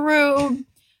 locker room.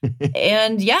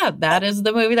 And yeah, that is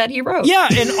the movie that he wrote. Yeah,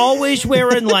 and always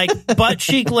wearing butt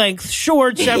cheek length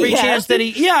shorts every chance that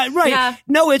he. Yeah, right. Yeah.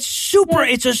 No, it's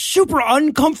a super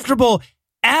uncomfortable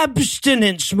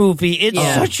abstinence movie. It's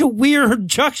such a weird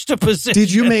juxtaposition.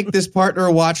 Did you make this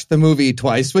partner watch the movie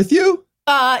twice with you?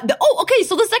 Okay.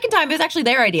 So the second time it was actually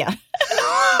their idea.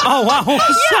 Oh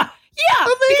wow. Yeah,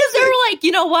 because they were like,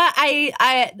 you know what?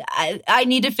 I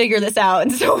need to figure this out.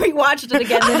 And so we watched it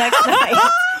again the next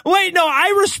night. Wait, no,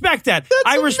 I respect that.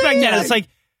 I respect that.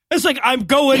 It's like I'm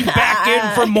going back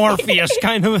in for Morpheus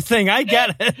kind of a thing. I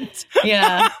get it.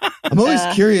 Yeah. I'm always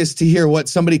curious to hear what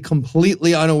somebody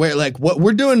completely unaware, like what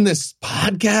we're doing this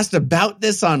podcast about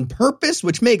this on purpose,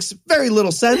 which makes very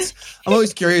little sense. I'm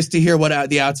always curious to hear what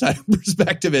the outside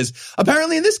perspective is.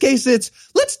 Apparently in this case, it's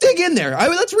let's dig in there.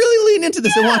 Let's really lean into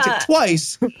this and watch it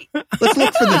twice. Let's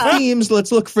look for the themes.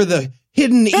 Let's look for the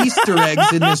hidden Easter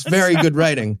eggs in this very good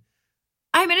writing.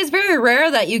 I mean, it's very rare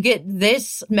that you get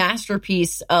this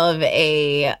masterpiece of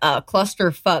a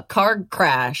clusterfuck car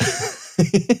crash.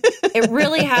 It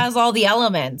really has all the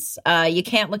elements. You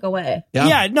can't look away.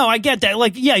 Yeah, no, I get that.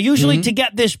 Like, yeah, usually to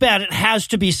get this bad, it has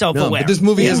to be self-aware. No, but this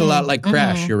movie is a lot like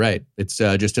Crash. You're right. It's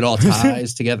just it all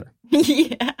ties together.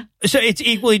 Yeah. So it's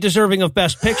equally deserving of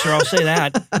Best Picture. I'll say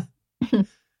that.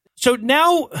 So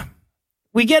now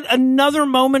we get another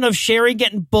moment of Sherry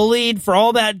getting bullied for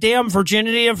all that damn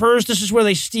virginity of hers. This is where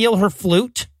they steal her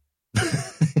flute.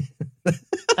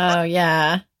 Oh,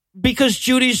 yeah. Because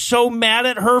Judy's so mad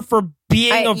at her for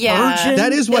being a virgin.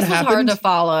 That is what happened. Hard to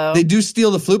follow. They do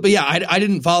steal the flute, but yeah, I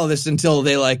didn't follow this until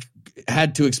they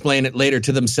had to explain it later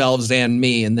to themselves and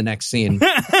me in the next scene.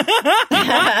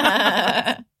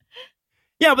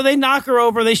 Yeah, but they knock her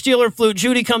over. They steal her flute.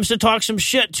 Judy comes to talk some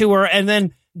shit to her, and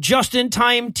then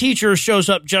just-in-time teacher shows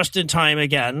up just in time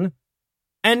again.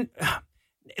 And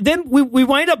then we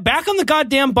wind up back on the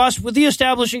goddamn bus with the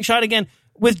establishing shot again,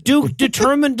 with Duke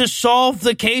determined to solve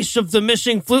the case of the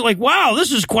missing flute. Like, wow,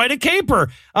 this is quite a caper.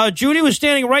 Judy was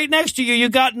standing right next to you. You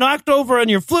got knocked over and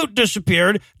your flute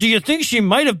disappeared. Do you think she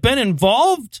might have been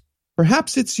involved?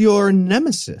 Perhaps it's your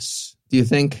nemesis. Do you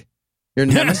think your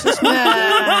nemesis?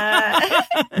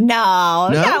 No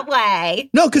way.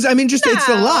 No, because I mean, it's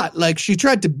a lot. Like, she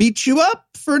tried to beat you up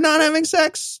for not having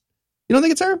sex. You don't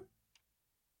think it's her?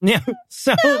 Yeah.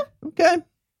 So okay.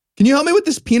 Can you help me with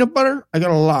this peanut butter? I got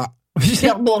a lot.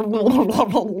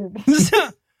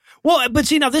 Well, but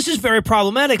see, now this is very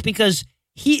problematic because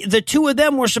the two of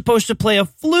them were supposed to play a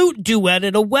flute duet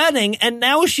at a wedding, and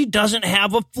now she doesn't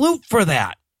have a flute for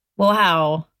that. Well,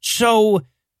 how? So,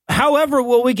 however,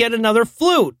 will we get another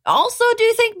flute? Also, do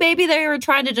you think maybe they were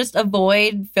trying to just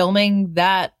avoid filming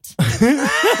that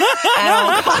at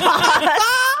all costs?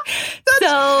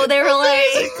 So they were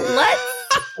like,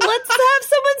 let's have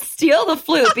someone steal the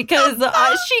flute because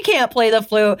she can't play the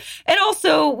flute. And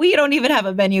also, we don't even have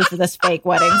a venue for this fake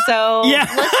wedding. So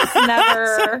let's just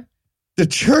never... The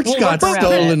church got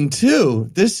stolen too.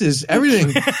 This is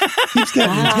everything keeps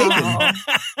getting taken.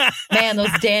 Man,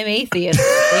 those damn atheists.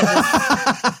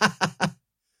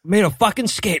 Made a fucking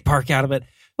skate park out of it.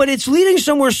 But it's leading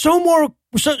somewhere so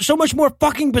much more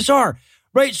fucking bizarre.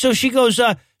 Right? So she goes,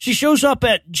 she shows up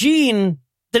at Jean,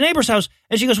 the neighbor's house,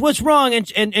 and she goes, what's wrong?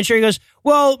 And Sherry goes,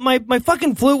 well, my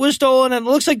fucking flute was stolen, and it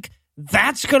looks like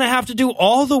that's going to have to do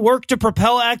all the work to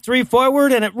propel Act 3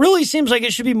 forward, and it really seems like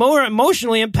it should be more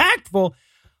emotionally impactful.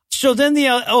 So then the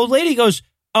old lady goes,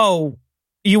 oh,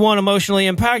 you want emotionally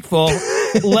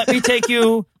impactful? Let me take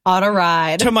you on a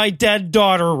ride to my dead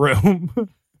daughter room.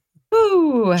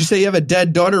 Ooh. Did you say you have a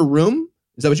dead daughter room?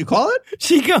 Is that what you call it?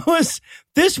 She goes,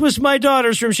 this was my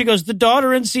daughter's room. She goes, the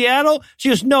daughter in Seattle? She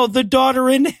goes, no, the daughter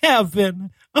in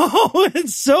heaven. Oh,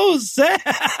 it's so sad.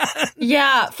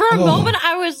 Yeah. For a moment,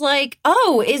 I was like,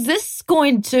 oh, is this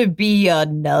going to be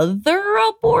another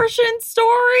abortion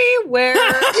story where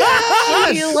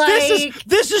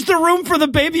this is the room for the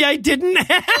baby I didn't have?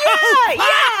 Yeah.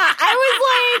 I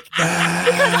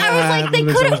was like, they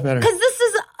could have, because this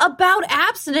is about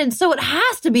abstinence, so it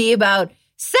has to be about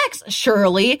sex,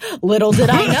 surely. Little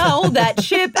did I know that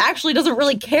Chip actually doesn't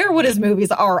really care what his movies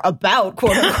are about,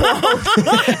 quote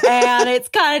unquote. And it's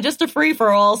kind of just a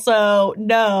free-for-all. So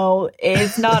no,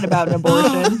 it's not about an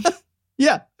abortion.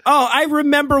 Yeah. Oh, I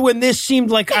remember when this seemed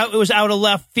like it was out of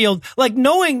left field. Like,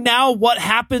 knowing now what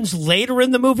happens later in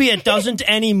the movie, it doesn't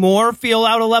anymore feel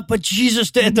out of left. But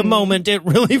Jesus, at the moment, it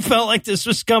really felt like this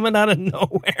was coming out of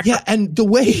nowhere. Yeah, and the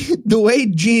way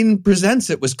Jean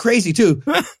presents it was crazy too.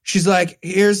 She's like,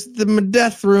 "Here's the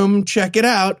death room. Check it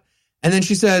out." And then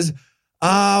she says,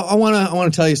 "I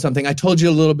want to tell you something. I told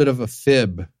you a little bit of a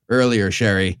fib earlier,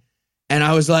 Sherry." And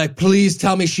I was like, please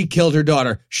tell me she killed her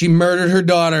daughter. She murdered her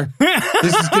daughter.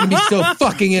 This is going to be so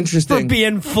fucking interesting. For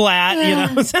being flat, you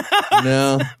know.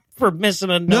 No. For missing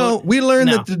a note. No, we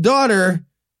learned that the daughter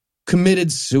committed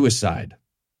suicide.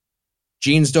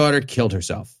 Jean's daughter killed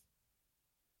herself.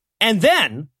 And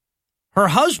then her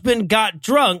husband got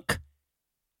drunk.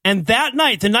 And that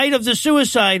night, the night of the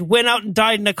suicide, went out and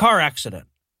died in a car accident.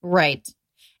 Right.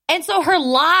 And so her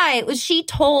lie was she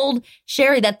told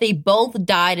Sherry that they both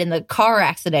died in the car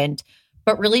accident,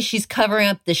 but really she's covering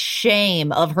up the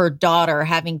shame of her daughter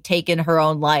having taken her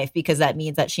own life because that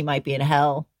means that she might be in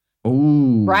hell.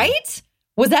 Ooh. Right?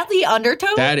 Was that the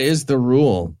undertone? That is the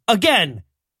rule. Again,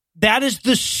 that is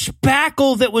the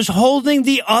spackle that was holding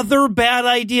the other bad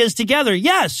ideas together.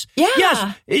 Yes. Yeah.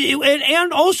 Yes.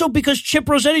 And also because Chip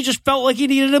Rossetti just felt like he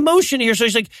needed emotion here. So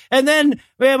he's like, and then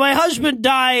my husband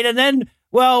died, and then,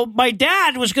 well, my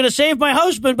dad was going to save my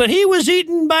husband, but he was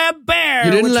eaten by a bear.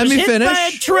 You didn't let me finish. By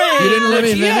a tree. You didn't let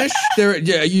me finish.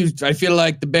 I feel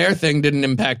like the bear thing didn't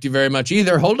impact you very much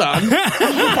either. Hold on.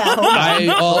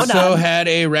 I also had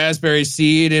a raspberry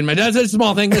seed in my. That's a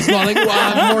small thing.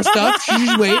 Wow, more stuff.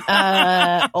 Wait.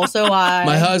 Also,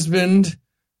 my husband.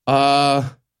 My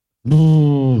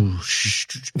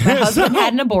husband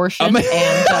had an abortion, and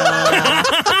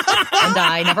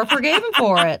I never forgave him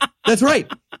for it. That's right.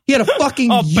 He had a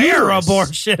fucking bear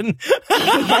abortion.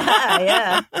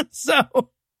 Yeah. So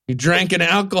he drank an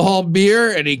alcohol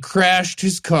beer and he crashed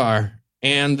his car.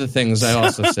 And the things I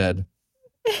also said.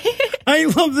 I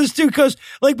love this too, because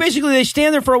like basically they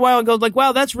stand there for a while and go like,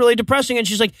 wow, that's really depressing. And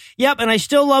she's like, yep, and I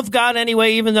still love God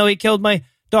anyway, even though he killed my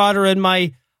daughter and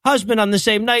my husband on the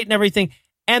same night and everything.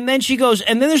 And then she goes,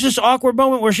 and then there's this awkward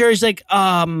moment where Sherry's like,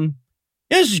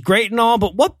 this is great and all,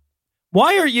 but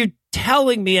why are you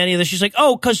telling me any of this? She's like,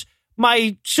 oh, because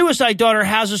my suicide daughter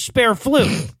has a spare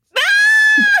flute.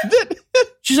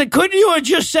 She's like, couldn't you have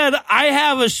just said, I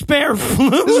have a spare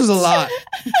flute? This is a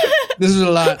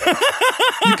lot.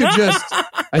 You could just,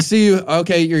 I see you.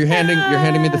 Okay, you're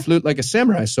handing me the flute like a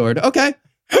samurai sword. Okay.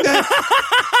 There's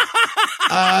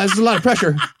a lot of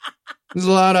pressure. There's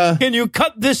a lot of. Can you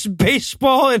cut this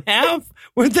baseball in half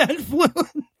with that flute?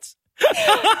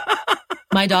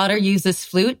 My daughter used this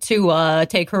flute to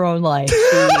take her own life.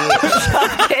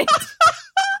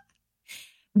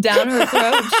 Down her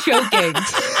throat,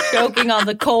 choking on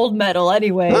the cold metal.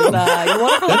 Anyways, you want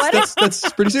to that's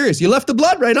pretty serious. You left the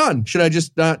blood right on. Should I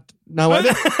just not wipe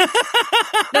it?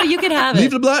 No, you can have it.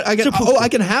 Leave the blood. I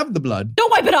can have the blood.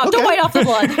 Don't wipe it off. Okay. Don't wipe off the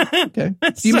blood. Okay.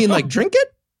 Do you mean like drink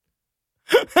it?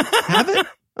 Have it?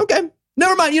 Okay.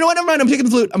 Never mind. You know what? Never mind. I'm taking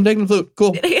the flute.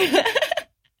 Cool.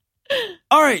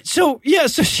 All right. So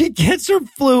she gets her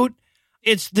flute.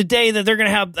 It's the day that they're going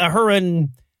to have her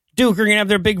and Duke are going to have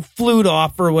their big flute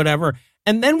off or whatever.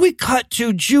 And then we cut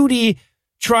to Judy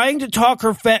trying to talk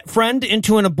her friend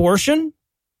into an abortion.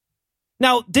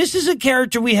 Now, this is a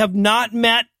character we have not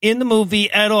met in the movie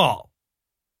at all.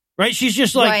 Right? She's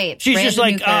just like, right. She's brand just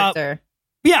like,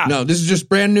 yeah. No, this is just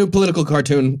brand new political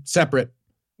cartoon, separate.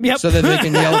 Yep. So that they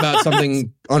can yell about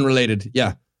something unrelated.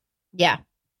 Yeah. Yeah.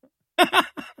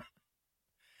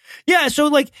 Yeah, so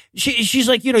like she's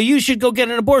like, you should go get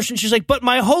an abortion. She's like, but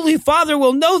my holy father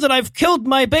will know that I've killed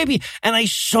my baby. And I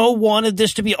so wanted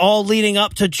this to be all leading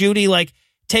up to Judy like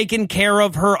taking care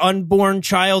of her unborn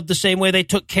child the same way they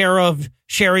took care of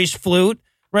Sherry's flute,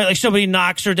 right? Like somebody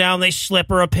knocks her down, they slip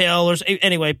her a pill or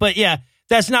anyway. But yeah,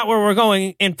 that's not where we're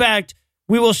going. In fact,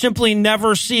 we will simply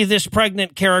never see this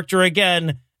pregnant character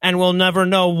again, and we'll never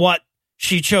know what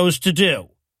she chose to do.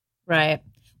 Right.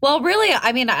 Well, really,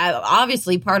 I mean,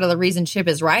 obviously part of the reason Chip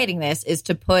is writing this is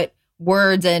to put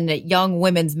words in young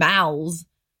women's mouths.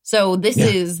 So this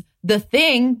is the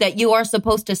thing that you are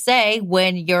supposed to say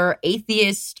when your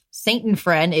atheist Satan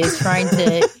friend is trying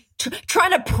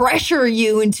to pressure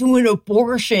you into an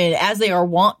abortion, as they are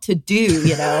wont to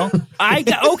do,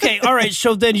 Okay, all right.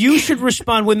 So then you should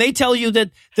respond when they tell you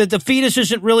that the fetus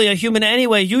isn't really a human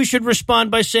anyway. You should respond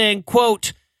by saying,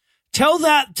 quote, tell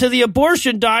that to the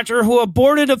abortion doctor who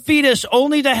aborted a fetus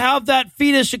only to have that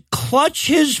fetus clutch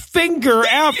his finger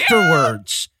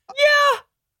afterwards. Yeah.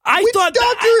 Which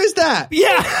doctor is that?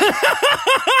 Yeah.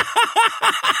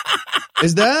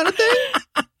 Is that a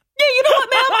thing? Yeah, you know what,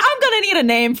 ma'am? I'm going to need a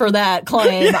name for that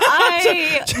claim.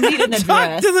 I need an address.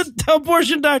 Talk to the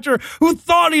abortion doctor who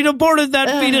thought he'd aborted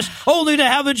that fetus only to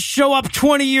have it show up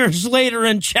 20 years later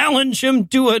and challenge him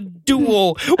to a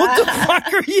duel. What the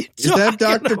fuck are you talking about? Is that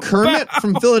Dr. Kermit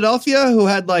from Philadelphia who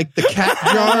had like the cat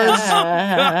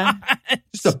jars?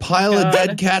 Just a pile of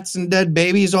dead cats and dead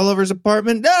babies all over his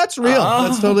apartment? No, that's real.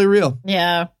 That's totally real.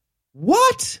 Yeah.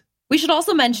 What? We should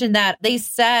also mention that they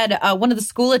said, one of the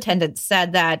school attendants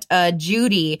said that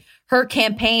Judy, her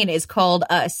campaign is called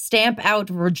Stamp Out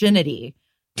Virginity.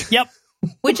 Yep.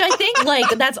 Which I think, like,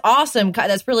 that's awesome.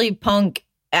 That's really punk,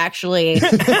 actually.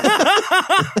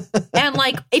 And,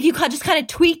 like, if you just kind of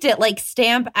tweaked it, like,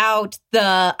 stamp out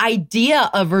the idea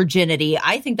of virginity,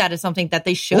 I think that is something that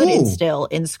they should instill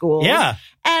in schools. Yeah.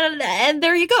 And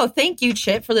there you go. Thank you,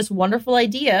 Chip, for this wonderful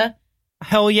idea.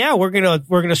 Hell yeah, we're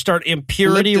gonna start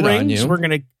impurity rings. We're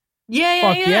gonna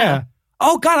yeah.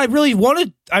 Oh God,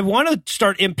 I want to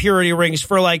start impurity rings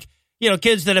for like,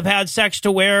 kids that have had sex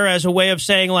to wear as a way of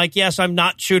saying like, yes, I'm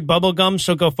not chewed bubble gum,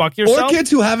 so go fuck yourself. Or kids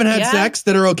who haven't had sex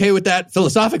that are okay with that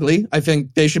philosophically. I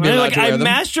think they should be allowed to wear them.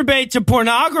 I masturbate to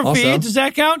pornography. Also. Does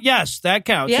that count? Yes, that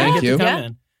counts. Yeah. Thank you. Yeah.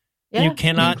 You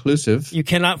cannot inclusive. You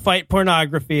cannot fight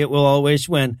pornography. It will always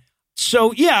win.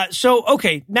 So,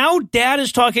 okay, now Dad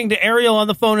is talking to Ariel on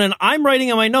the phone, and I'm writing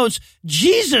in my notes,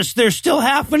 Jesus, there's still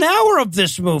half an hour of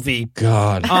this movie.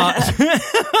 God.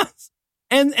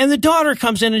 And the daughter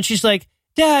comes in, and she's like,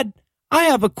 Dad, I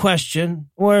have a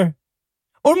question, or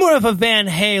more of a Van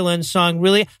Halen song,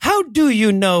 really. How do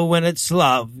you know when it's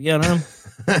love,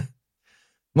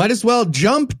 Might as well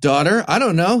jump, daughter. I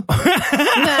don't know.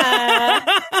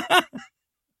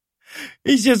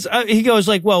 He goes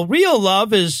like, well, real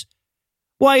love is...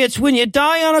 Why, it's when you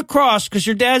die on a cross because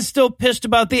your dad's still pissed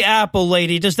about the apple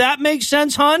lady. Does that make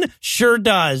sense, hon? Sure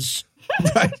does.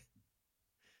 Right.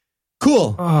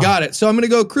 Cool. Oh. Got it. So I'm going to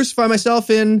go crucify myself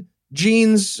in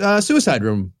Jean's suicide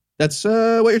room. That's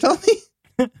what you're telling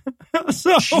me?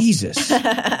 Jesus.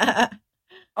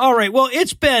 All right. Well,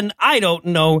 it's been, I don't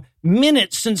know,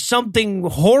 minutes since something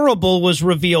horrible was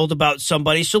revealed about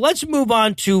somebody. So let's move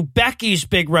on to Becky's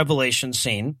big revelation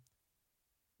scene.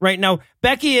 Right now,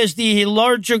 Becky is the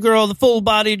larger girl, the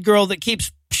full-bodied girl that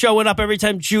keeps showing up every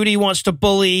time Judy wants to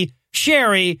bully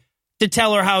Sherry to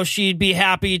tell her how she'd be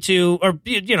happy to, or,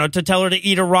 to tell her to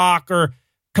eat a rock or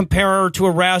compare her to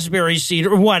a raspberry seed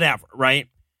or whatever, right?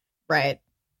 Right.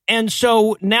 And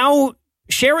so now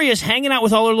Sherry is hanging out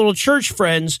with all her little church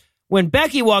friends when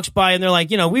Becky walks by and they're like,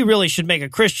 we really should make a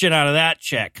Christian out of that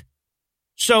chick.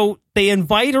 So they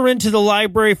invite her into the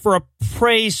library for a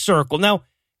praise circle. Now,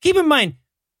 keep in mind,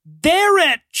 they're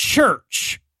at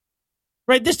church,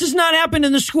 right? This does not happen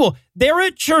in the school. They're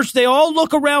at church. They all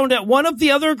look around at one of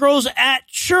the other girls at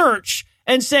church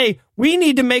and say, we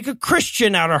need to make a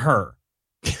Christian out of her.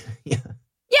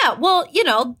 Yeah, well,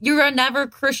 you're never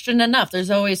Christian enough. There's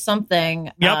always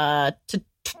something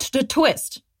to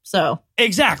twist. So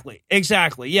Exactly.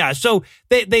 Yeah. So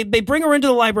they bring her into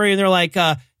the library and they're like,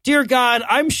 dear God,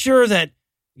 I'm sure that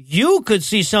you could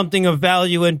see something of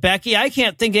value in Becky. I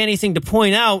can't think of anything to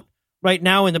point out right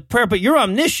now in the prayer, but you're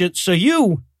omniscient, so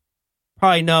you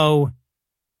probably know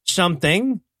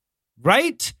something,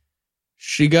 right?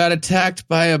 She got attacked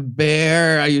by a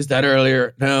bear. I used that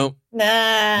earlier. No.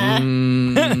 Nah.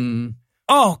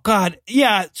 Oh, God.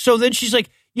 Yeah. So then she's like,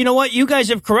 you know what? You guys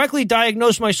have correctly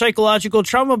diagnosed my psychological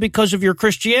trauma because of your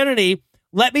Christianity.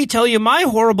 Let me tell you my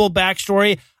horrible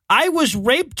backstory. I was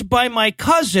raped by my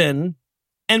cousin,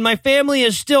 and my family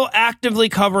is still actively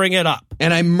covering it up.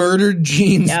 And I murdered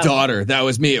Jean's daughter. That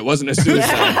was me. It wasn't a suicide.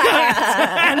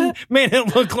 And made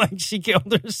it look like she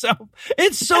killed herself.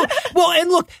 It's so well. And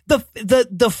look,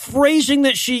 the phrasing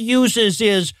that she uses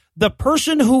is the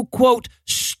person who, quote,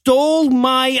 stole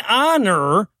my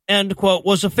honor, end quote,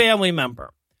 was a family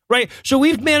member. Right. So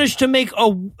we've managed to make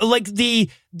the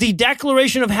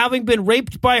declaration of having been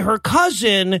raped by her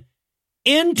cousin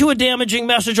into a damaging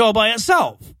message all by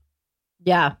itself.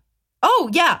 Yeah. Oh,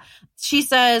 yeah. She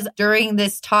says during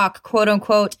this talk, quote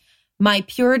unquote, my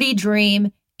purity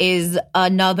dream is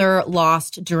another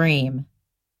lost dream.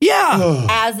 Yeah.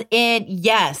 As in,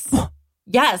 yes.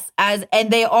 Yes.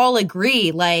 And they all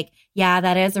agree, like, yeah,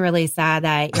 that is really sad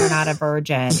that you're not a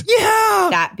virgin. Yeah.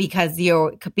 That because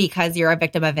you're a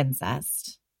victim of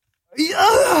incest.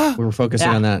 Yeah. We were focusing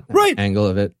on that angle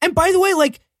of it. And by the way,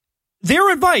 like,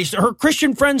 their advice, her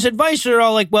Christian friends' advice, are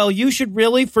all like, well, you should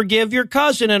really forgive your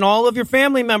cousin and all of your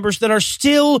family members that are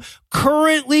still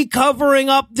currently covering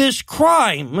up this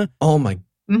crime. Oh, my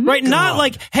Right? God. Not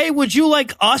like, hey, would you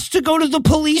like us to go to the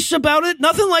police about it?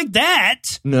 Nothing like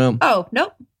that. No. Oh,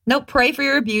 nope. Nope. Pray for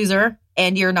your abuser.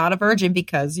 And you're not a virgin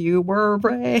because you were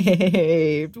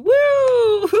raped. Woo!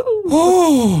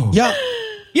 Oh. Yeah.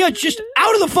 Yeah, just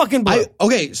out of the fucking blue.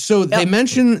 Okay, so they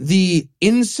mentioned the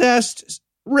incest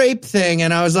rape thing,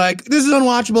 and I was like, this is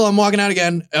unwatchable. I'm walking out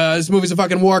again. This movie's a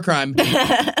fucking war crime.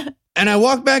 And I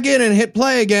walked back in and hit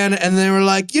play again, and they were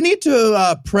like, you need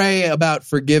to pray about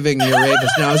forgiving your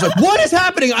rapist. And I was like, what is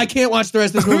happening? I can't watch the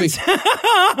rest of this movie.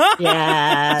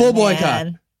 Yeah. Full boycott.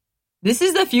 Man. This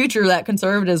is the future that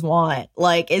conservatives want.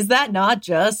 Like, is that not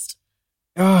just...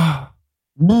 Oh,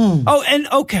 and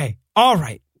okay. All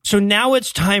right. So now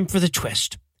it's time for the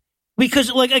twist.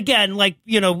 Because, like, again, like,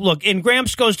 look, in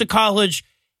Gramps Goes to College,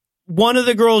 one of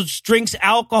the girls drinks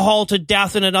alcohol to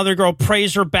death and another girl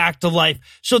prays her back to life.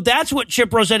 So that's what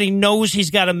Chip Rossetti knows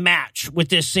he's got to match with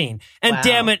this scene. And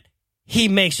damn it, he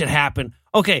makes it happen.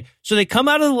 Okay, so they come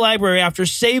out of the library after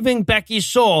saving Becky's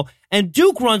soul, and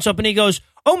Duke runs up and he goes,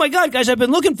 oh my God, guys, I've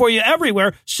been looking for you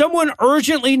everywhere. Someone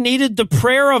urgently needed the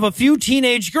prayer of a few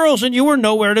teenage girls, and you were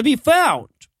nowhere to be found.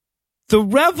 The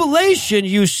revelation,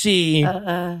 you see,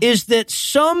 is that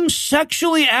some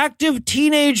sexually active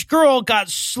teenage girl got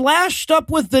slashed up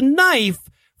with the knife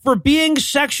for being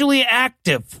sexually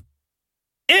active.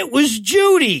 It was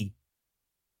Judy.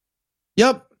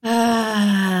 Yep.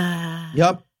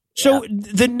 Yep. So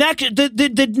the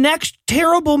next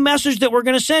terrible message that we're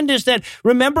going to send is that,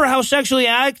 remember how sexually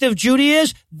active Judy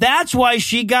is? That's why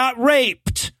she got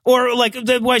raped. Or like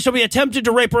why somebody attempted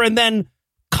to rape her and then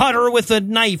cut her with a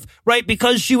knife, right?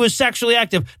 Because she was sexually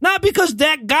active. Not because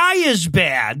that guy is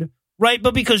bad, right?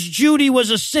 But because Judy was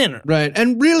a sinner. Right.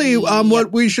 And really,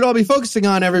 what we should all be focusing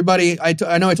on, everybody,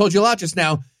 I know I told you a lot just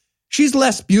now, she's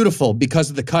less beautiful because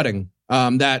of the cutting.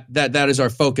 That is our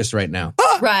focus right now.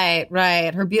 Right.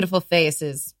 Her beautiful face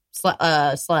is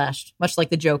slashed, much like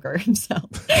the Joker himself.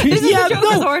 This is the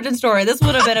Joker's origin story. This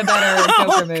would have been a better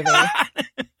Joker movie.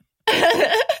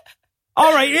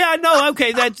 All right. Yeah, no,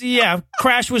 okay.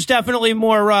 Crash was definitely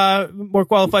more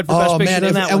qualified for Best Picture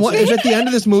than that one. If at the end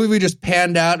of this movie we just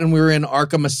panned out and we were in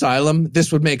Arkham Asylum,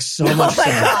 this would make so much sense.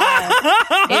 God.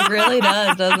 It really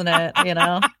does, doesn't it? You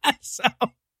know?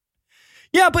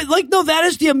 Yeah, but no, that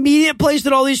is the immediate place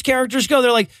that all these characters go.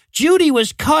 They're like, Judy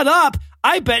was cut up.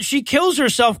 I bet she kills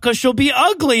herself because she'll be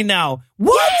ugly now.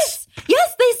 What?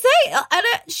 Yes, they say. And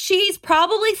she's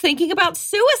probably thinking about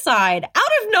suicide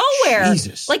out of nowhere.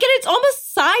 Jesus. And it's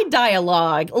almost side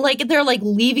dialogue. They're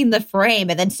leaving the frame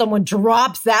and then someone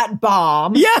drops that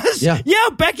bomb. Yes. Yeah,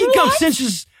 Becky comes in.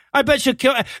 I bet she'll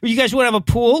kill. You guys want to have a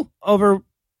pool over?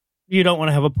 You don't want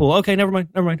to have a pool. Okay, never mind.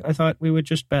 I thought we would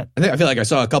just bet. I feel like I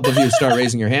saw a couple of you start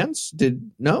raising your hands.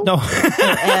 No? No.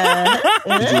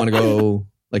 Did you want to go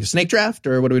like a snake draft,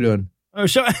 or what are we doing? Oh,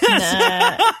 sure.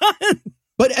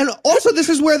 But, and also this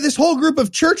is where this whole group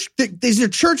of these are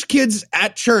church kids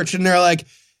at church, and they're like,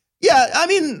 yeah, I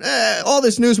mean, all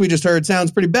this news we just heard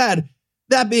sounds pretty bad.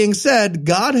 That being said,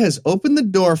 God has opened the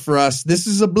door for us. This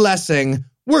is a blessing.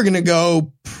 We're going to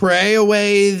go pray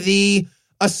away the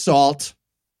assault.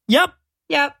 Yep.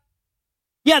 Yeah,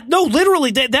 no,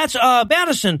 literally, that's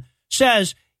Madison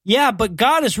says, yeah, but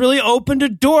God has really opened a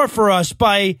door for us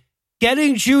by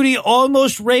getting Judy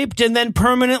almost raped and then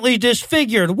permanently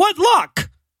disfigured. What luck?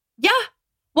 Yeah.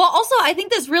 Well, also, I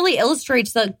think this really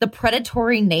illustrates the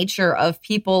predatory nature of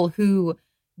people who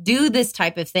do this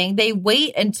type of thing. They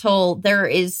wait until there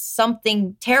is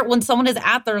something terrible, when someone is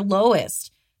at their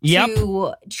lowest,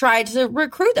 to try to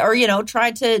recruit or,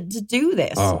 try to do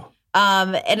this. Oh.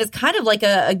 And it's kind of like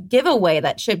a giveaway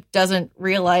that Chip doesn't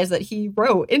realize that he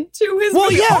wrote into his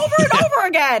movie over and over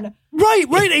again.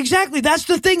 Right, exactly. That's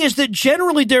the thing, is that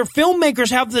generally their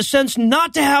filmmakers have the sense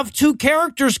not to have two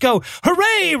characters go,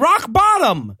 hooray, rock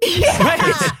bottom. Yeah.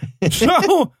 Right?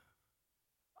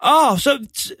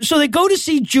 So they go to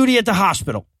see Judy at the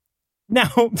hospital.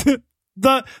 Now,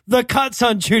 the cuts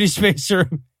on Judy's face are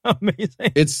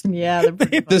amazing. It's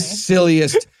the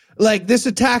silliest. This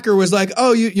attacker was like,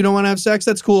 oh, you don't want to have sex?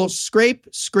 That's cool. Scrape,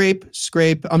 scrape,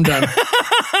 scrape. I'm done.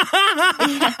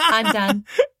 I'm done.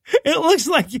 It looks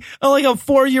like a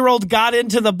 4-year-old got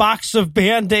into the box of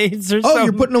Band-Aids or something. Oh,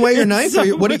 you're putting away your knife?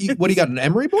 What do you got, an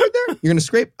emery board there? You're going to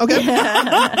scrape? Okay.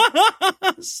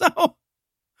 So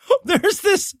there's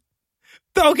this.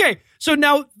 Okay, so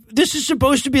now this is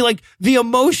supposed to be the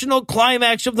emotional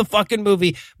climax of the fucking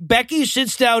movie. Becky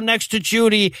sits down next to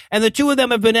Judy, and the two of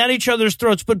them have been at each other's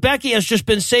throats, but Becky has just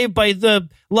been saved by the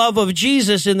love of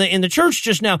Jesus in the church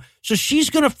just now. So she's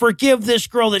going to forgive this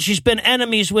girl that she's been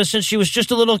enemies with since she was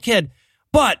just a little kid.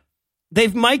 But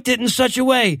they've mic'd it in such a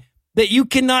way that you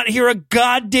cannot hear a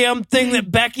goddamn thing that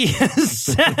Becky has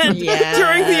said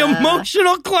during the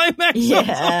emotional climax of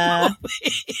the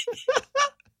movie.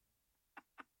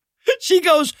 She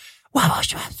goes,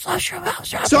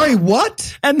 sorry,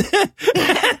 what? And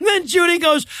then Judy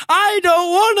goes, I don't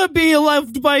want to be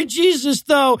loved by Jesus,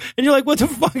 though. And you're like, what the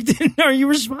fuck are you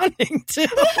responding to?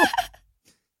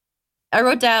 I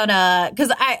wrote down,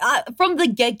 because I from the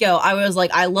get-go, I was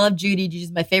like, I love Judy.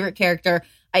 Judy's my favorite character.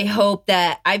 I hope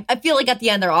that, I feel like at the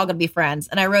end, they're all going to be friends.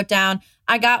 And I wrote down,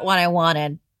 I got what I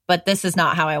wanted, but this is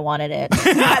not how I wanted it.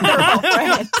 They're all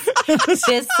friends.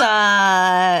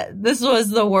 This was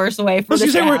the worst way for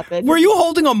this to happen. Were you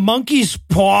holding a monkey's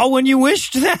paw when you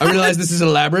wished that? I realize this is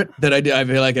elaborate, that I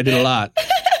feel like I did a lot.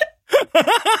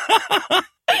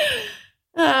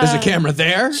 There's a camera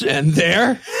there, and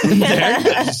there, and there.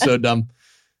 That's just so dumb.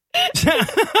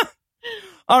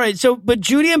 All right, but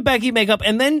Judy and Becky make up,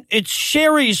 and then it's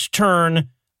Sherry's turn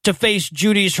to face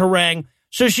Judy's harangue.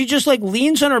 So she just like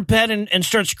leans on her bed and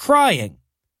starts crying.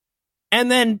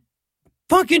 And then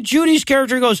fucking Judy's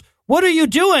character goes, "What are you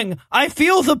doing? I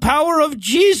feel the power of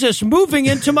Jesus moving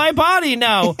into my body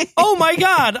now. Oh my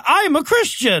God, I'm a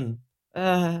Christian."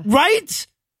 Right?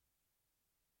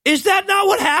 Is that not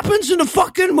what happens in the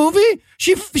fucking movie?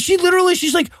 She literally,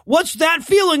 she's like, "What's that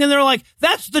feeling?" And they're like,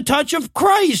 "That's the touch of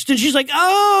Christ." And she's like,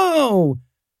 "Oh,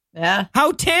 yeah,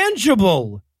 how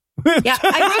tangible." Yeah,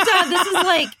 I wrote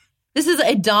down, this is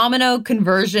a domino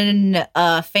conversion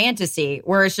fantasy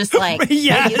where it's just like,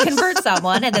 yes. You convert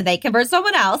someone and then they convert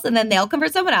someone else and then they'll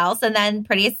convert someone else. And then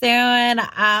pretty soon,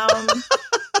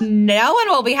 no one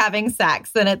will be having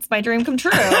sex and it's my dream come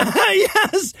true.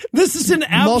 Yes. This is an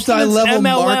multi-level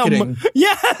MLM. marketing.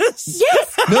 Yes.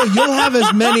 No, you'll have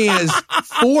as many as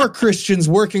 4 Christians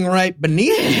working right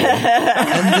beneath you.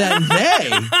 And then they...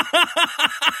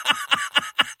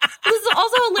 This is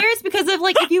also hilarious because of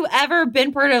like, if you've ever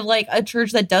been part of like a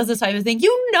church that does this type of thing,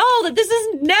 you know that this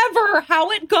is never how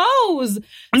it goes.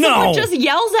 Someone just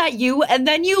yells at you and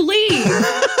then you leave.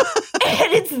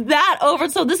 And it's that over.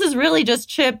 So this is really just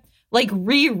Chip like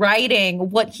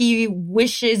rewriting what he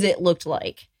wishes it looked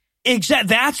like. Exactly.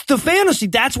 That's the fantasy.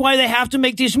 That's why they have to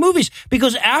make these movies.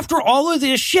 Because after all of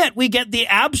this shit, we get the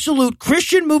absolute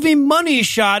Christian movie money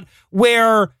shot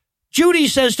where Judy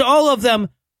says to all of them,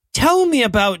 "Tell me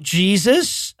about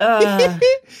Jesus."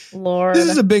 Lord. This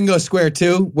is a bingo square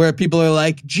too, where people are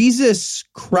like, "Jesus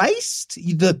Christ,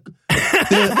 the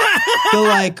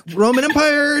like Roman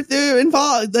Empire, they're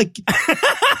involved." Like,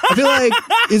 I feel like,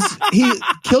 is he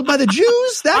killed by the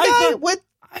Jews? That guy? What?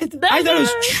 I thought it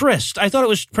was Trist. I thought it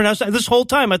was pronounced this whole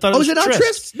time. I thought it was it Trist. not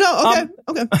Trist? No.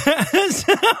 Okay.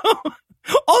 So,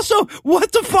 also,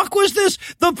 what the fuck was this?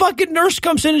 The fucking nurse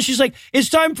comes in and she's like, "It's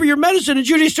time for your medicine." And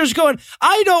Judy starts going,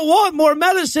 "I don't want more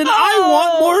medicine. I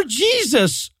want more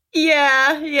Jesus."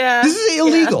 Yeah. This is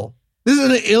illegal. Yeah. This is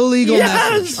an illegal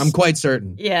message. I'm quite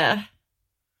certain. Yeah.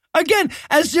 Again,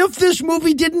 as if this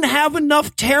movie didn't have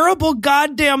enough terrible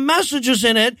goddamn messages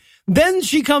in it. Then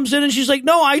she comes in and she's like,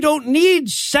 "No, I don't need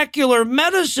secular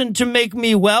medicine to make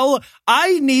me well.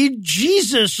 I need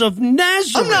Jesus of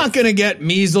Nazareth." I'm not going to get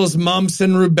measles, mumps,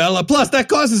 and rubella. Plus, that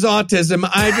causes autism.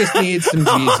 I just need some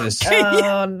Jesus.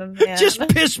 Oh, man. Just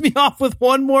piss me off with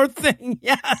one more thing.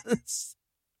 Yes.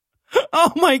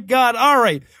 Oh, my God. All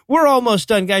right. We're almost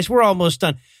done, guys. We're almost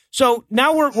done. So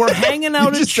now we're hanging out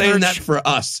You're at just church. saying that for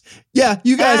us. Yeah,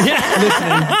 you guys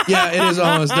listening. Yeah, it is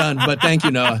almost done. But thank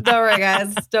you, Noah. Don't worry,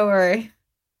 guys. Don't worry.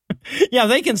 Yeah,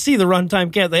 they can see the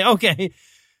runtime, can't they? Okay.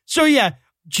 So yeah,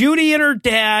 Judy and her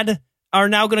dad are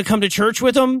now going to come to church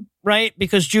with them, right?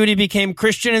 Because Judy became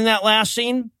Christian in that last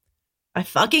scene. I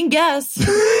fucking guess.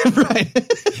 Right.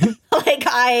 Like,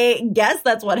 I guess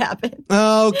that's what happened.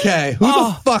 Okay. Who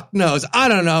the fuck knows? I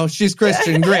don't know. She's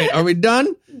Christian. Great. Are we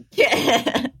done?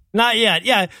 Yeah. Not yet.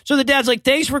 Yeah. So the dad's like,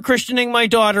 "Thanks for christening my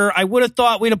daughter. I would have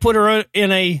thought we'd have put her in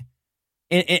a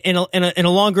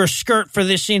longer skirt for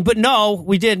this scene, but no,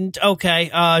 we didn't."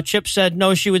 Okay. Chip said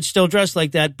no, she would still dress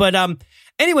like that. But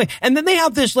anyway, and then they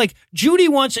have this like Judy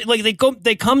wants like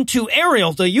they come to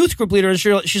Ariel, the youth group leader, and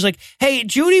she's like, "Hey,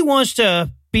 Judy wants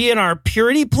to be in our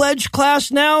purity pledge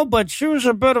class now, but she was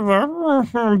a bit of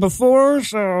a before,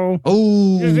 so."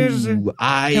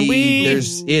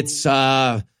 It's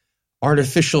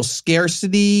artificial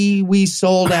scarcity. We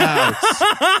sold out.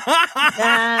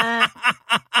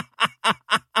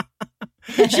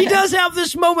 She does have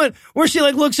this moment where she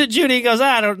like looks at Judy and goes,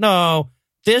 "I don't know,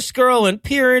 this girl in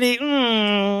purity,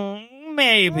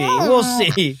 maybe we'll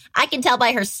see." I can tell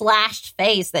by her slashed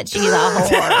face that she's a whore.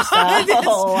 So I don't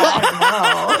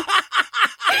know.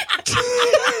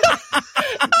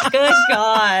 Good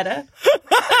God.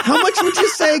 How much would you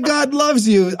say God loves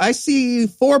you? I see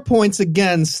 4 points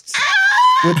against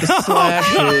with the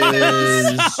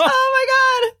slashes. Oh my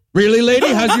God. Really,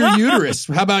 lady? How's your uterus?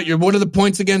 How about what are the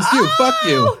points against you? Fuck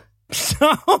you.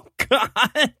 Oh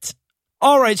God.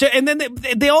 All right. So, and then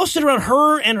they all sit around,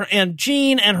 her and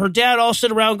Jean and her dad all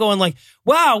sit around going like,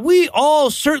 "Wow, we all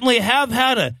certainly have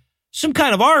had some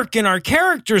kind of arc in our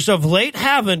characters of late,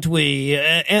 haven't we?"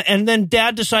 And then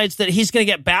dad decides that he's going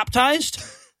to get baptized.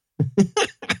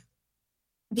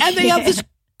 And they have this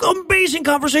amazing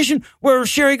conversation where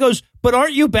Sherry goes, "But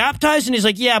aren't you baptized?" And he's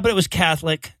like, "Yeah, but it was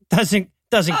Catholic. Doesn't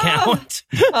count."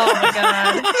 Oh my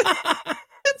God.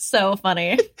 It's so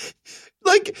funny.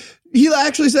 Like, he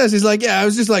actually says, he's like, "Yeah, it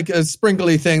was just like a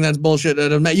sprinkly thing. That's bullshit.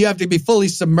 You have to be fully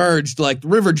submerged, like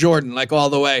River Jordan, like all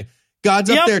the way."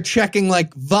 God's up there checking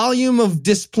like volume of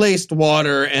displaced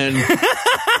water, and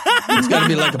it's got to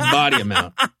be like a body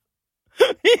amount.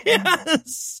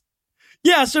 Yes.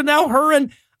 Yeah, so now her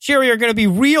and Sherry are going to be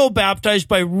real baptized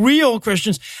by real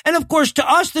Christians. And of course,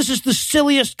 to us, this is the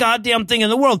silliest goddamn thing in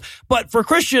the world. But for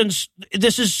Christians,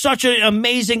 this is such an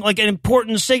amazing, like an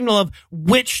important signal of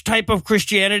which type of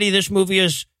Christianity this movie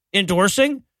is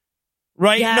endorsing.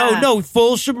 Right? Yeah. No,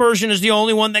 full submersion is the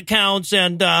only one that counts,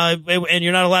 and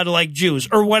you're not allowed to like Jews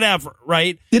or whatever,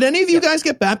 right? Did any of you guys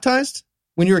get baptized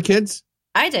when you were kids?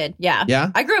 I did, yeah. Yeah?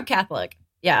 I grew up Catholic,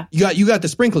 yeah. You got the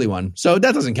sprinkly one, so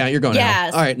that doesn't count. You're going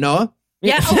Yes. out. All right, Noah?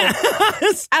 Yeah,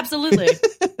 absolutely.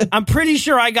 I'm pretty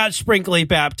sure I got sprinkly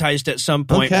baptized at some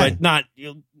point, Okay. but not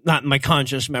in my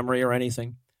conscious memory or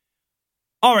anything.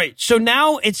 All right, so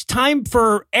now it's time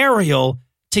for Ariel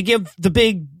to give the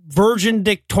big Virgin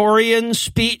Victorian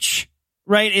speech,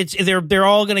 right? They're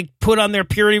all going to put on their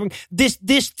purity ring. This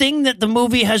thing that the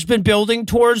movie has been building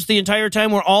towards the entire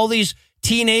time, where all these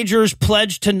teenagers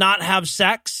pledge to not have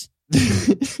sex.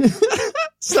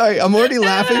 Sorry, I'm already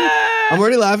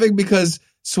laughing because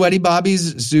Sweaty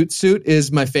Bobby's zoot suit is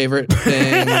my favorite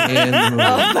thing in the movie.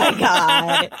 Oh my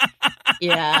God.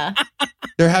 Yeah.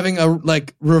 They're having a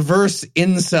like reverse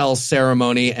incel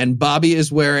ceremony, and Bobby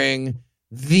is wearing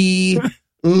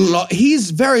he's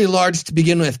very large to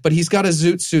begin with, but he's got a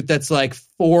zoot suit that's like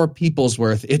 4 people's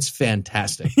worth. It's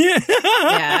fantastic.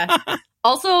 Yeah.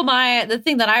 Also, the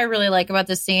thing that I really like about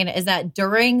this scene is that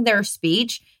during their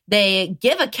speech, they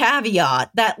give a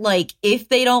caveat that, like, if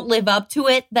they don't live up to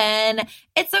it, then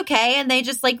it's okay, and they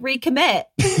just like recommit.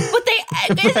 But as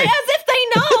if they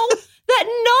know that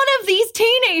none of these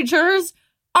teenagers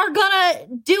are gonna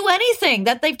do anything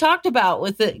that they've talked about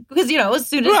with it, because as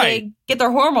soon as they get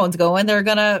their hormones going, they're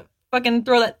gonna fucking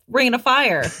throw that ring in a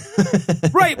fire.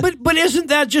 Right, but isn't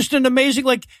that just an amazing,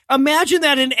 like, imagine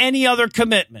that in any other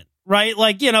commitment, right?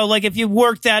 Like, like if you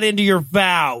work that into your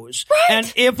vows, right.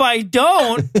 And if I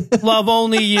don't love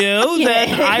only you,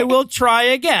 then I will try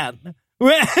again.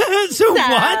 So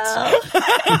what?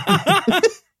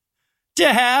 To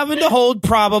have and to hold,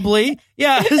 probably.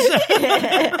 Yeah.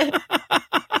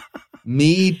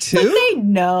 Me too. But they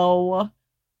know.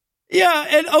 Yeah.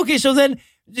 And okay, so then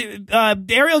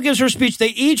Ariel gives her speech. They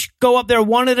each go up there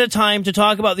one at a time to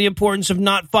talk about the importance of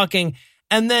not fucking.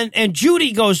 And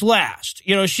Judy goes last.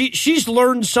 She's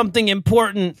learned something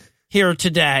important here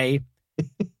today.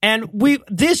 And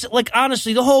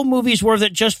honestly, the whole movie's worth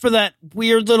it just for that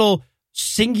weird little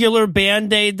singular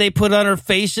Band-Aid they put on her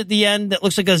face at the end that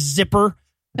looks like a zipper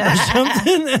or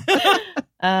something.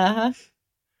 Uh-huh.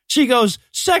 She goes,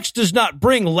 sex does not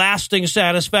bring lasting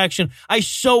satisfaction. I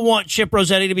so want Chip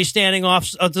Rossetti to be standing off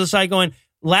to the side going,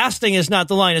 lasting is not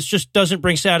the line. It just doesn't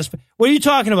bring satisfaction. What are you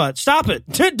talking about? Stop it.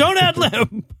 Don't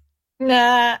ad-lib.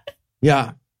 Nah.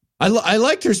 Yeah. I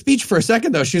liked her speech for a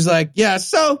second, though. She's like, yeah,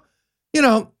 so,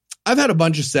 I've had a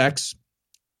bunch of sex.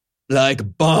 Like a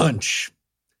bunch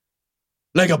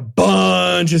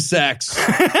of sex.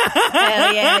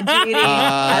 Hell yeah, Judy.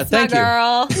 That's my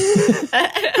girl.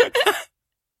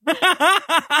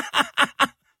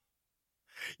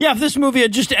 Yeah, if this movie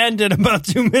had just ended about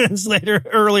 2 minutes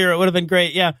earlier, it would have been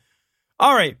great. Yeah.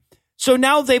 All right. So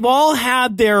now they've all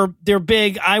had their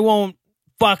big I won't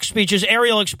fuck speeches.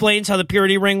 Ariel explains how the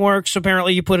purity ring works.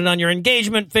 Apparently you put it on your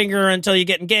engagement finger until you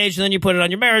get engaged, and then you put it on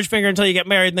your marriage finger until you get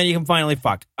married, and then you can finally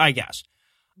fuck, I guess.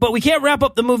 But we can't wrap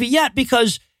up the movie yet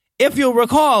because, if you'll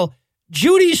recall,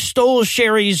 Judy stole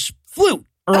Sherry's flute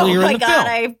earlier in the film. Oh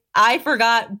my God, I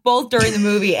forgot both during the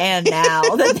movie and now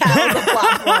that was a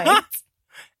plot point.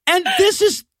 And this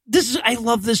is I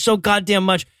love this so goddamn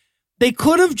much. They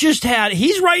could have just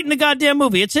he's writing the goddamn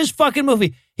movie. It's his fucking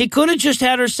movie. He could have just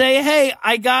had her say, hey,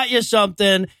 I got you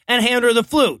something, and hand her the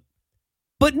flute.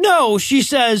 But no, she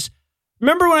says,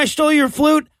 remember when I stole your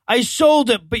flute? I sold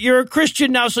it, but you're a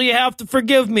Christian now, so you have to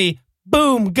forgive me.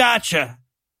 Boom, gotcha.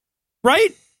 Right?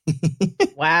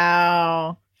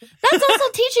 Wow. That's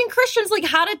also teaching Christians like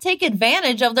how to take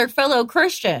advantage of their fellow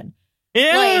Christian.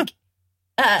 Yeah.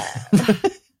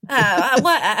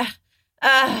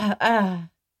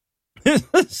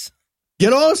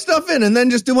 Get all the stuff in and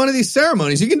then just do one of these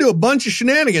ceremonies. You can do a bunch of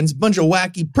shenanigans, a bunch of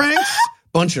wacky pranks,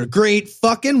 bunch of great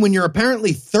fucking when you're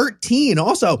apparently 13.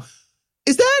 Also,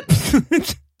 is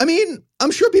that... I mean,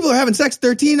 I'm sure people are having sex at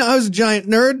 13. I was a giant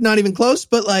nerd, not even close,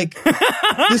 but like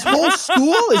this whole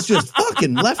school is just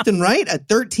fucking left and right at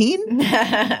 13.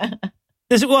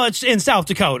 It's in South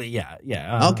Dakota.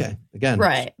 Yeah. Okay. Again.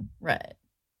 Right.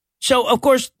 So, of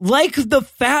course, like the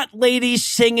fat lady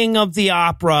singing of the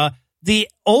opera, the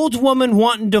old woman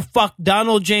wanting to fuck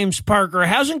Donald James Parker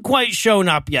hasn't quite shown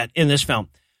up yet in this film.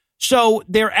 So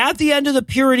they're at the end of the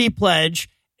purity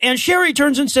pledge, and Sherry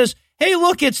turns and says, hey,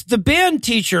 look, it's the band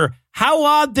teacher. How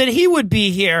odd that he would be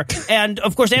here. And,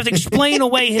 of course, they have to explain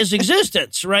away his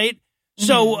existence, right?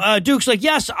 So Duke's like,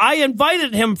 yes, I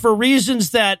invited him for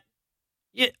reasons that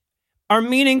are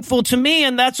meaningful to me,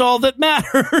 and that's all that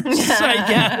matters, I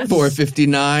guess.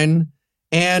 4:59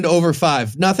 and over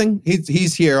 5. Nothing.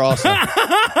 He's here also.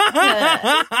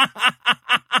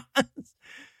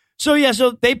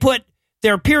 So they put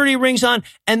their purity rings on,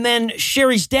 and then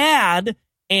Sherry's dad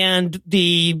and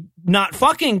the not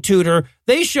fucking tutor,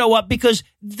 they show up because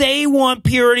they want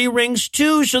purity rings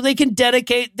too, so they can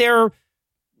dedicate their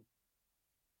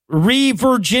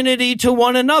re-virginity to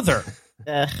one another.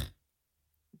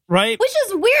 Right? Which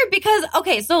is weird because,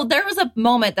 okay, so there was a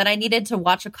moment that I needed to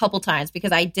watch a couple times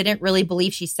because I didn't really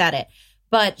believe she said it.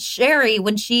 But Sherry,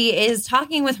 when she is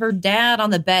talking with her dad on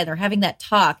the bed, they're having that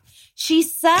talk, she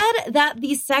said that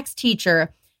the sex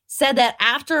teacher said that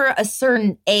after a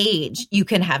certain age, you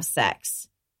can have sex.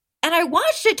 And I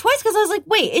watched it twice because I was like,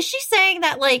 wait, is she saying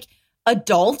that, like,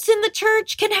 adults in the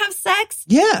church can have sex?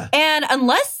 Yeah. And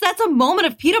unless that's a moment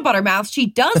of peanut butter mouth, she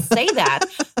does say that.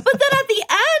 But then at the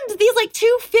end, these like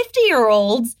 2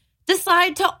 50-year-olds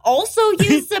decide to also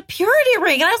use the purity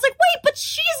ring. And I was like, wait, but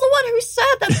she's the one who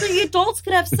said that the adults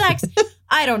could have sex.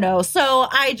 I don't know. So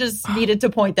I just needed to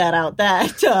point that out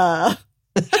that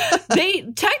they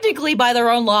technically, by their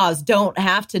own laws, don't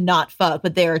have to not fuck,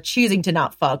 but they are choosing to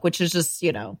not fuck, which is just,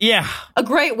 a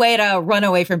great way to run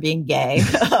away from being gay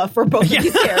for both of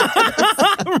these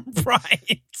characters.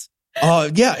 Right.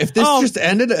 If this just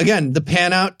ended, again, the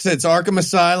pan out to it's Arkham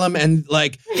Asylum, and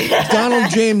like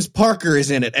Donald James Parker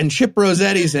is in it, and Chip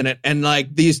Rosetti's in it, and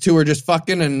like these two are just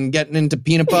fucking and getting into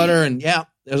peanut butter, and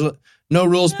there's no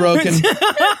rules broken.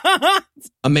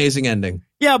 Amazing ending.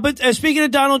 Yeah, but speaking of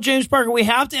Donald James Parker, we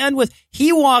have to end with,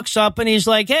 he walks up and he's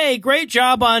like, hey, great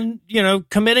job on,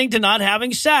 committing to not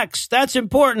having sex. That's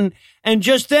important. And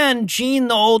just then, Jean,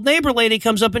 the old neighbor lady,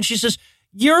 comes up and she says,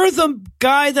 you're the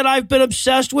guy that I've been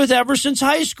obsessed with ever since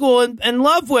high school and in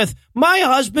love with. My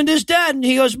husband is dead. And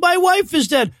he goes, my wife is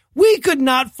dead. We could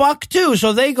not fuck too.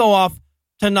 So they go off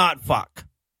to not fuck.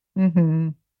 Mm-hmm.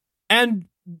 And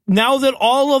now that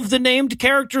all of the named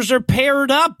characters are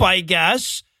paired up, I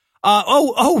guess.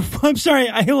 I'm sorry.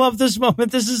 I love this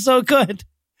moment. This is so good.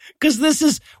 Because this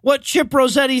is what Chip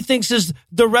Rossetti thinks is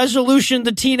the resolution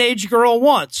the teenage girl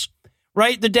wants.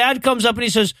 Right? The dad comes up and he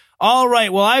says, all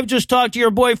right, well, I've just talked to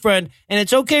your boyfriend, and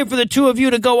it's okay for the two of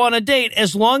you to go on a date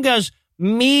as long as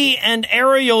me and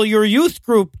Ariel, your youth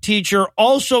group teacher,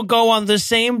 also go on the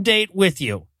same date with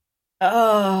you.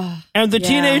 Oh, and the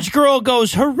teenage girl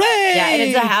goes, hooray! Yeah, and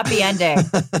it's a happy ending.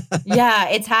 Yeah,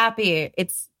 it's happy.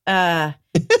 It's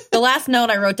the last note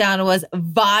I wrote down was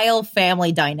vile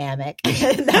family dynamic. That's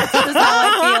just how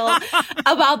I feel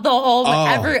about the whole.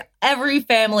 Every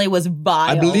family was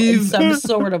vile in some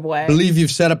sort of way. I believe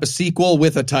you've set up a sequel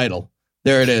with a title.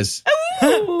 There it is.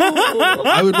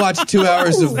 I would watch 2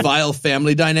 hours of vile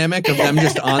family dynamic of them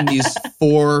just on these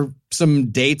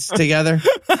some dates together.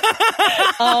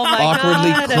 Oh my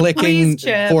awkwardly God. clicking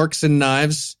Please, forks and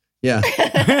knives. Yeah.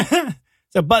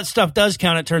 So butt stuff does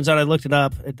count. It turns out I looked it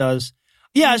up. It does.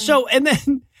 Yeah. So, and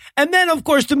then of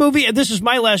course the movie, and this is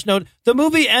my last note, the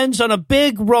movie ends on a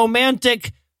big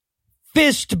romantic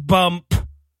fist bump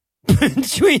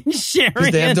between Sherry and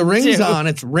because they have the rings on.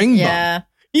 It's ring bump.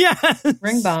 Yeah.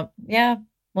 Ring bump. Yeah.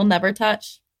 We'll never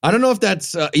touch. I don't know if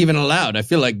that's even allowed. I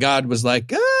feel like God was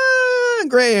like,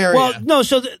 gray area. Well, no.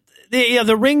 So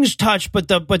the rings touch, but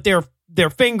their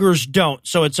fingers don't.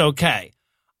 So it's okay.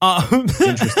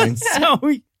 Interesting.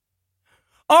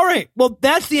 All right. Well,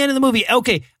 that's the end of the movie.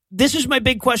 Okay. This is my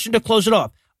big question to close it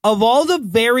off. Of all the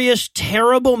various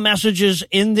terrible messages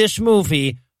in this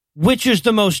movie, which is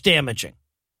the most damaging?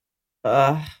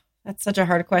 That's such a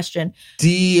hard question.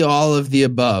 D, all of the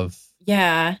above.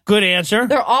 Yeah. Good answer.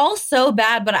 They're all so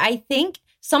bad, but I think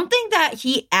something that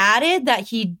he added that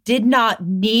he did not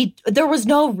need, there was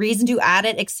no reason to add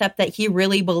it except that he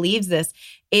really believes this,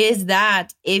 is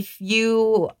that if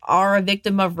you are a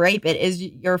victim of rape, it is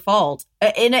your fault.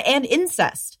 And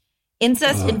incest.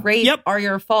 Incest and rape are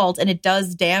your fault, and it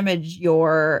does damage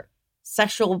your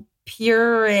sexual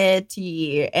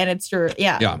purity, and it's your,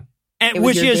 And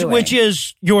which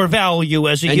is your value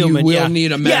as a human. And you will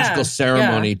need a magical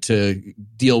ceremony to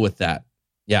deal with that.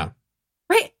 Yeah.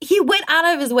 Right. He went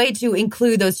out of his way to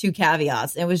include those two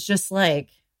caveats. It was just like,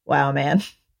 wow, man.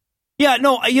 Yeah,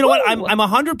 no, you know what? I'm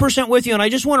 100% with you. And I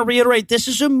just want to reiterate, this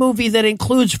is a movie that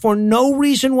includes for no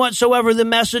reason whatsoever the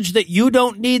message that you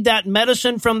don't need that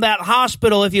medicine from that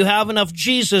hospital if you have enough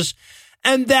Jesus.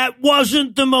 And that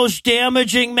wasn't the most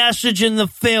damaging message in the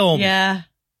film. Yeah,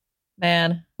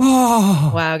 man.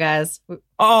 Oh. Wow, guys.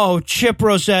 Oh, Chip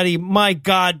Rossetti. My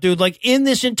God, dude. Like in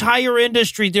this entire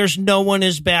industry, there's no one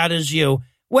as bad as you.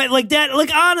 like that,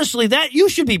 like honestly, that you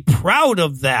should be proud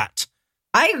of that.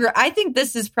 I agree. I think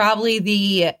this is probably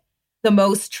the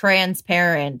most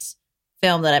transparent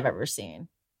film that I've ever seen.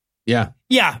 Yeah.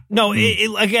 Yeah. No,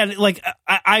 again, like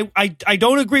I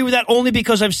don't agree with that only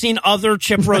because I've seen other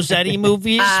Chip Rossetti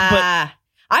movies. But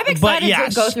I'm excited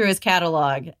to go through his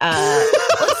catalog.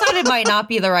 Excited might not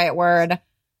be the right word.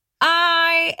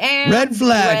 I am red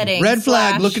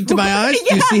flag. Look into my eyes.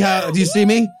 Yeah. Do you see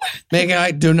me? Megan,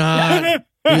 I do not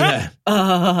do that.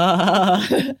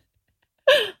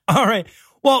 All right.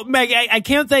 Well, Meg, I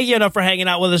can't thank you enough for hanging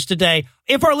out with us today.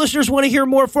 If our listeners want to hear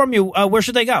more from you, where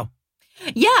should they go?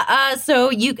 Yeah,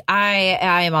 so I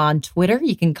am on Twitter.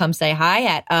 You can come say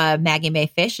hi at Maggie Mae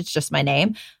Fish. It's just my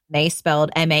name. Mae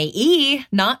spelled M-A-E,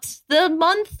 not the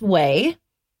month way.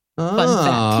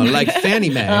 Oh, like Fannie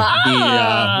Mae,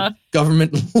 the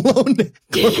government loan.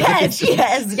 Yes.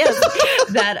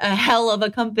 That a hell of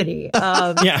a company.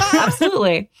 Yeah,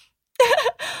 absolutely.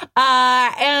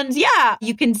 And yeah,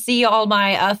 you can see all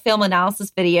my film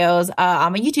analysis videos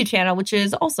on my YouTube channel, which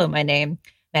is also my name,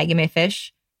 Maggie Mae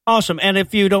Fish. Awesome. And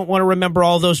if you don't want to remember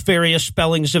all those various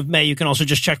spellings of May, you can also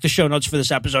just check the show notes for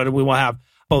this episode, and we will have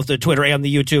both the Twitter and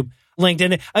the YouTube linked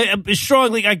in. I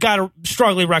gotta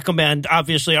strongly recommend,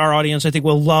 obviously, our audience, I think,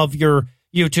 will love your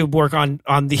YouTube work on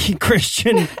the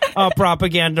Christian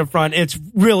propaganda front. It's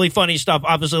really funny stuff.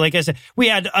 Obviously, like I said, we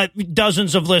had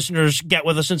dozens of listeners get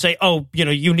with us and say, oh,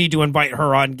 you need to invite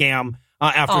her on GAM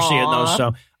after seeing those.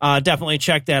 So definitely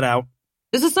check that out.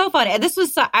 This is so funny.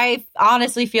 I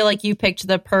honestly feel like you picked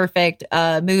the perfect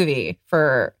movie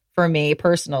for me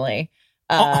personally.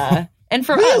 And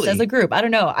for us as a group. I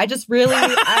don't know. I just really,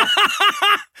 I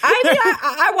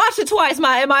watched it twice.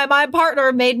 My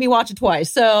partner made me watch it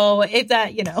twice. So if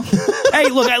that, Hey,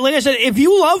 look, like I said, if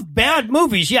you love bad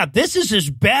movies, yeah, this is as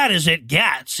bad as it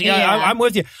gets. Yeah. I'm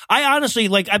with you. I honestly,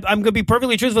 I'm going to be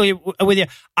perfectly truthful with you.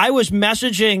 I was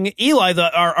messaging Eli,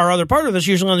 our other partner that's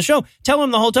usually on the show, telling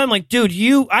him the whole time, like, dude,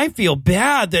 I feel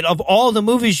bad that of all the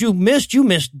movies you missed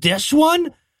this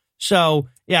one. So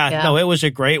yeah, no, it was a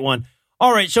great one.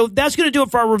 All right, so that's going to do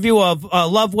it for our review of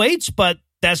Love Waits, but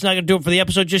that's not going to do it for the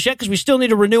episode just yet because we still need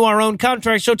to renew our own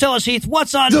contract. So tell us, Heath,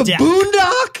 what's on deck? The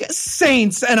Boondock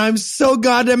Saints, and I'm so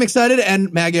goddamn excited.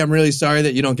 And Maggie, I'm really sorry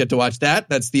that you don't get to watch that.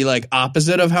 That's the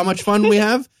opposite of how much fun we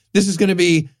have. This is going to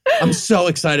be, I'm so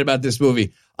excited about this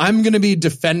movie. I'm going to be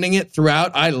defending it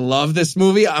throughout. I love this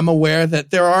movie. I'm aware that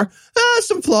there are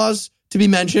some flaws to be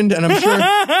mentioned, and I'm sure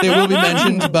they will be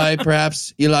mentioned by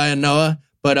perhaps Eli and Noah,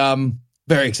 but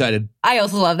very excited. I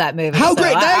also love that movie. How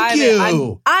great. Thank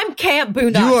you. I'm Camp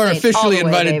Boondock. You are officially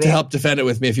invited to help defend it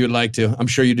with me if you would like to. I'm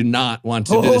sure you do not want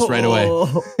to do this right away.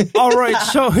 All right.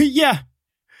 So, yeah.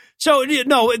 So,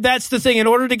 no, that's the thing. In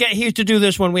order to get Heath to do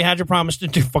this one, we had to promise to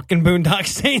do fucking Boondock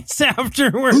Saints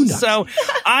afterwards. So,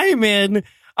 I'm in.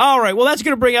 All right. Well, that's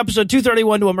going to bring episode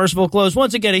 231 to a merciful close.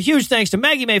 Once again, a huge thanks to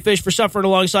Maggie Mae Fish for suffering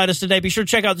alongside us today. Be sure to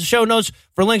check out the show notes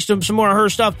for links to some more of her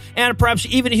stuff. And perhaps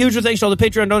even a huger thanks to all the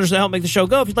Patreon donors that help make the show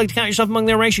go. If you'd like to count yourself among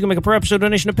their ranks, you can make a per episode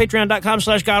donation at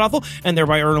patreon.com/godawful and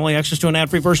thereby earn only access to an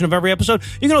ad-free version of every episode.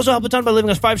 You can also help a ton by leaving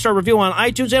us a 5-star review on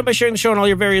iTunes and by sharing the show on all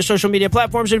your various social media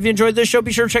platforms. And if you enjoyed this show,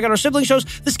 be sure to check out our sibling shows,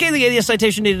 The Scathing Atheist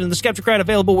Citation Needed and The Skeptocrat,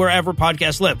 available wherever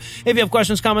podcasts live. If you have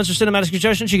questions, comments, or cinematic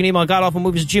suggestions, you can email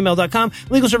godawfulmovies@gmail.com.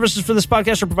 Legal services for this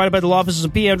podcast are provided by the law offices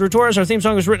of P. Andrew Torres. Our theme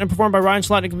song was written and performed by Ryan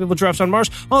Slotnick of People Drafts on Mars.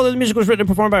 All of the music was written and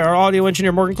performed by our audio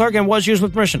engineer Morgan Clark and was used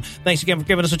with permission. Thanks again for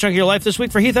giving us a chunk of your life this week.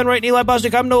 For Heath Enright and Eli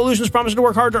Bosnick, I'm Noah Lugeons, promising to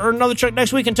work hard to earn another chunk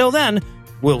next week. Until then,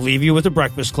 we'll leave you with the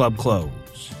Breakfast Club close.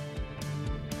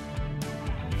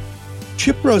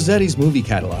 Chip Rossetti's movie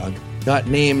catalog got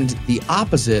named the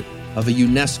opposite of a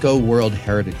UNESCO World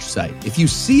Heritage Site. If you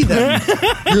see them,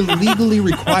 you're legally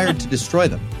required to destroy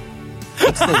them.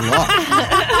 That's the law.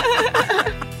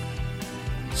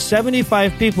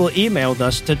 75 people emailed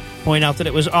us to point out that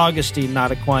it was Augustine,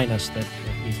 not Aquinas, that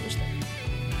Heath was there.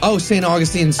 Oh, St.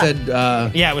 Augustine said...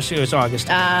 yeah, it was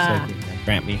Augustine.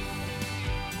 Grant me.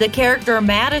 The character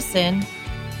Madison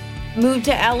moved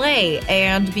to L.A.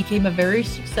 and became a very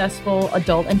successful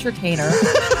adult entertainer.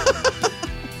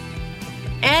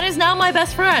 And is now my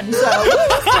best friend. So,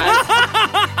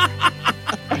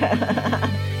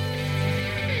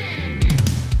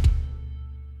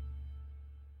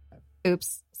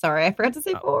 oops. Sorry, I forgot to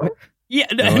say 4. Yeah,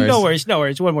 no worries.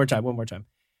 One more time.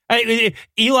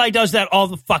 Eli does that all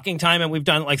the fucking time, and we've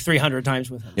done it like 300 times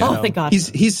with him. Yeah. Oh, thank God.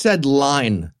 He's said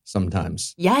line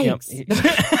sometimes. Yikes. Yep.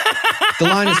 The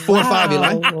line is 4-5,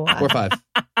 Eli. 4-5.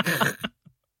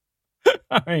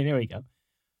 All right, here we go.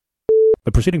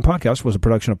 The preceding podcast was a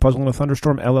production of Puzzle and a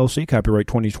Thunderstorm, LLC, copyright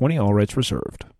 2020, all rights reserved.